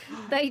issue.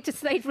 They'd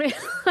realised.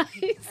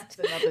 That's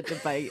another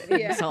debate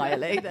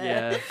entirely. There.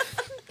 Yeah.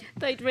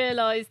 They'd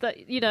realised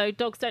that, you know,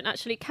 dogs don't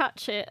actually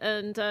catch it.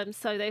 And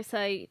so they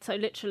say, so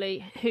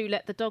literally, who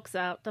let the dogs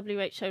out?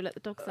 WHO let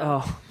the dogs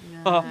out.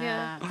 Oh.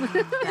 Yeah.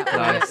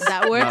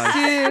 That works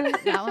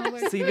too. That one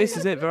works. See, this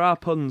is it. There are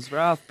puns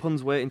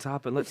waiting to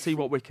happen. Let's see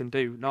what we can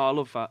do. No, I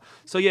love that.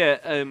 So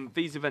yeah,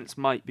 these events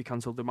might be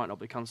cancelled. They might not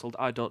be cancelled.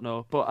 I don't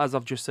know. But as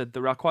I've just said,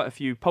 there are quite a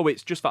few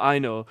poets, just that I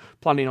know,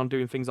 planning on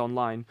doing things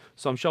online.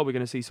 So I'm sure we're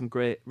going to see some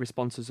great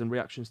responses and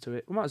reactions to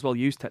it. We might as well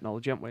use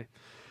technology, haven't we?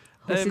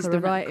 This is the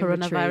right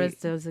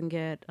coronavirus doesn't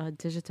get a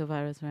digital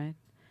virus, right?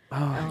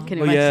 Can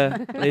you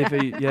yeah,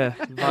 maybe, yeah,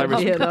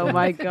 virus. Oh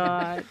my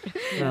God.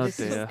 Oh This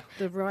is dear.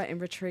 the writing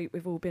retreat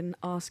we've all been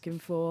asking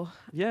for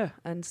Yeah,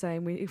 and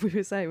saying we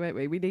were saying, weren't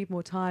we? We need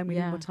more time. We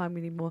need more time.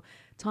 We need more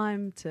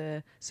time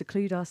to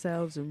seclude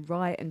ourselves and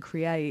write and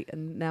create.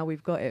 And now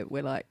we've got it.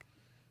 We're like,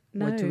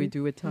 no, What do we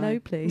do with time? no,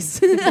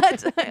 please.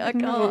 I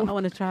can't. I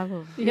want to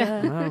travel.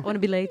 Yeah. Wow. I want to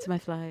be late to my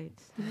flight.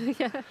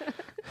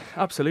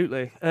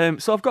 absolutely.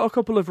 So I've got a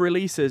couple of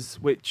releases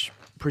which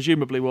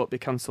presumably won't be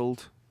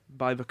cancelled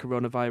by the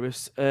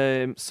coronavirus.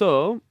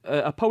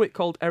 A poet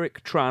called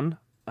Eric Tran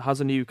has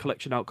a new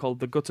collection out called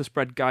The Gutter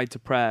Spread Guide to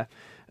Prayer.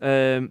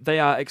 They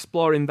are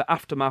exploring the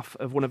aftermath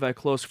of one of their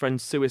close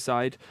friends'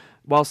 suicide,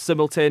 whilst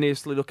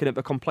simultaneously looking at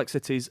the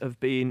complexities of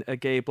being a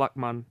gay black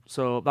man.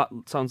 So that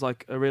sounds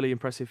like a really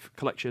impressive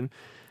collection.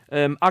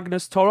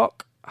 Agnes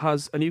Torok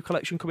has a new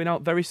collection coming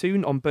out very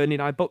soon on Burning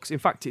Eye Books. In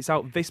fact, it's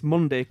out this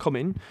Monday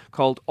coming,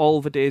 called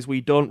All the Days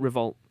We Don't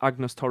Revolt.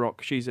 Agnes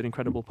Torok, she's an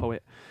incredible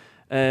poet.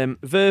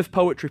 Verve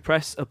Poetry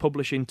Press are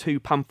publishing 2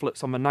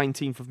 pamphlets on the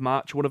 19th of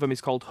March. One of them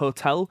is called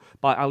Hotel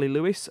by Ali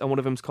Lewis, and one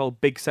of them is called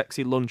Big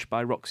Sexy Lunch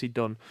by Roxy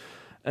Dunn.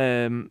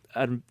 And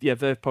yeah,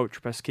 Verve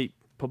Poetry Press keep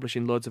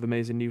publishing loads of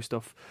amazing new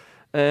stuff.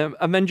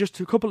 And then just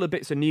a couple of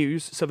bits of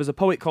news. So there's a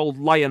poet called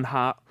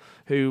Lionheart,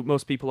 who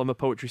most people on the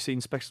poetry scene,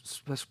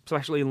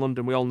 especially in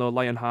London, we all know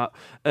Lionheart.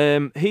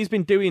 He's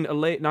been doing a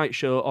late night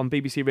show on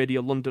BBC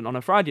Radio London on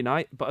a Friday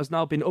night, but has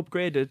now been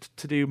upgraded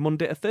to do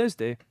Monday to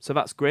Thursday. So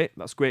that's great.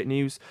 That's great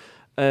news.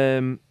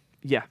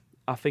 Yeah,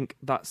 I think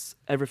that's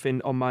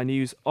everything on my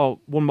news.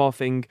 Oh, one more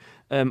thing.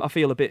 I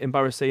feel a bit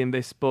embarrassed saying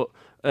this, but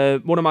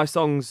one of my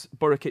songs,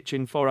 Borough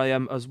Kitchen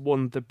 4am, has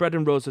won the Bread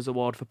and Roses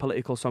Award for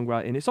political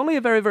songwriting. It's only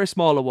a very, very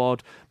small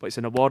award, but it's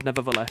an award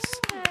nevertheless.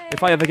 Yay.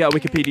 If I ever get a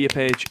Wikipedia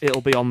page,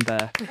 it'll be on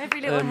there.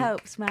 Every little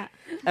helps, Matt.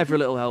 Every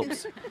little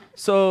helps.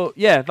 So,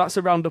 yeah, that's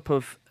a roundup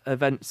of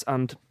events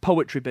and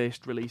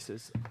poetry-based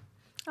releases.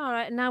 All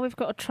right, now we've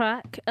got a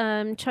track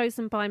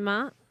chosen by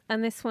Matt.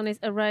 And this one is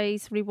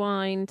Erase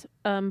Rewind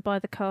by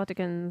the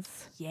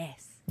Cardigans.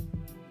 Yes.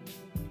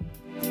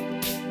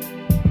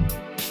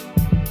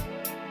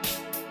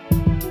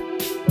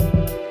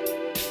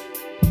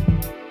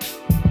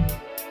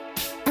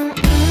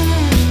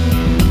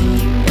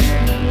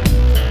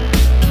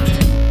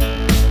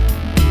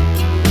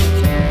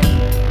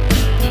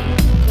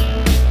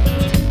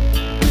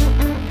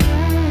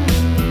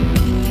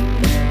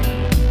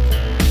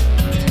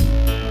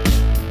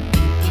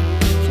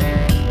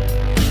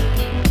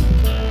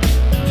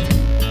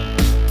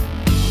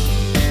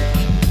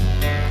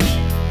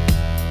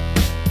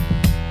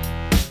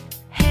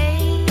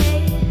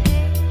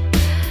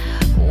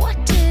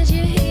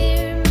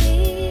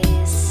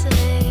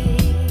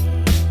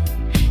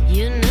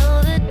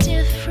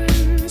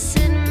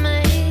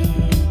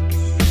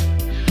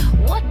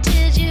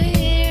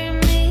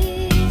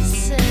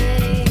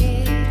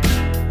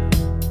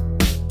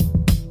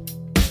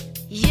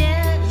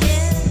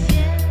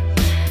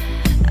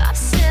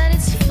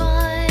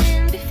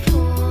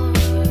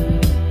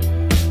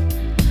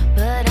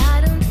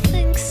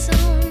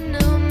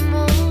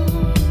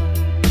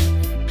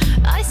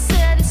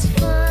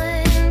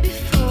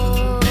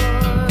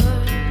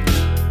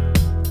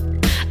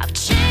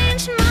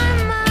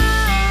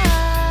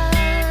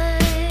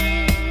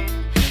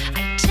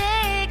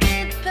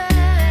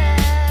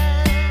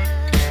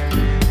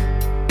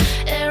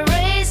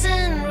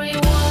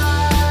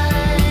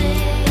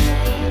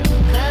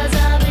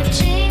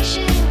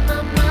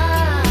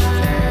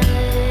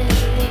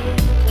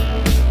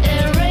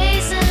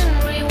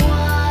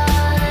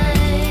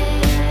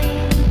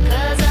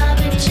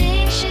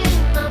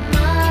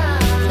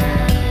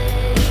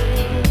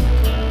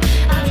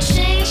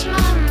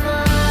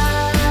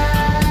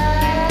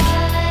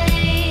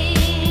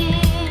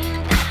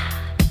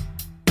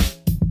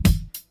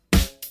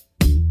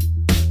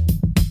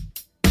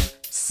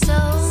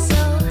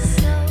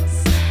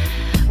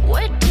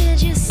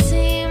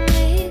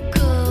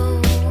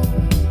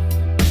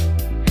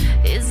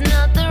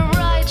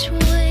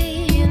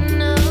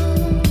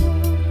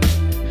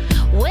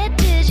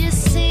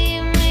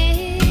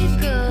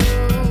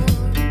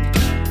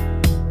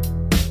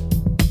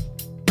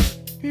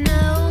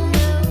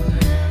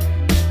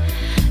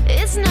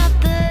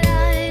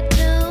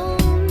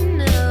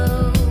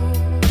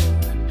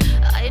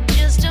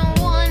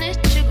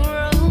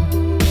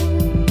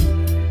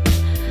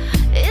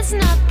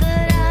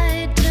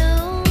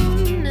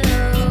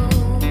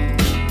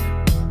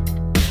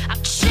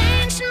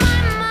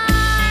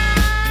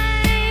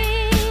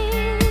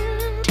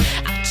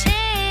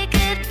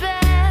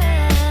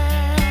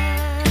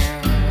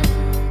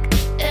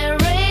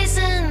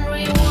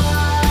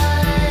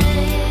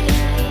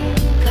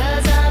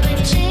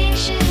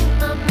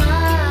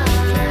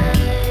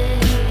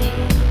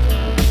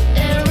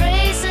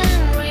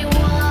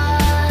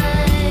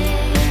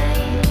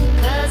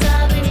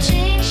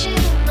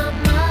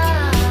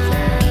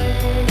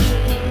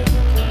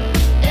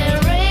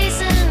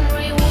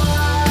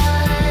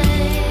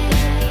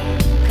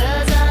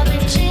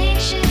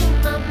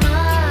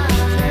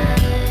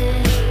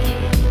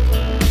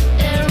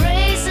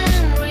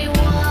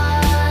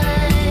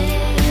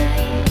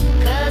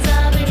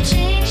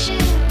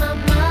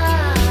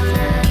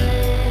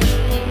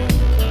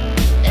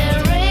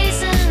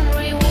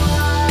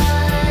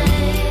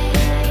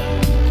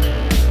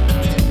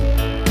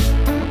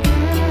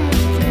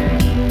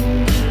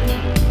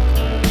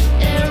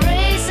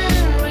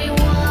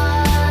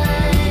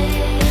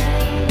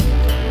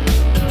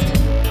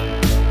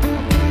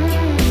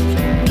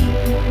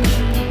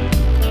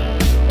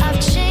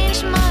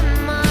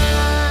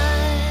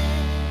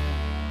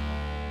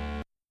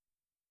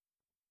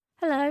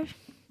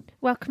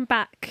 Welcome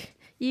back.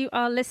 You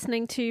are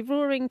listening to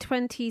Roaring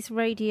Twenties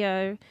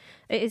Radio.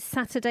 It is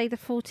Saturday the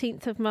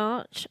 14th of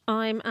March.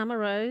 I'm Amma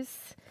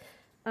Rose.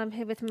 I'm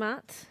here with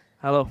Matt.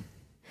 Hello.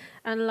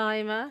 And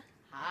Lima.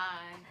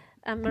 Hi.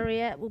 And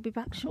Mariette will be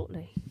back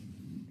shortly.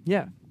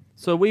 Yeah.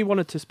 So we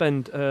wanted to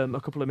spend a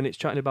couple of minutes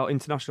chatting about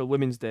International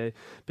Women's Day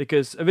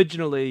because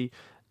originally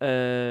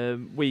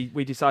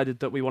we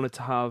decided that we wanted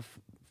to have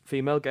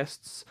female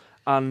guests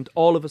and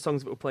all of the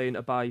songs that we're playing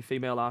are by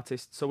female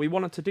artists. So we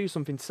wanted to do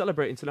something to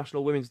celebrate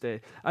International Women's Day.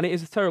 And it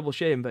is a terrible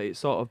shame that it's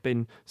sort of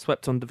been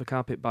swept under the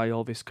carpet by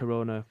all this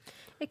corona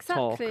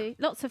Exactly.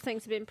 talk. Lots of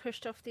things have been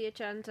pushed off the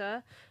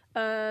agenda,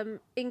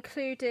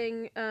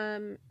 including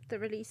the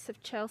release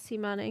of Chelsea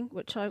Manning,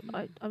 which I've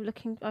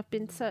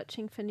been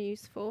searching for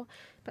news for.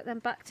 But then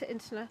back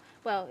to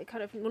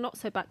not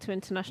so back to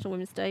International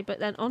Women's Day, but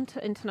then on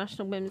to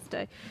International Women's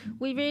Day.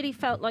 We really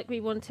felt like we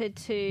wanted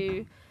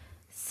to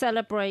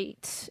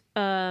celebrate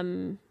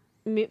women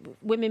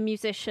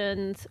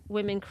musicians,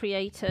 women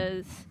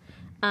creators,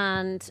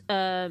 and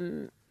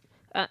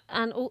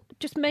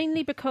just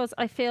mainly because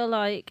I feel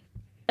like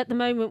at the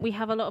moment we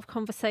have a lot of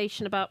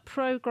conversation about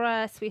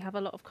progress. We have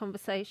a lot of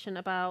conversation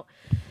about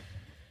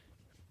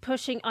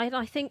pushing.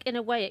 I think in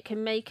a way it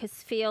can make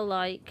us feel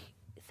like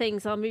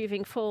things are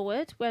moving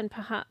forward when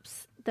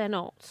perhaps they're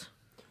not.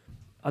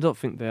 I don't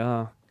think they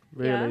are,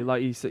 really. Yeah?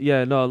 Like you said,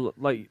 yeah, no,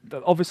 like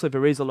obviously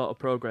there is a lot of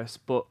progress,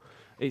 but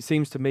it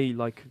seems to me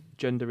like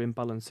gender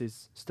imbalance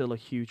is still a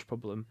huge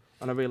problem.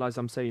 And I realise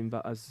I'm saying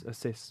that as a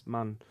cis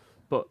man,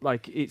 but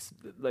like it's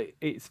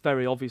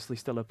very obviously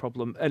still a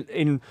problem.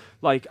 And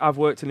I've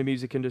worked in the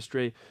music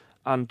industry,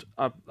 and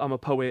I'm a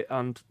poet,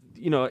 and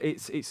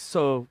it's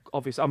so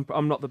obvious. I'm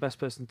not the best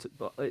person to,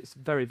 but it's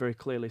very, very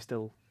clearly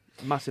still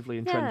massively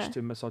entrenched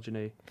in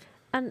misogyny.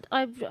 And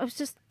I was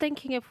just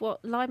thinking of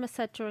what Lima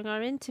said during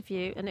our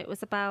interview, and it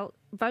was about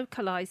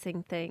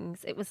vocalizing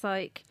things. It was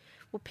like,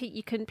 well,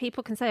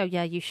 people can say, oh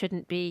yeah, you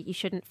shouldn't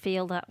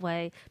feel that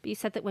way. But you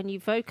said that when you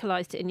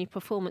vocalized it in your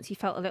performance, you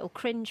felt a little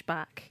cringe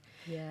back.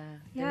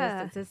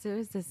 Yeah. There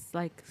is this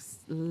like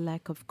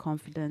lack of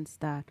confidence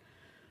that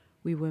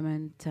we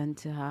women tend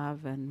to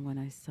have. And when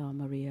I saw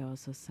Maria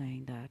also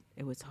saying that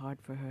it was hard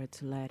for her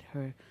to let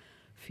her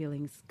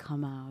feelings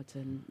come out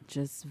and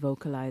just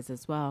vocalize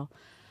as well.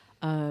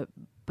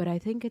 But I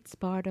think it's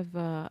part of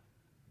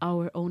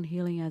our own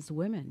healing as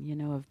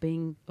women, of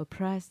being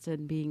oppressed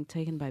and being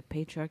taken by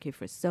patriarchy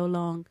for so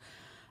long.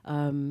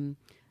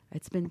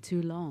 It's been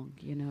too long,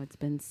 it's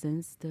been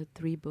since the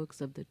 3 books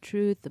of the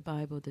truth, the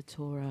Bible, the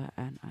Torah,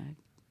 and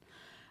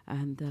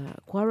the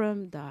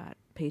Quorum, that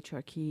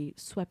patriarchy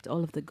swept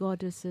all of the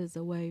goddesses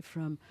away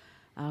from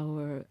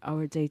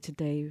our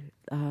day-to-day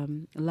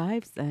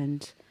lives,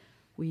 and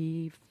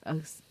we've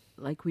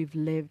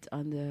lived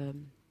under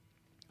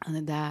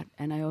that.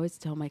 And I always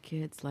tell my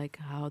kids like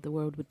how the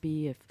world would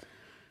be if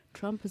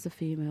Trump was a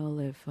female,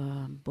 if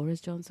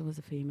Boris Johnson was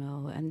a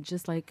female, and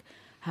just like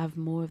have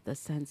more of the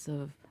sense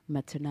of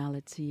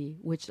maternality,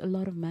 which a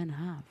lot of men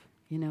have.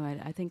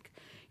 I think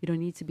you don't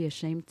need to be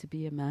ashamed to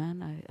be a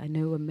man. I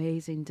know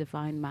amazing,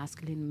 divine,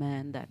 masculine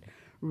men that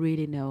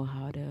really know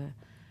how to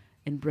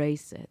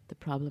embrace it. The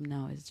problem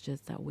now is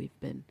just that we've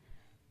been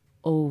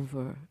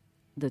over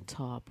the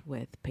top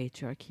with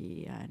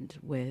patriarchy and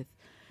with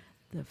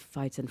the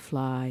fight and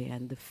fly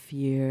and the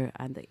fear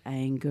and the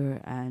anger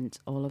and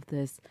all of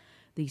these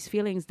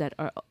feelings that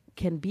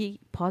can be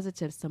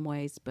positive some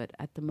ways, but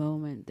at the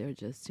moment they're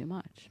just too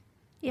much.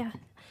 Yeah,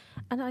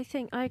 and I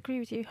think I agree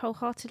with you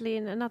wholeheartedly.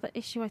 And another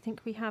issue I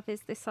think we have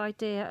is this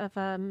idea of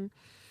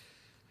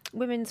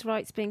women's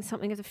rights being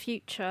something of the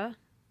future,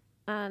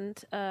 and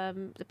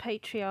the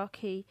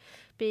patriarchy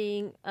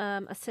being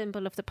a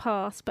symbol of the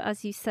past. But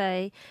as you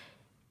say,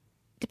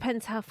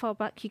 depends how far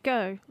back you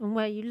go and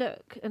where you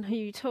look and who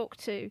you talk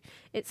to.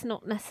 It's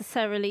not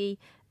necessarily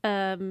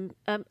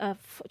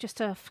just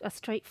a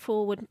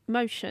straightforward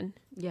motion.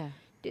 Yeah.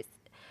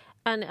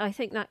 And I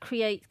think that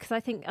creates, because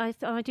I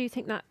do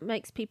think that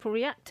makes people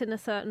react in a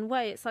certain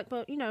way. It's like,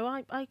 well,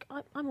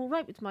 I'm all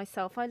right with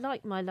myself. I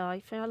like my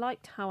life, and I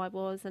liked how I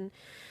was. And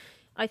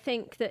I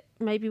think that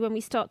maybe when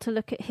we start to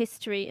look at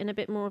history in a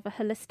bit more of a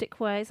holistic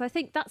way, so I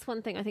think that's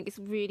one thing.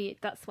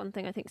 That's one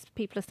thing I think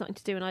people are starting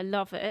to do, and I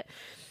love it.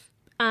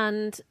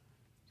 And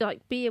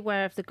like, be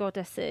aware of the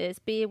goddesses,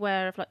 be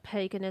aware of like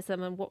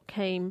paganism and what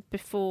came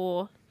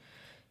before,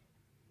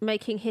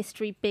 making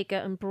history bigger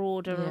and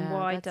broader and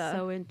wider. That's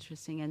so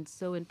interesting and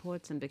so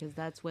important, because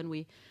that's when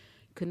we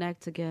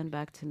connect again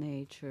back to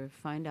nature,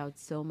 find out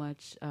so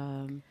much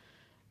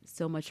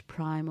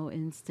primal,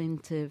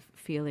 instinctive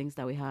feelings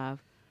that we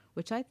have,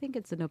 which I think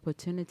it's an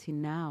opportunity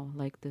now,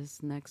 like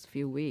this next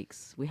few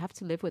weeks. We have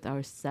to live with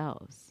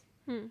ourselves.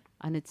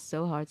 And it's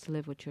so hard to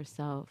live with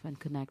yourself and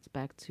connect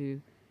back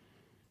to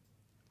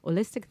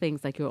holistic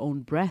things like your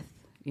own breath,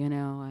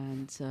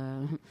 and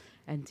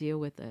deal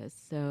with this.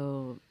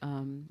 So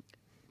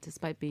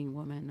despite being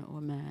woman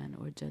or man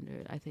or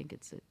gender, I think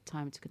it's a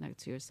time to connect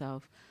to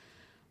yourself.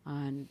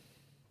 And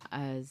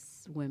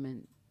as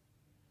women,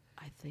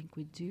 I think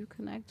we do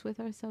connect with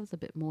ourselves a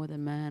bit more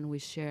than men. We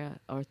share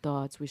our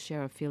thoughts, we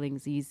share our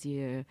feelings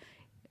easier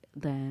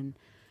than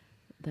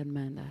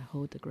men that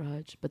hold a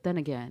grudge. But then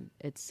again,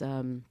 it's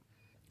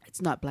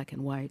not black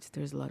and white.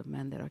 There's a lot of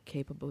men that are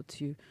capable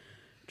to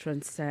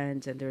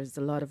transcend, and there's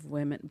a lot of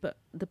women. But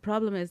the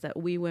problem is that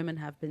we women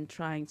have been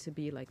trying to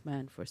be like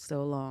men for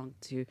so long,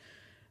 to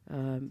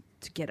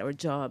get our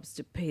jobs,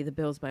 to pay the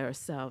bills by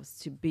ourselves,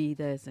 to be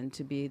this and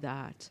to be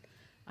that.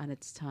 And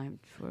it's time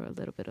for a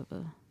little bit of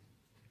a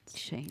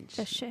change.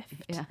 A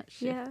shift. Yeah,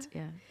 shift.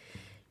 Yeah.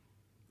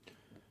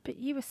 But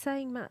you were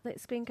saying, Matt, that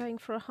it's been going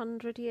for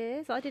 100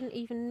 years. I didn't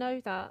even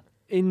know that.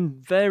 In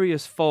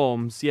various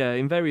forms.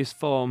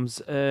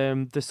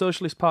 The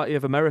Socialist Party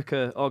of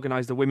America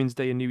organised a Women's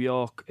Day in New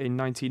York in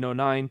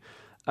 1909,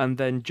 and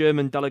then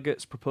German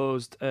delegates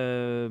proposed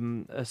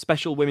a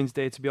special Women's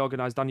Day to be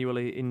organised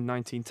annually in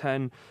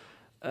 1910.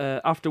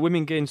 After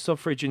women gained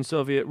suffrage in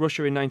Soviet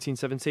Russia in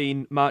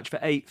 1917, March the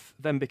 8th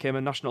then became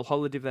a national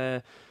holiday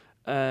there.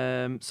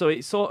 So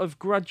it sort of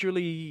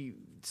gradually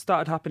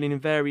started happening in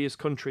various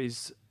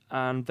countries,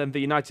 and then the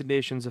United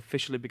Nations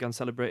officially began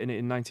celebrating it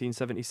in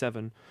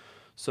 1977.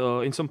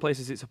 So in some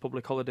places it's a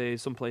public holiday,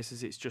 some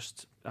places it's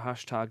just a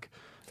hashtag.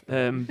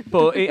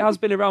 But it has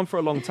been around for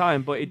a long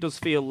time, but it does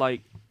feel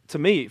like, to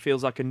me, it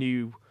feels like a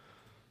new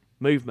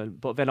movement.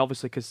 But then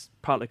obviously,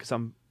 partly because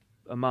I'm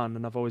a man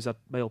and I've always had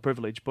male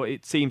privilege, but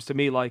it seems to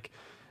me like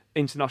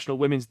International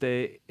Women's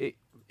Day it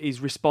is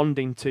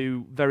responding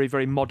to very,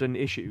 very modern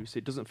issues.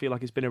 It doesn't feel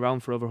like it's been around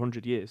for over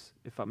 100 years,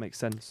 if that makes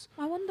sense.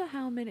 I wonder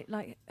how many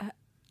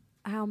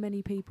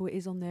people it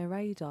is on their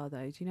radar,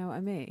 though. Do you know what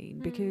I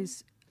mean?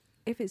 Because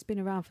if it's been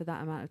around for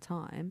that amount of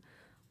time,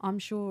 I'm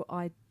sure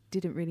I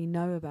didn't really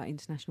know about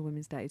International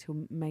Women's Day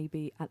till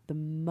maybe at the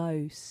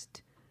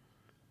most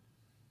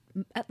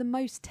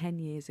 10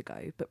 years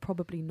ago, but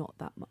probably not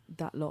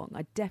that long.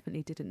 I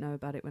definitely didn't know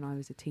about it when I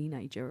was a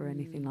teenager or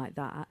anything like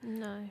that.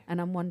 No. And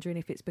I'm wondering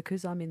if it's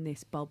because I'm in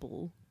this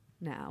bubble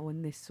now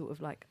and this sort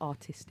of like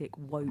artistic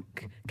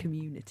woke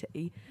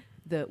community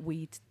that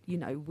we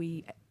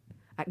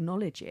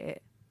acknowledge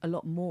it a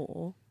lot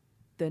more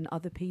than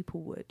other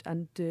people would.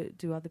 And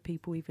do other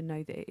people even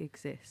know that it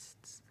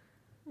exists?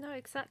 No,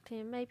 exactly.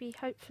 And maybe,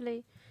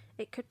 hopefully,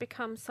 it could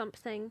become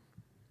something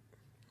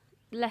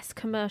less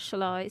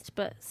commercialised,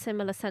 but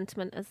similar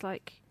sentiment as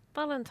like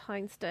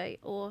Valentine's Day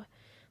or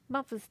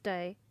Mother's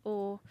Day,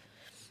 or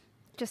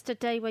just a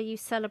day where you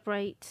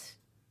celebrate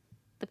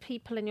the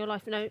people in your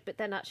life. No, but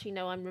then actually,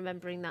 no, I'm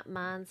remembering that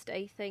Man's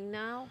Day thing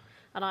now,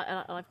 and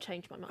I've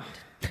changed my mind.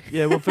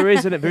 Yeah, well, there is,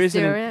 isn't it? There is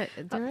There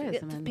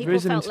there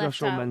is an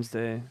International Men's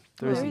Day.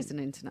 There is an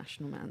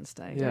International Man's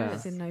Day. Yeah.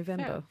 It's in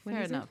November.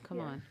 Fair enough. Come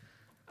on.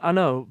 I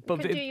know, But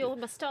but you could do your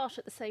moustache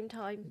at the same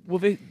time. well,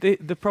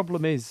 the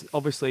problem is,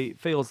 obviously, it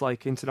feels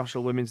like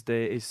International Women's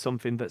Day is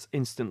something that's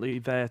instantly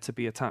there to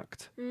be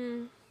attacked.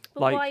 But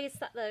Like- why is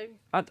that though?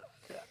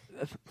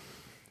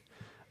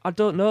 I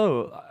don't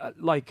know.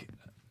 Like,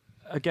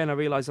 again, I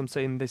realise I'm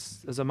saying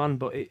this as a man,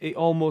 but it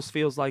almost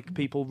feels like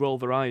people roll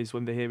their eyes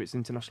when they hear it's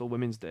International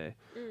Women's Day.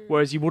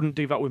 Whereas you wouldn't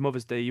do that with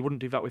Mother's Day, you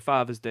wouldn't do that with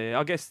Father's Day.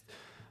 I guess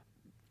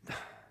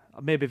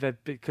maybe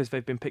because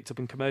they've been picked up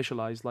and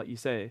commercialised, like you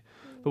say.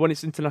 But when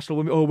it's International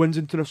Women, when's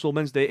International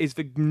Men's Day? Is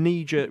the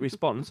knee-jerk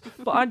response.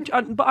 But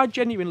I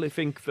genuinely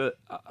think that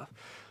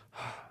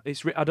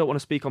I don't want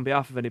to speak on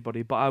behalf of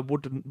anybody, but I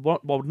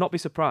would not be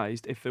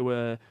surprised if there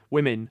were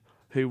women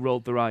who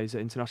rolled their eyes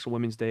at International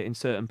Women's Day in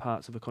certain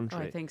parts of the country.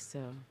 Oh, I think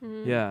so.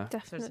 Yeah. Certain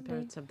Definitely.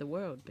 parts of the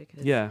world,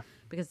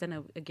 because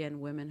then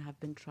again, women have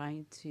been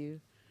trying to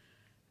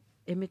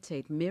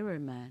imitate, mirror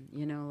men,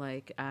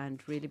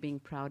 and really being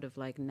proud of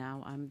like,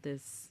 now I'm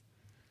this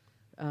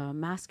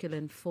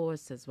masculine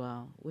force as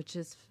well, which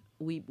is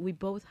we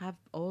both have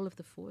all of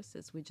the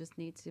forces. We just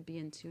need to be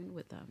in tune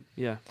with them.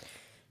 Yeah.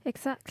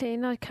 Exactly,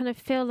 and I kind of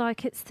feel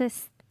like it's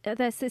this.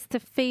 There's the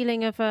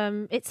feeling of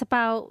it's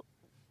about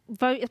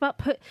vote. It's about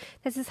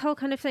there's this whole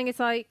kind of thing. It's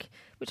like,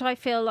 which I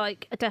feel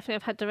like I definitely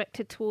have had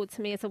directed towards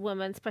me as a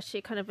woman,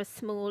 especially kind of a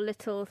small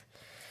little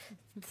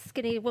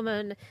skinny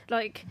woman,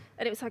 like,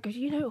 and it was like,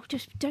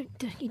 just don't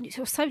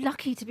you're so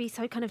lucky to be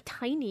so kind of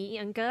tiny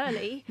and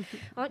girly.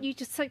 Aren't you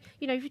just so,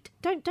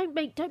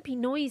 don't be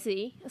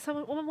noisy.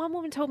 So one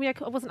woman told me I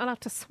wasn't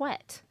allowed to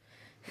sweat.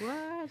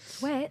 What?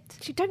 Sweat?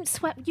 You don't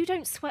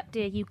sweat,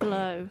 dear, you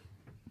glow.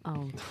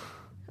 Oh.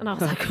 And I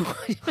was like,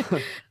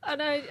 what?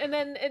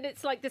 and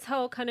it's like this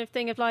whole kind of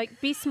thing of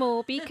like, be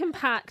small, be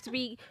compact,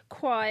 be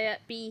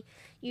quiet, be,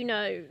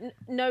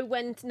 know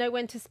when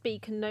to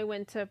speak and know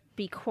when to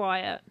be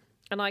quiet.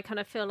 And I kind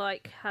of feel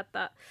like had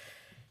that,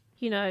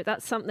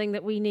 that's something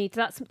that we need.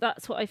 That's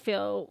what I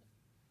feel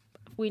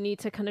we need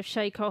to kind of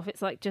shake off.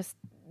 It's like just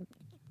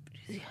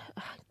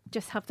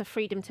have the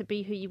freedom to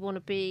be who you want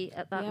to be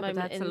at that moment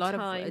that's in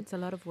time. It's a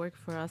lot of work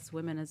for us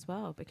women as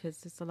well,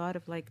 because it's a lot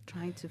of like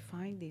trying to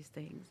find these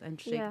things and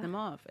shake them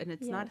off, and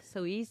it's not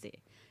so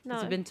easy.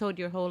 Because you've been told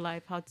your whole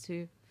life how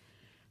to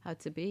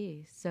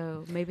be.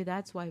 So maybe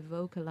that's why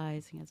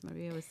vocalizing, as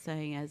Maria was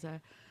saying,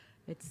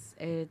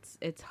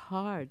 it's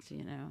hard,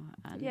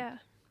 And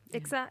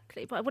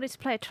Exactly, but I wanted to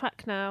play a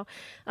track now.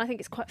 I think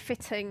it's quite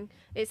fitting.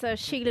 It's a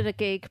Sheila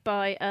gig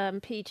by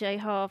PJ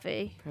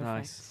Harvey.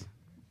 Nice.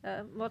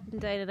 Modern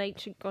day and an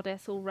ancient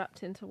goddess all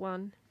wrapped into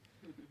one.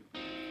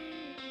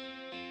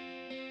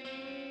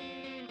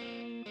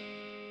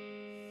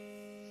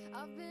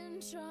 I've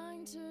been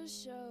trying to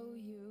show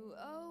you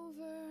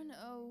over and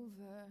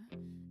over.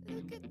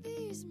 Look at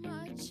these,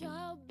 my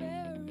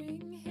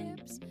childbearing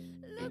hips.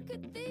 Look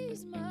at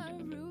these, my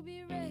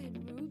ruby red,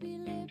 ruby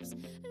lips.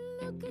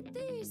 Look at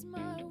these,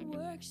 my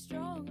work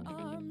strong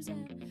arms.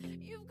 And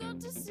you've got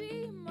to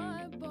see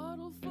my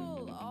bottle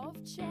full of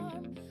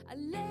charm. I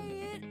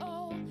lay it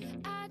all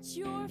at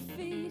your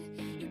feet.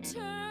 You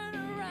turn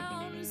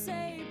around and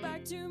say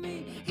back to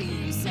me.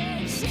 He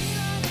said,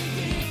 Sheila the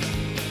Gig,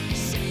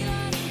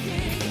 Sheila the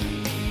Gig.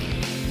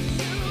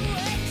 You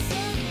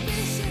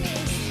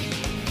exhibitionist.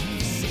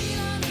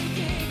 Sheila the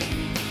Gig,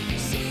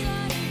 Sheila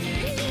the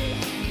Gig.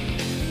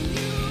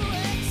 You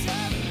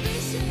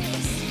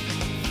exhibitionist.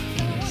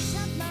 Gonna wash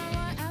that man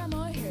right out of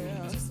my hair.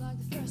 Just like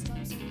the first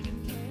time something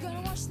came.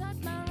 Gonna wash that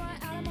man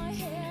right out of my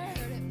hair.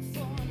 Heard it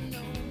before,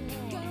 no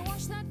more. Gonna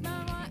wash that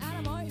man right out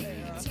of my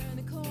hair. Turn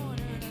the corner,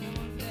 another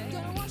one there.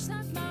 Gonna wash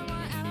that man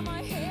right out of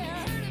my hair.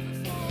 Heard it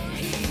before.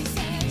 He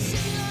said,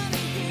 Sheila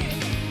the Gig,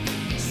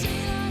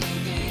 Sheila the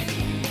Gig.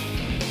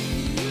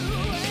 You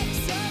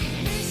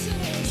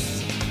exhibitionist.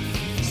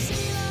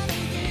 Sheila the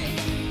Gig,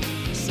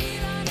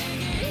 Sheila the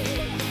Gig.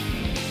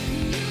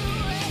 You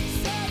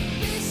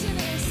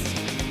exhibitionist.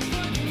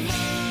 Put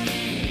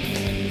money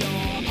in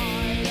your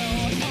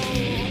idol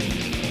hole.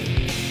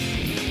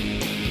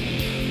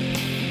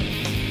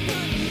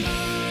 Put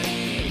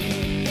money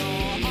in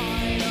your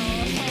idol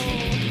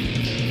hole.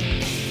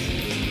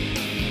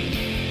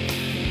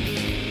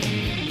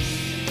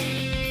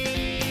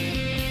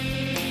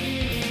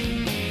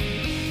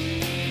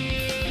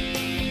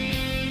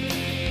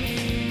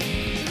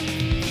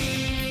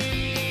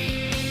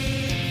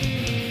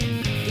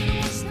 Gonna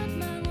wash that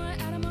man right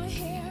out of my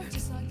hair.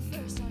 Just like the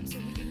first time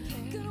something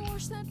came. Gonna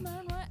wash that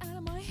man right out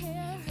of my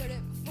hair. Heard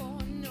it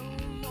before, no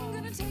more.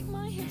 Gonna take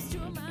my hips to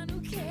a man who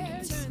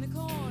cares. Turn the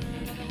corner,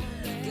 another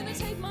one there. Gonna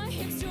take my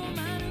hips to a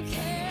man who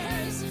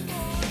cares.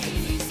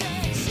 He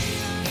said,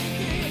 Sheila the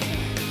Gig,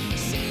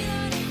 Sheila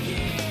the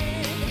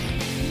Gig.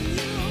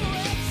 You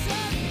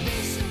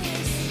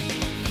exhibitionist.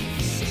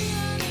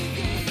 Sheila the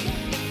Gig,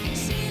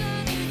 Sheila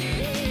the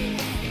Gig.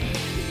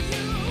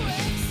 You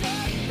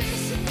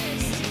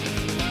exhibitionist.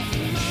 Put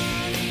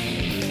money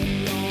in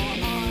your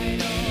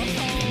idol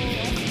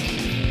hole.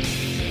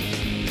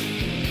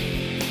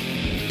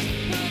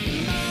 Put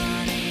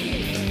money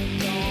in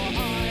your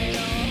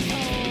idol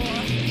hole.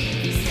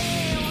 He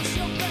said, wash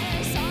your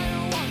breasts, I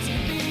don't want to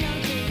be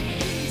ugly.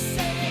 He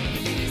said,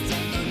 please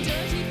take those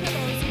dirty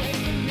pillows away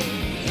from me.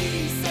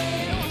 He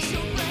said, wash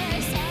your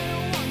breasts, I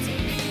don't want to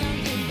be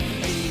ugly.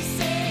 He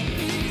said,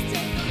 please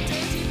take those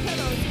dirty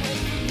pillows away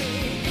from me.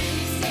 He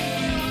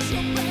said, wash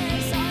your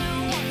breasts, I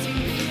don't want to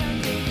be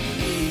ugly.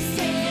 He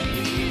said,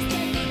 please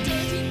take those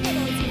dirty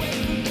pillows away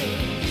from me.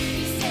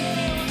 He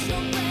said, wash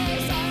your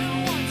breasts, I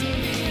don't want to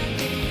be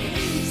ugly.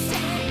 He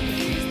said,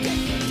 please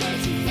take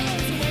those dirty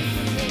pillows away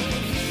from me.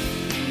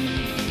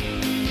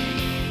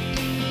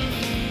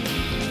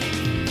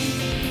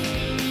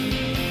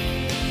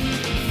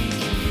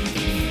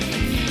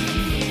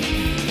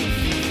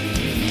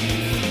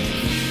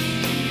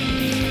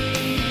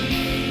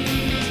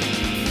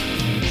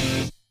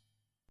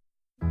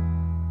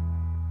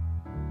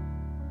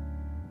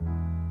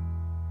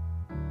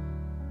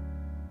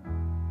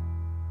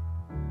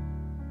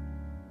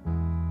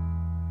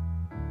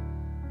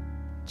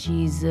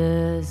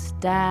 Jesus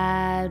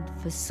died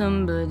for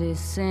somebody's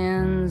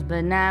sins,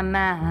 but not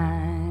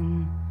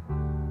mine.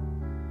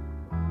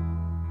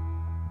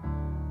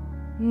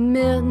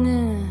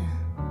 Milton,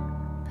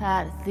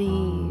 pot of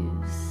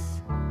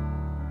thieves,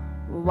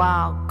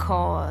 wild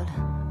cord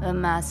of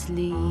my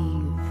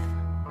sleeve,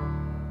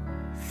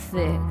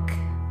 thick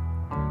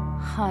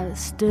heart of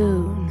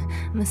stone.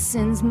 My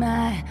sins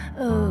my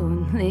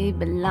own, they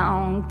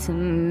belong to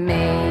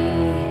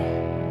me.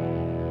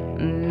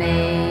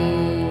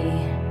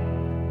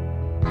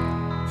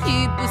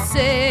 People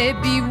say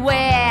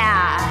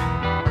beware,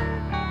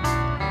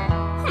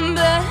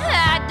 but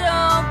I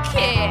don't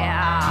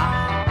care.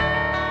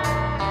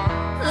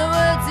 The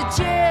words are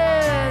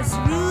just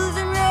rules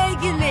and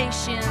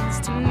regulations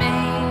to me.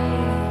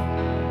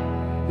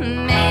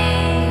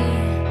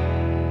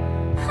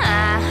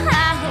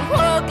 I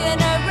walk in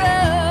a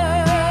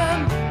room,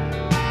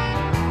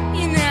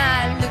 you know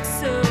I look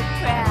so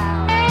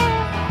proud.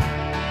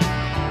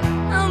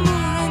 I'm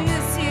moving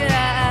this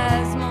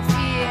year's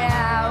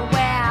mafia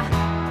where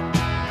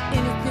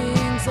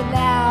anything's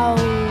allowed.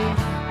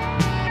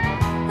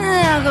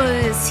 I'll go to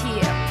this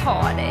here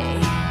party.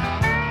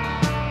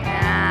 I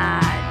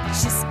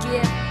just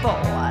get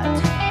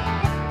bored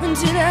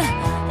until I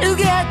look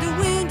out the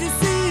window,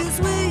 see a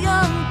sweet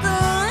young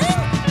thing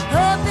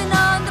hopping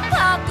on the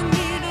parking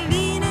meter,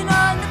 leaning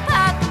on the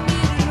parking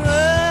meter.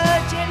 Oh,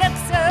 she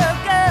looks so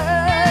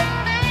good.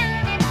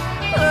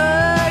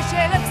 Oh,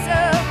 she looks so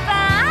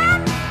fine.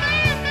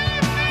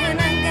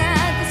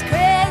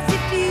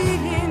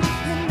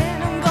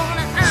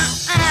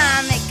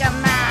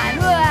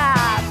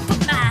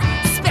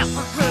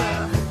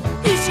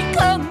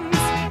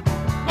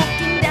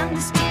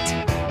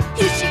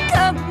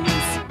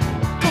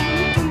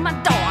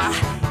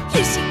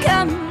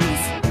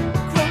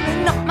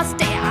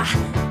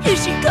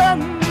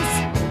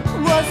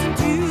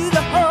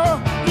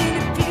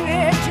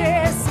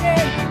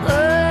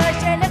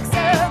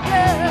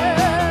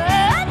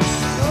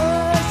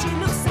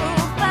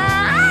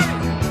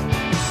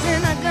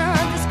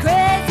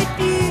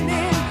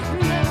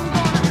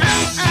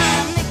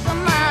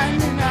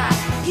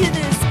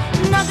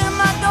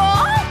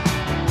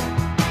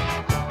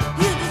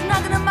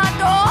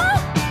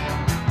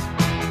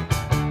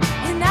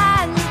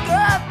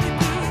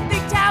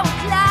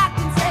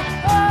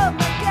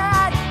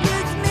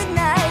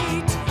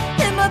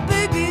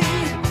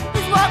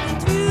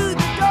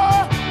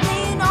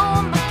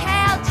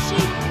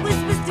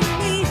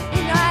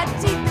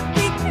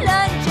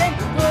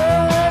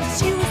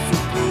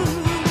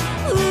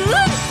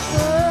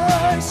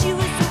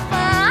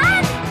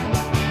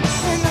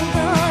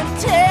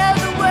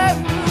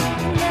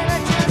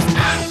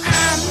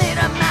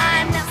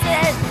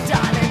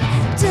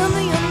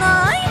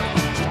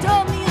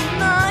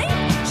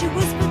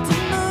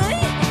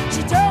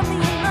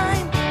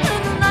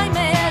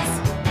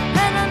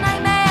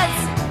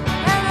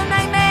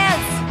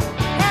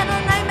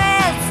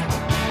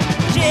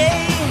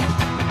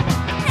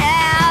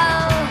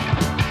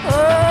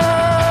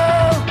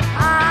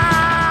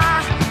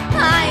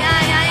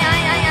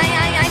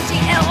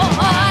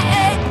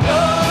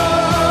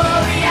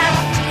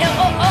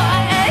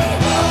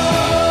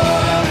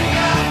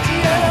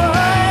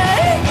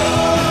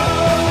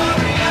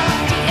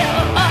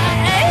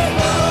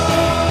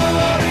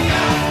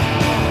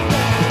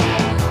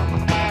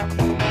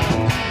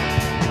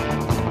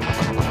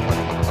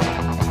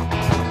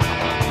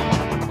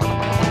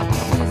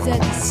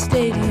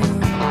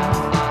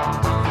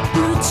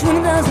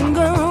 2,000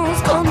 girls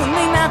come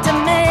running out to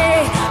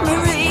me.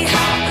 Marie,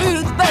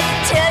 Ruth, but to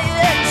tell you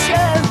the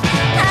truth,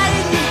 I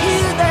didn't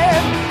hear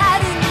them,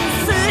 I didn't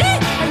see.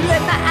 I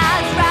let my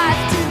eyes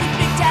rise to the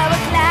big tower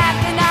clock,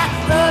 and I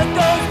heard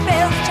those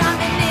bells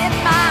chiming in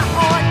my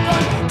heart,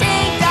 going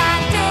ding dong,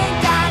 ding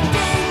dong,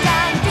 ding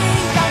dong,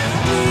 ding dong,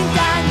 ding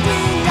dong,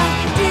 ding dong,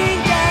 ding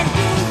dong,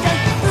 ding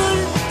dong,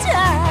 all the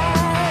time.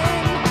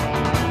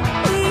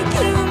 When you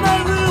came in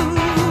my room,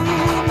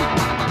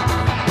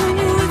 when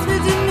you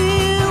whispered to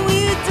me,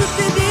 when you took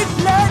the big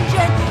plunge,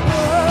 and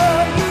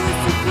oh, you were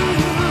so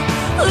cool,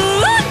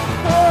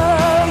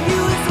 oh, you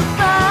were so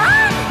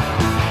fun.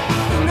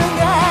 And I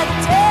gotta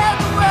tell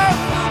the world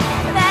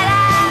that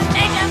I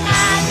made your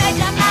mind, made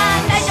your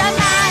mind, made your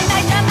mind,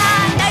 made your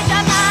mind, made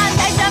your mind,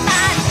 made your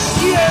mind.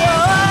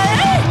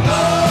 G-L-O-R-A.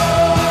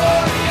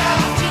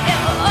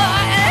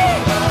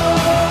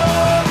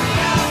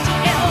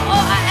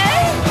 G-L-O-R-A.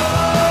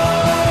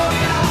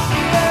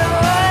 G-L-O-R-A.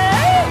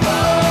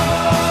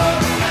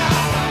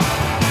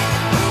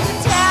 The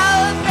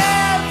tower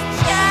bells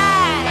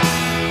chime.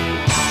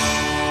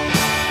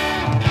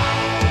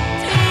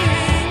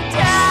 Ding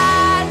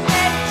dong,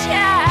 they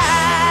chime.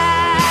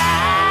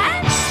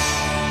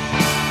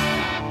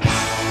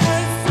 I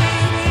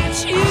see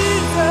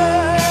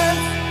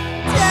Jesus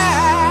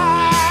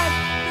died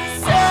for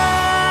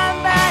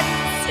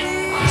somebody's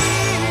sins,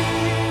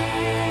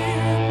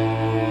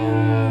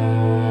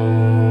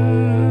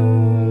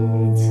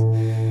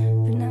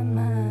 but not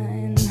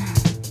mine.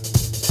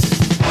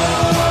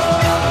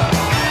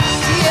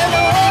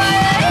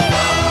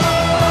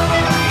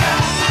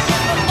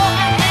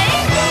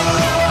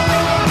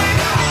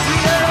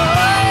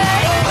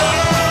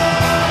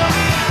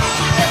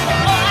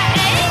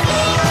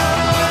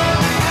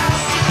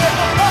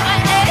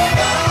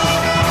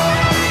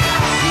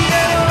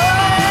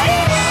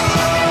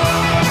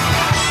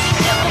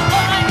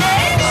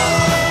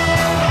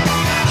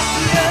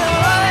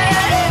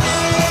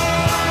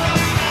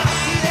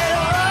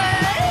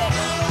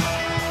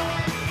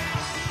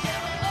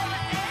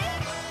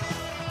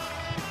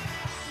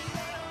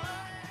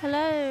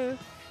 Hello.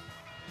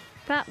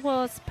 That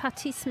was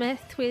Patti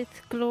Smith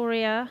with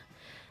Gloria.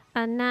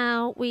 And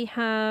now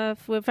we're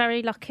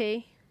very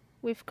lucky.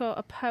 We've got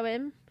a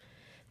poem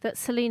that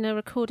Selena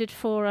recorded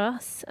for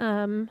us.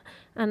 And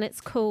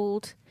it's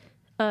called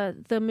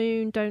The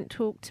Moon Don't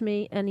Talk to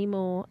Me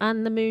Anymore.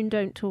 And the Moon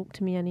Don't Talk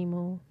to Me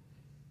Anymore.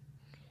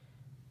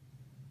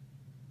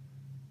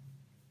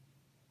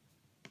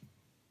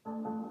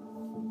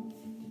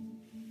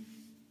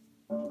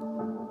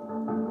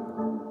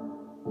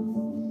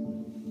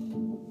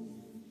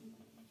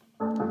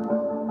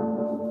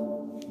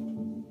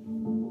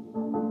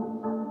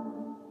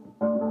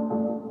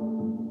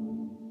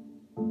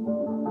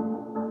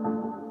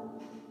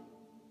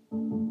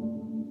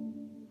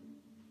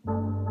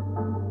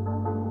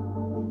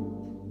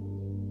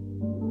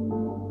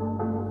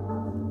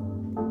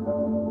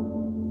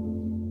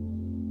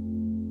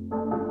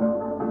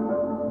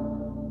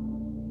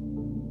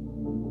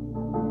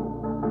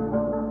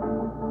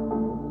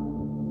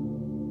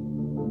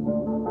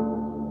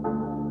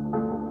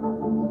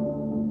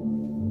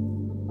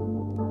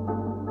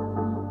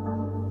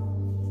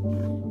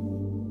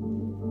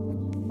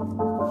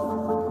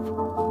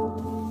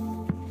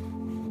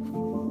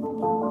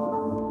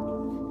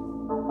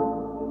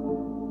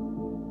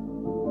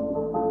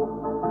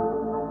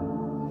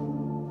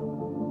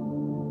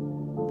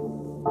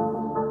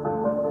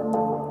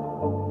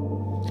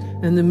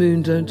 And the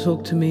moon don't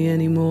talk to me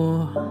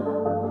anymore.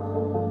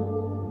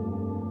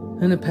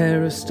 And a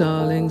pair of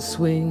starlings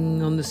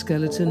swing on the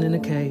skeleton in a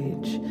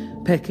cage,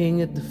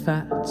 pecking at the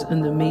fat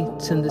and the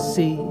meat and the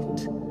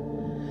seed.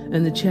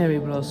 And the cherry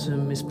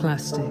blossom is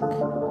plastic,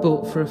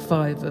 bought for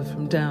 $5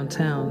 from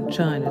downtown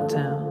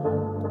Chinatown.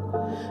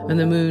 And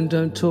the moon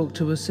don't talk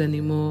to us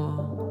anymore.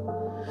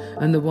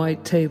 And the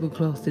white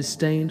tablecloth is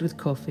stained with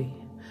coffee,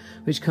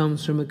 which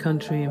comes from a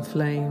country in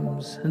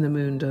flames. And the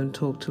moon don't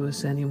talk to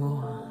us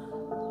anymore.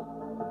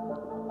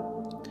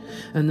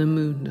 And the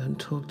moon don't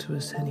talk to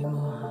us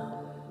anymore.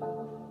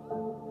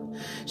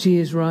 She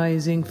is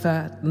rising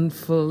fat and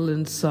full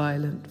and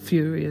silent,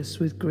 furious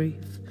with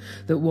grief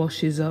that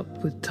washes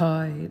up with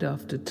tide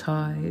after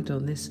tide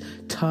on this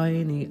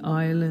tiny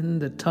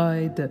island, the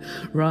tide that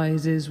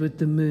rises with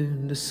the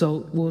moon, the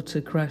salt water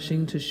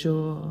crashing to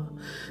shore.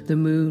 The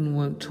moon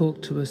won't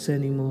talk to us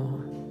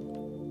anymore.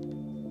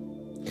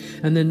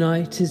 And the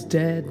night is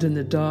dead and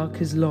the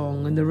dark is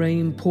long and the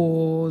rain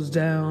pours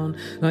down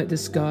like the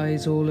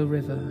sky's all a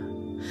river.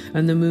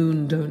 And the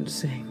moon don't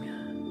sing,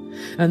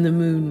 and the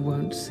moon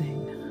won't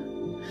sing,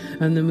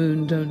 and the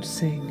moon don't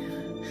sing,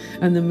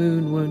 and the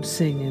moon won't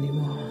sing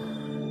anymore.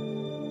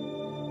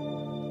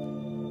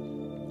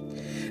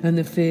 And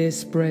the fear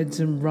spreads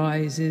and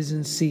rises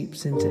and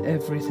seeps into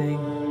everything,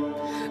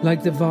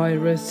 like the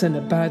virus and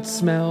a bad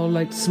smell,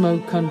 like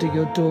smoke under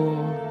your door.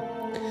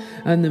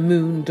 And the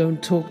moon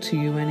don't talk to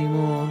you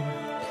anymore,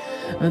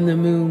 and the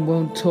moon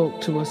won't talk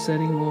to us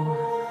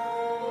anymore.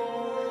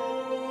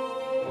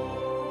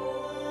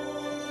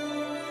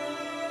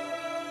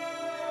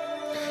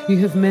 You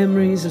have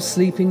memories of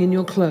sleeping in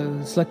your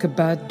clothes like a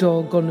bad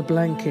dog on a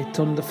blanket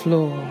on the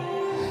floor.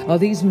 Are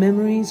these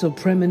memories or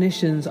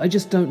premonitions? I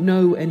just don't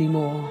know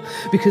anymore,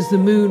 because the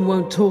moon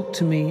won't talk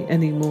to me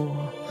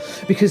anymore,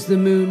 because the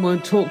moon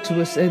won't talk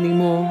to us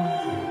anymore.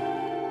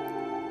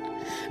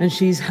 And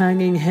she's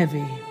hanging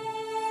heavy,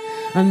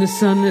 and the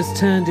sun has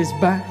turned his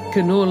back,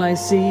 and all I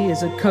see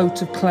is a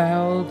coat of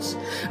clouds,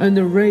 and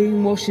the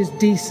rain washes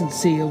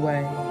decency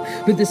away,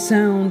 but the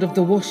sound of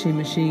the washing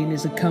machine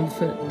is a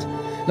comfort,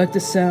 like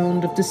the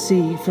sound of the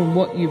sea from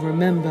what you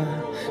remember,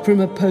 from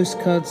a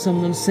postcard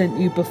someone sent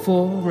you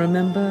before,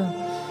 remember?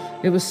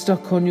 It was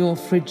stuck on your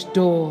fridge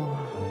door.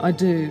 I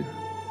do.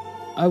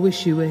 I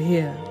wish you were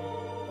here.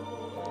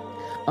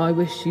 I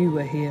wish you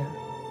were here,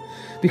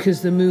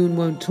 because the moon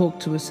won't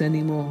talk to us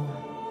anymore,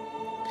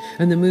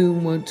 and the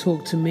moon won't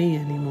talk to me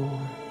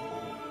anymore.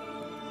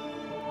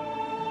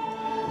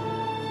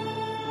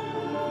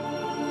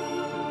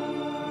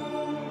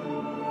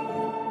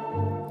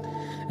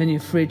 And your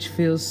fridge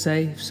feels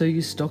safe, so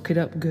you stock it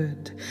up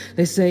good.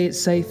 They say it's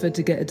safer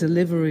to get a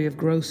delivery of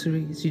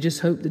groceries. You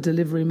just hope the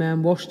delivery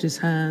man washed his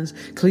hands,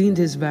 cleaned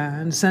his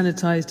van,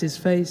 sanitized his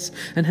face,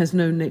 and has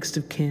no next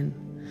of kin.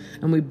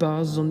 And we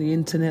buzz on the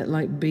internet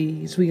like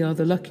bees. We are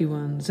the lucky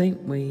ones,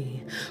 ain't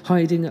we?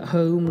 Hiding at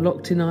home,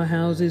 locked in our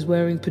houses,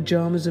 wearing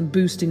pajamas and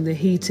boosting the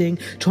heating.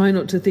 Try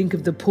not to think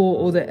of the poor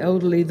or the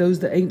elderly, those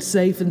that ain't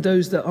safe and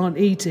those that aren't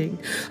eating.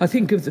 I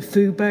think of the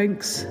food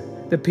banks,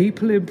 the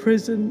people in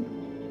prison,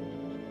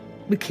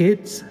 the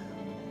kids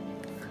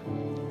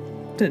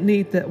that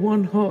need that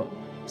one hot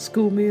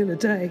school meal a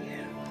day.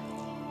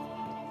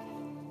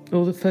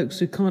 All the folks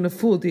who can't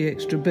afford the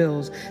extra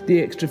bills,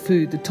 the extra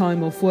food, the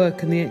time off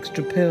work and the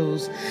extra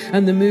pills.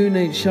 And the moon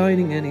ain't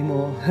shining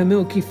anymore. Her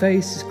milky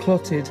face is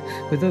clotted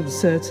with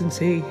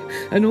uncertainty.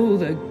 And all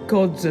the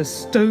gods are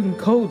stone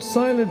cold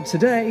silent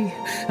today.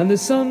 And the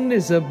sun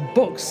is a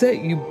box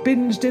set you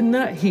binged in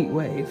that heat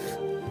wave.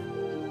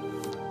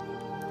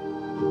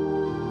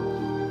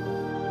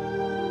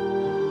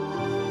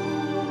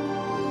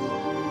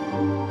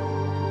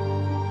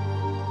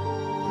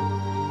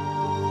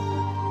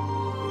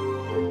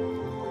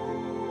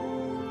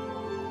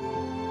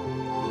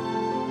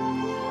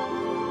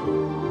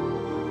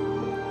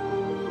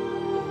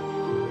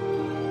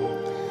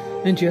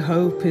 And your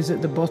hope is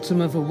at the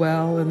bottom of a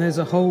well and there's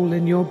a hole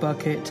in your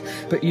bucket,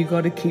 but you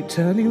gotta keep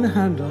turning the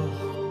handle.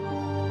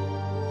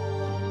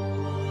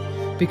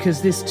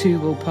 Because this too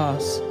will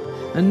pass,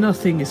 and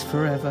nothing is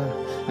forever,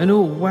 and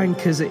all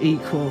wankers are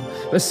equal,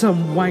 but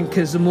some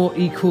wankers are more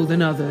equal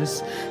than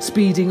others,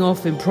 speeding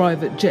off in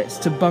private jets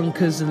to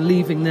bunkers and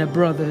leaving their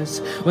brothers,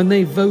 when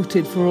they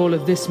voted for all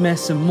of this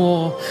mess and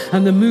more,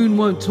 and the moon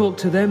won't talk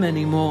to them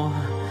anymore.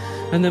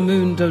 And the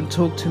moon don't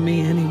talk to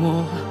me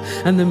anymore,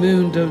 and the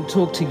moon don't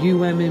talk to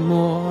you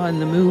anymore,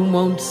 and the moon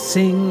won't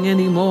sing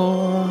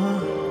anymore.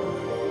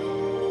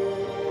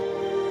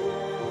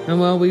 And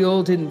while we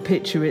all didn't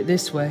picture it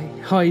this way,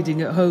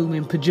 hiding at home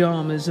in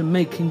pyjamas and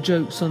making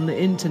jokes on the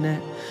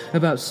internet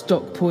about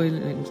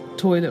stockpiling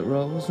toilet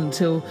rolls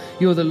until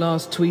you're the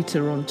last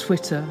tweeter on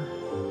Twitter.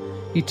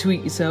 You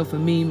tweet yourself a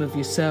meme of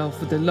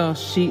yourself with the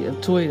last sheet of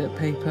toilet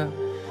paper.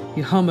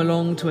 You hum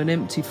along to an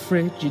empty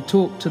fridge, you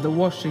talk to the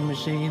washing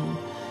machine.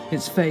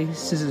 Its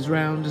face is as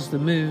round as the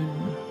moon.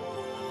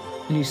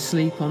 And you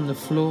sleep on the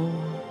floor.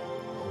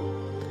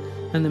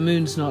 And the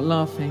moon's not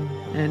laughing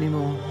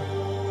anymore.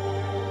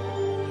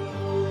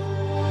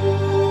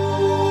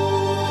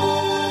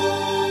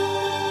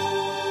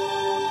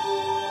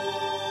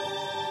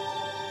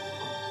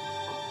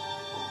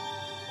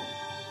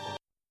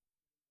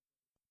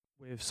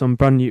 With some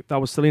brand new, that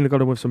was Selena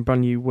Godin with some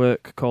brand new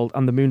work called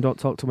And the Moon Don't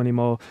Talk to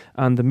Anymore,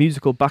 and the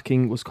musical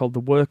backing was called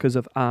The Workers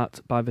of Art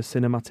by the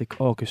Cinematic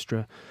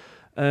Orchestra.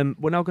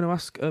 We're now going to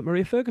ask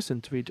Maria Ferguson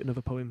to read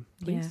another poem,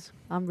 please.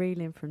 Yeah, I'm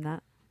reeling from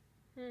that.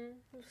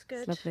 That's good.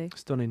 It's lovely.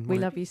 Stunning. We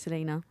love you,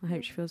 Selena. I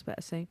hope she feels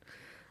better soon.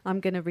 I'm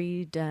going to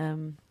read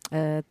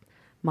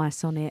my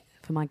sonnet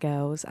for my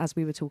girls, as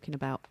we were talking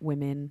about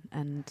women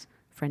and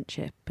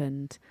friendship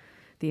and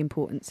the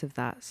importance of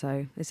that.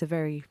 So it's a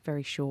very,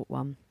 very short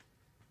one.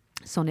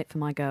 Sonnet for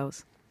my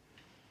girls.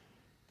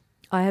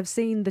 I have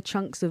seen the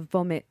chunks of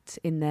vomit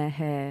in their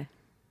hair,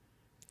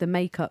 the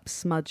makeup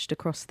smudged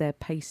across their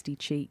pasty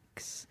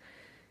cheeks.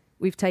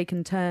 We've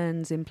taken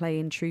turns in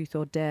playing truth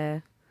or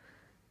dare,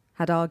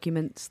 had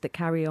arguments that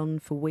carry on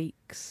for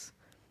weeks.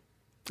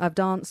 I've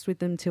danced with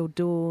them till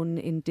dawn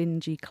in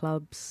dingy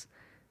clubs.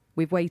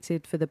 We've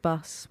waited for the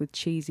bus with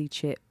cheesy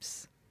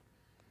chips.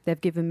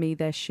 They've given me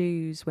their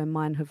shoes when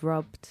mine have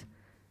rubbed,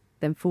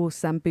 then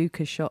forced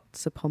Sambuca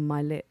shots upon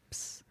my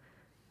lips.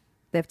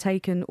 They've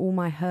taken all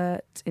my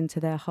hurt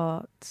into their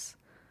hearts.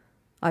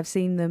 I've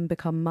seen them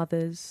become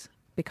mothers,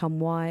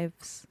 become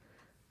wives.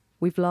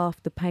 We've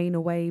laughed the pain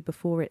away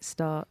before it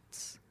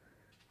starts,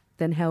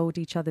 then held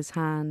each other's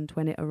hand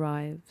when it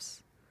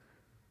arrives.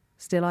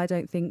 Still, I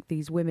don't think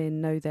these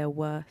women know their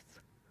worth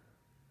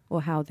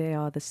or how they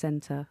are the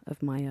centre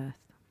of my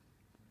earth.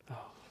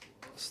 Oh,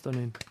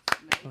 stunning.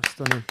 Oh,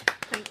 stunning.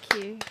 Thank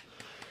you.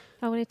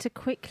 I wanted to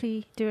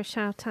quickly do a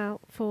shout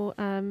out for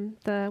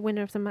the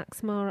winner of the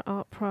Max Mara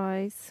Art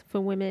Prize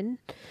for Women,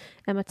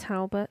 Emma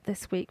Talbot,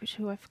 this week,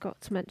 who I forgot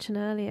to mention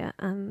earlier,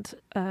 and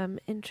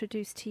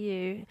introduce to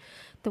you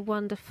the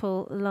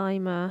wonderful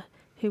Lima,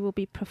 who will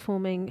be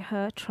performing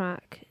her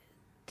track,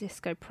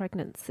 Disco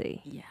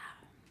Pregnancy. Yeah.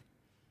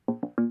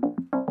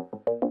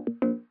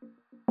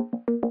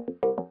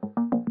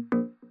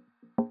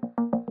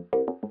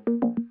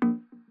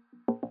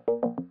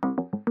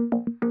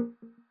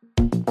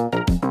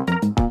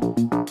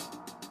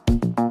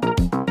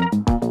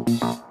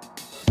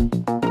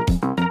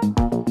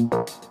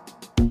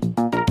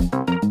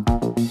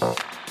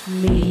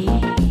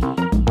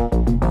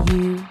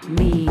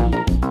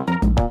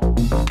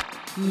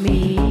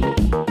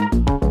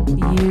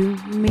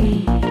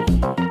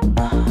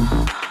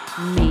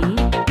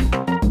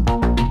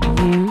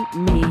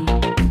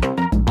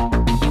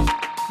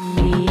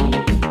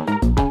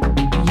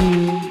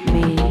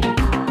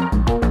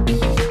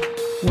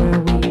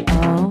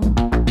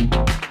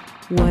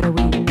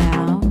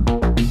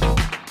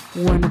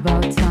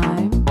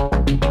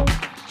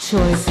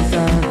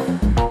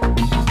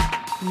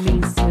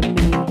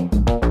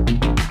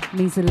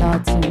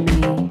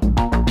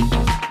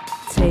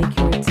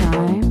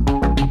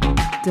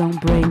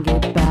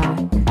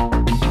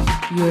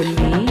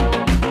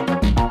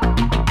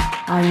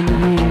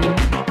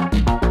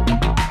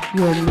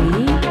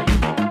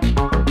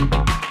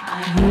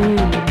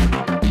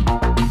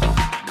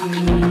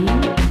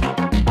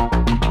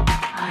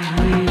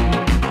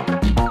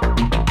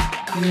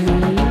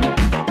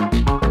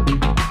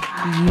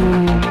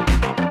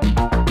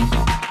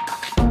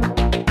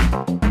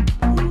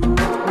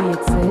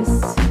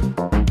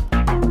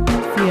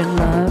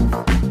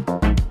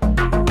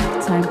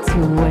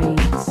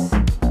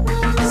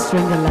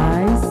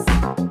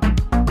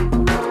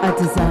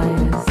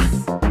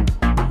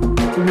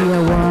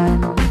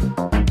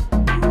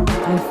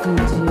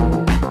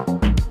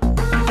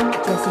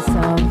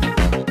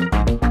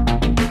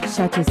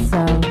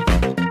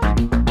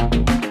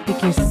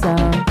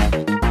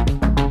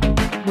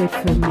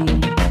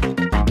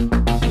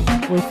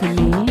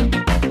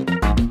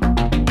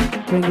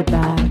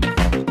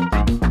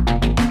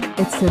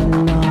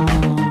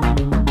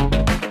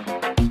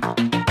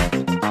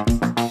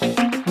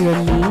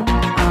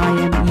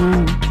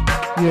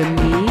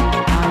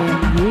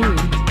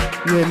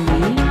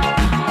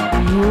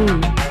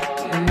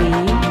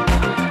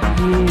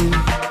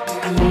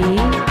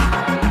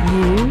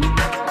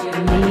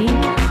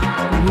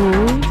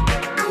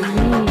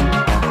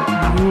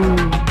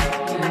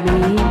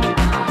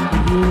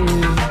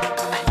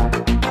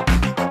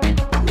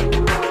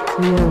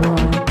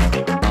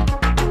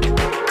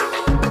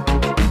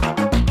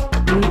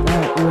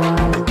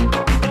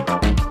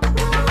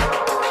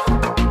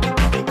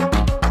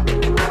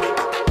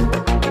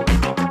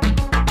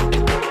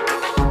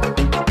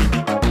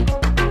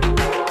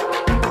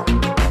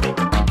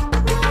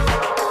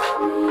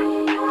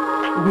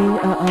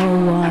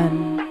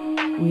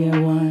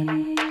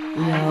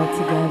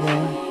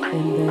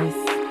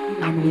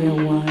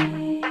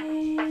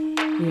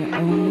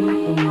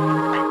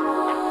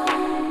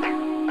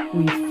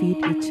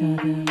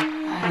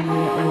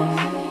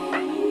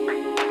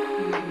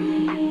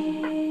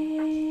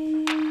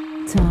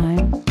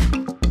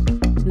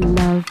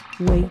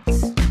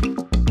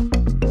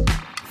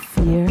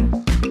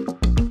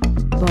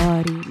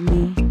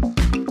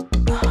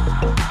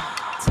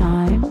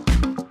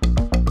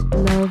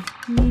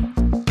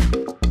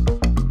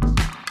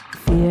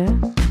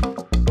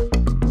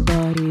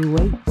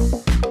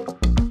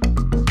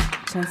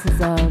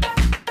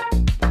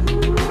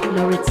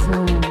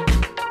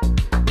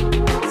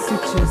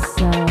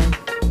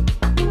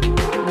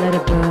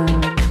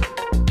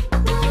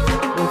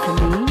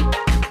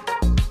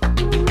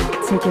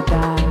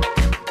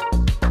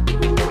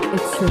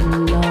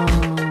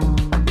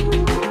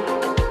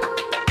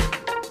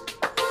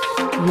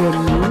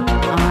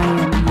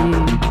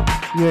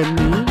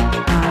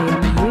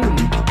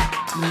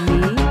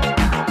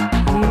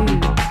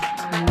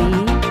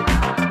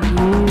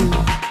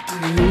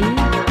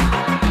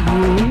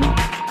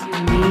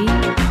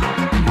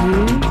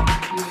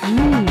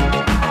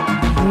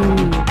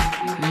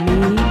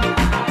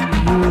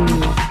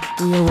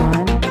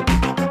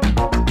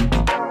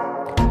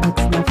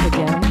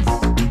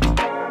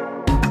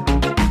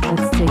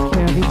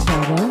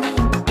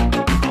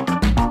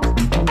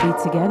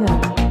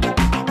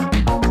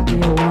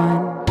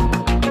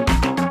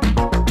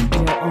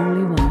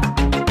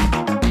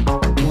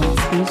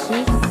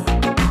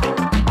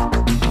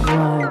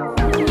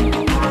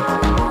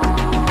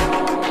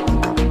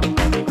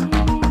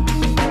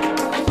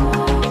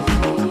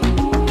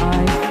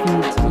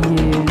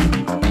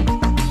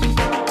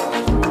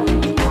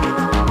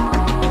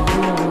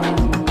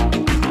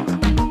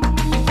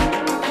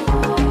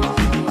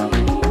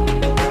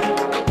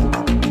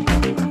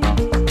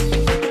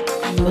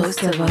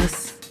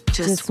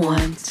 just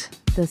want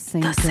the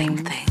same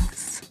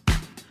things.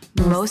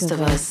 Most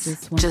of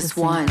us just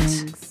want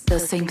the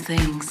same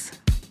things.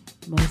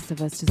 Most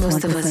of us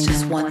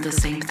just want the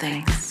same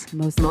things.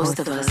 Most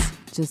of us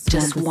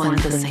just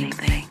want the same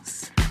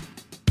things.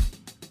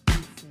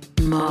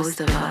 Most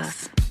of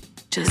us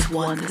just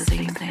want the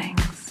same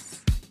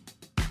things.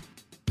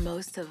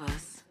 Most of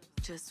us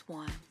just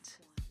want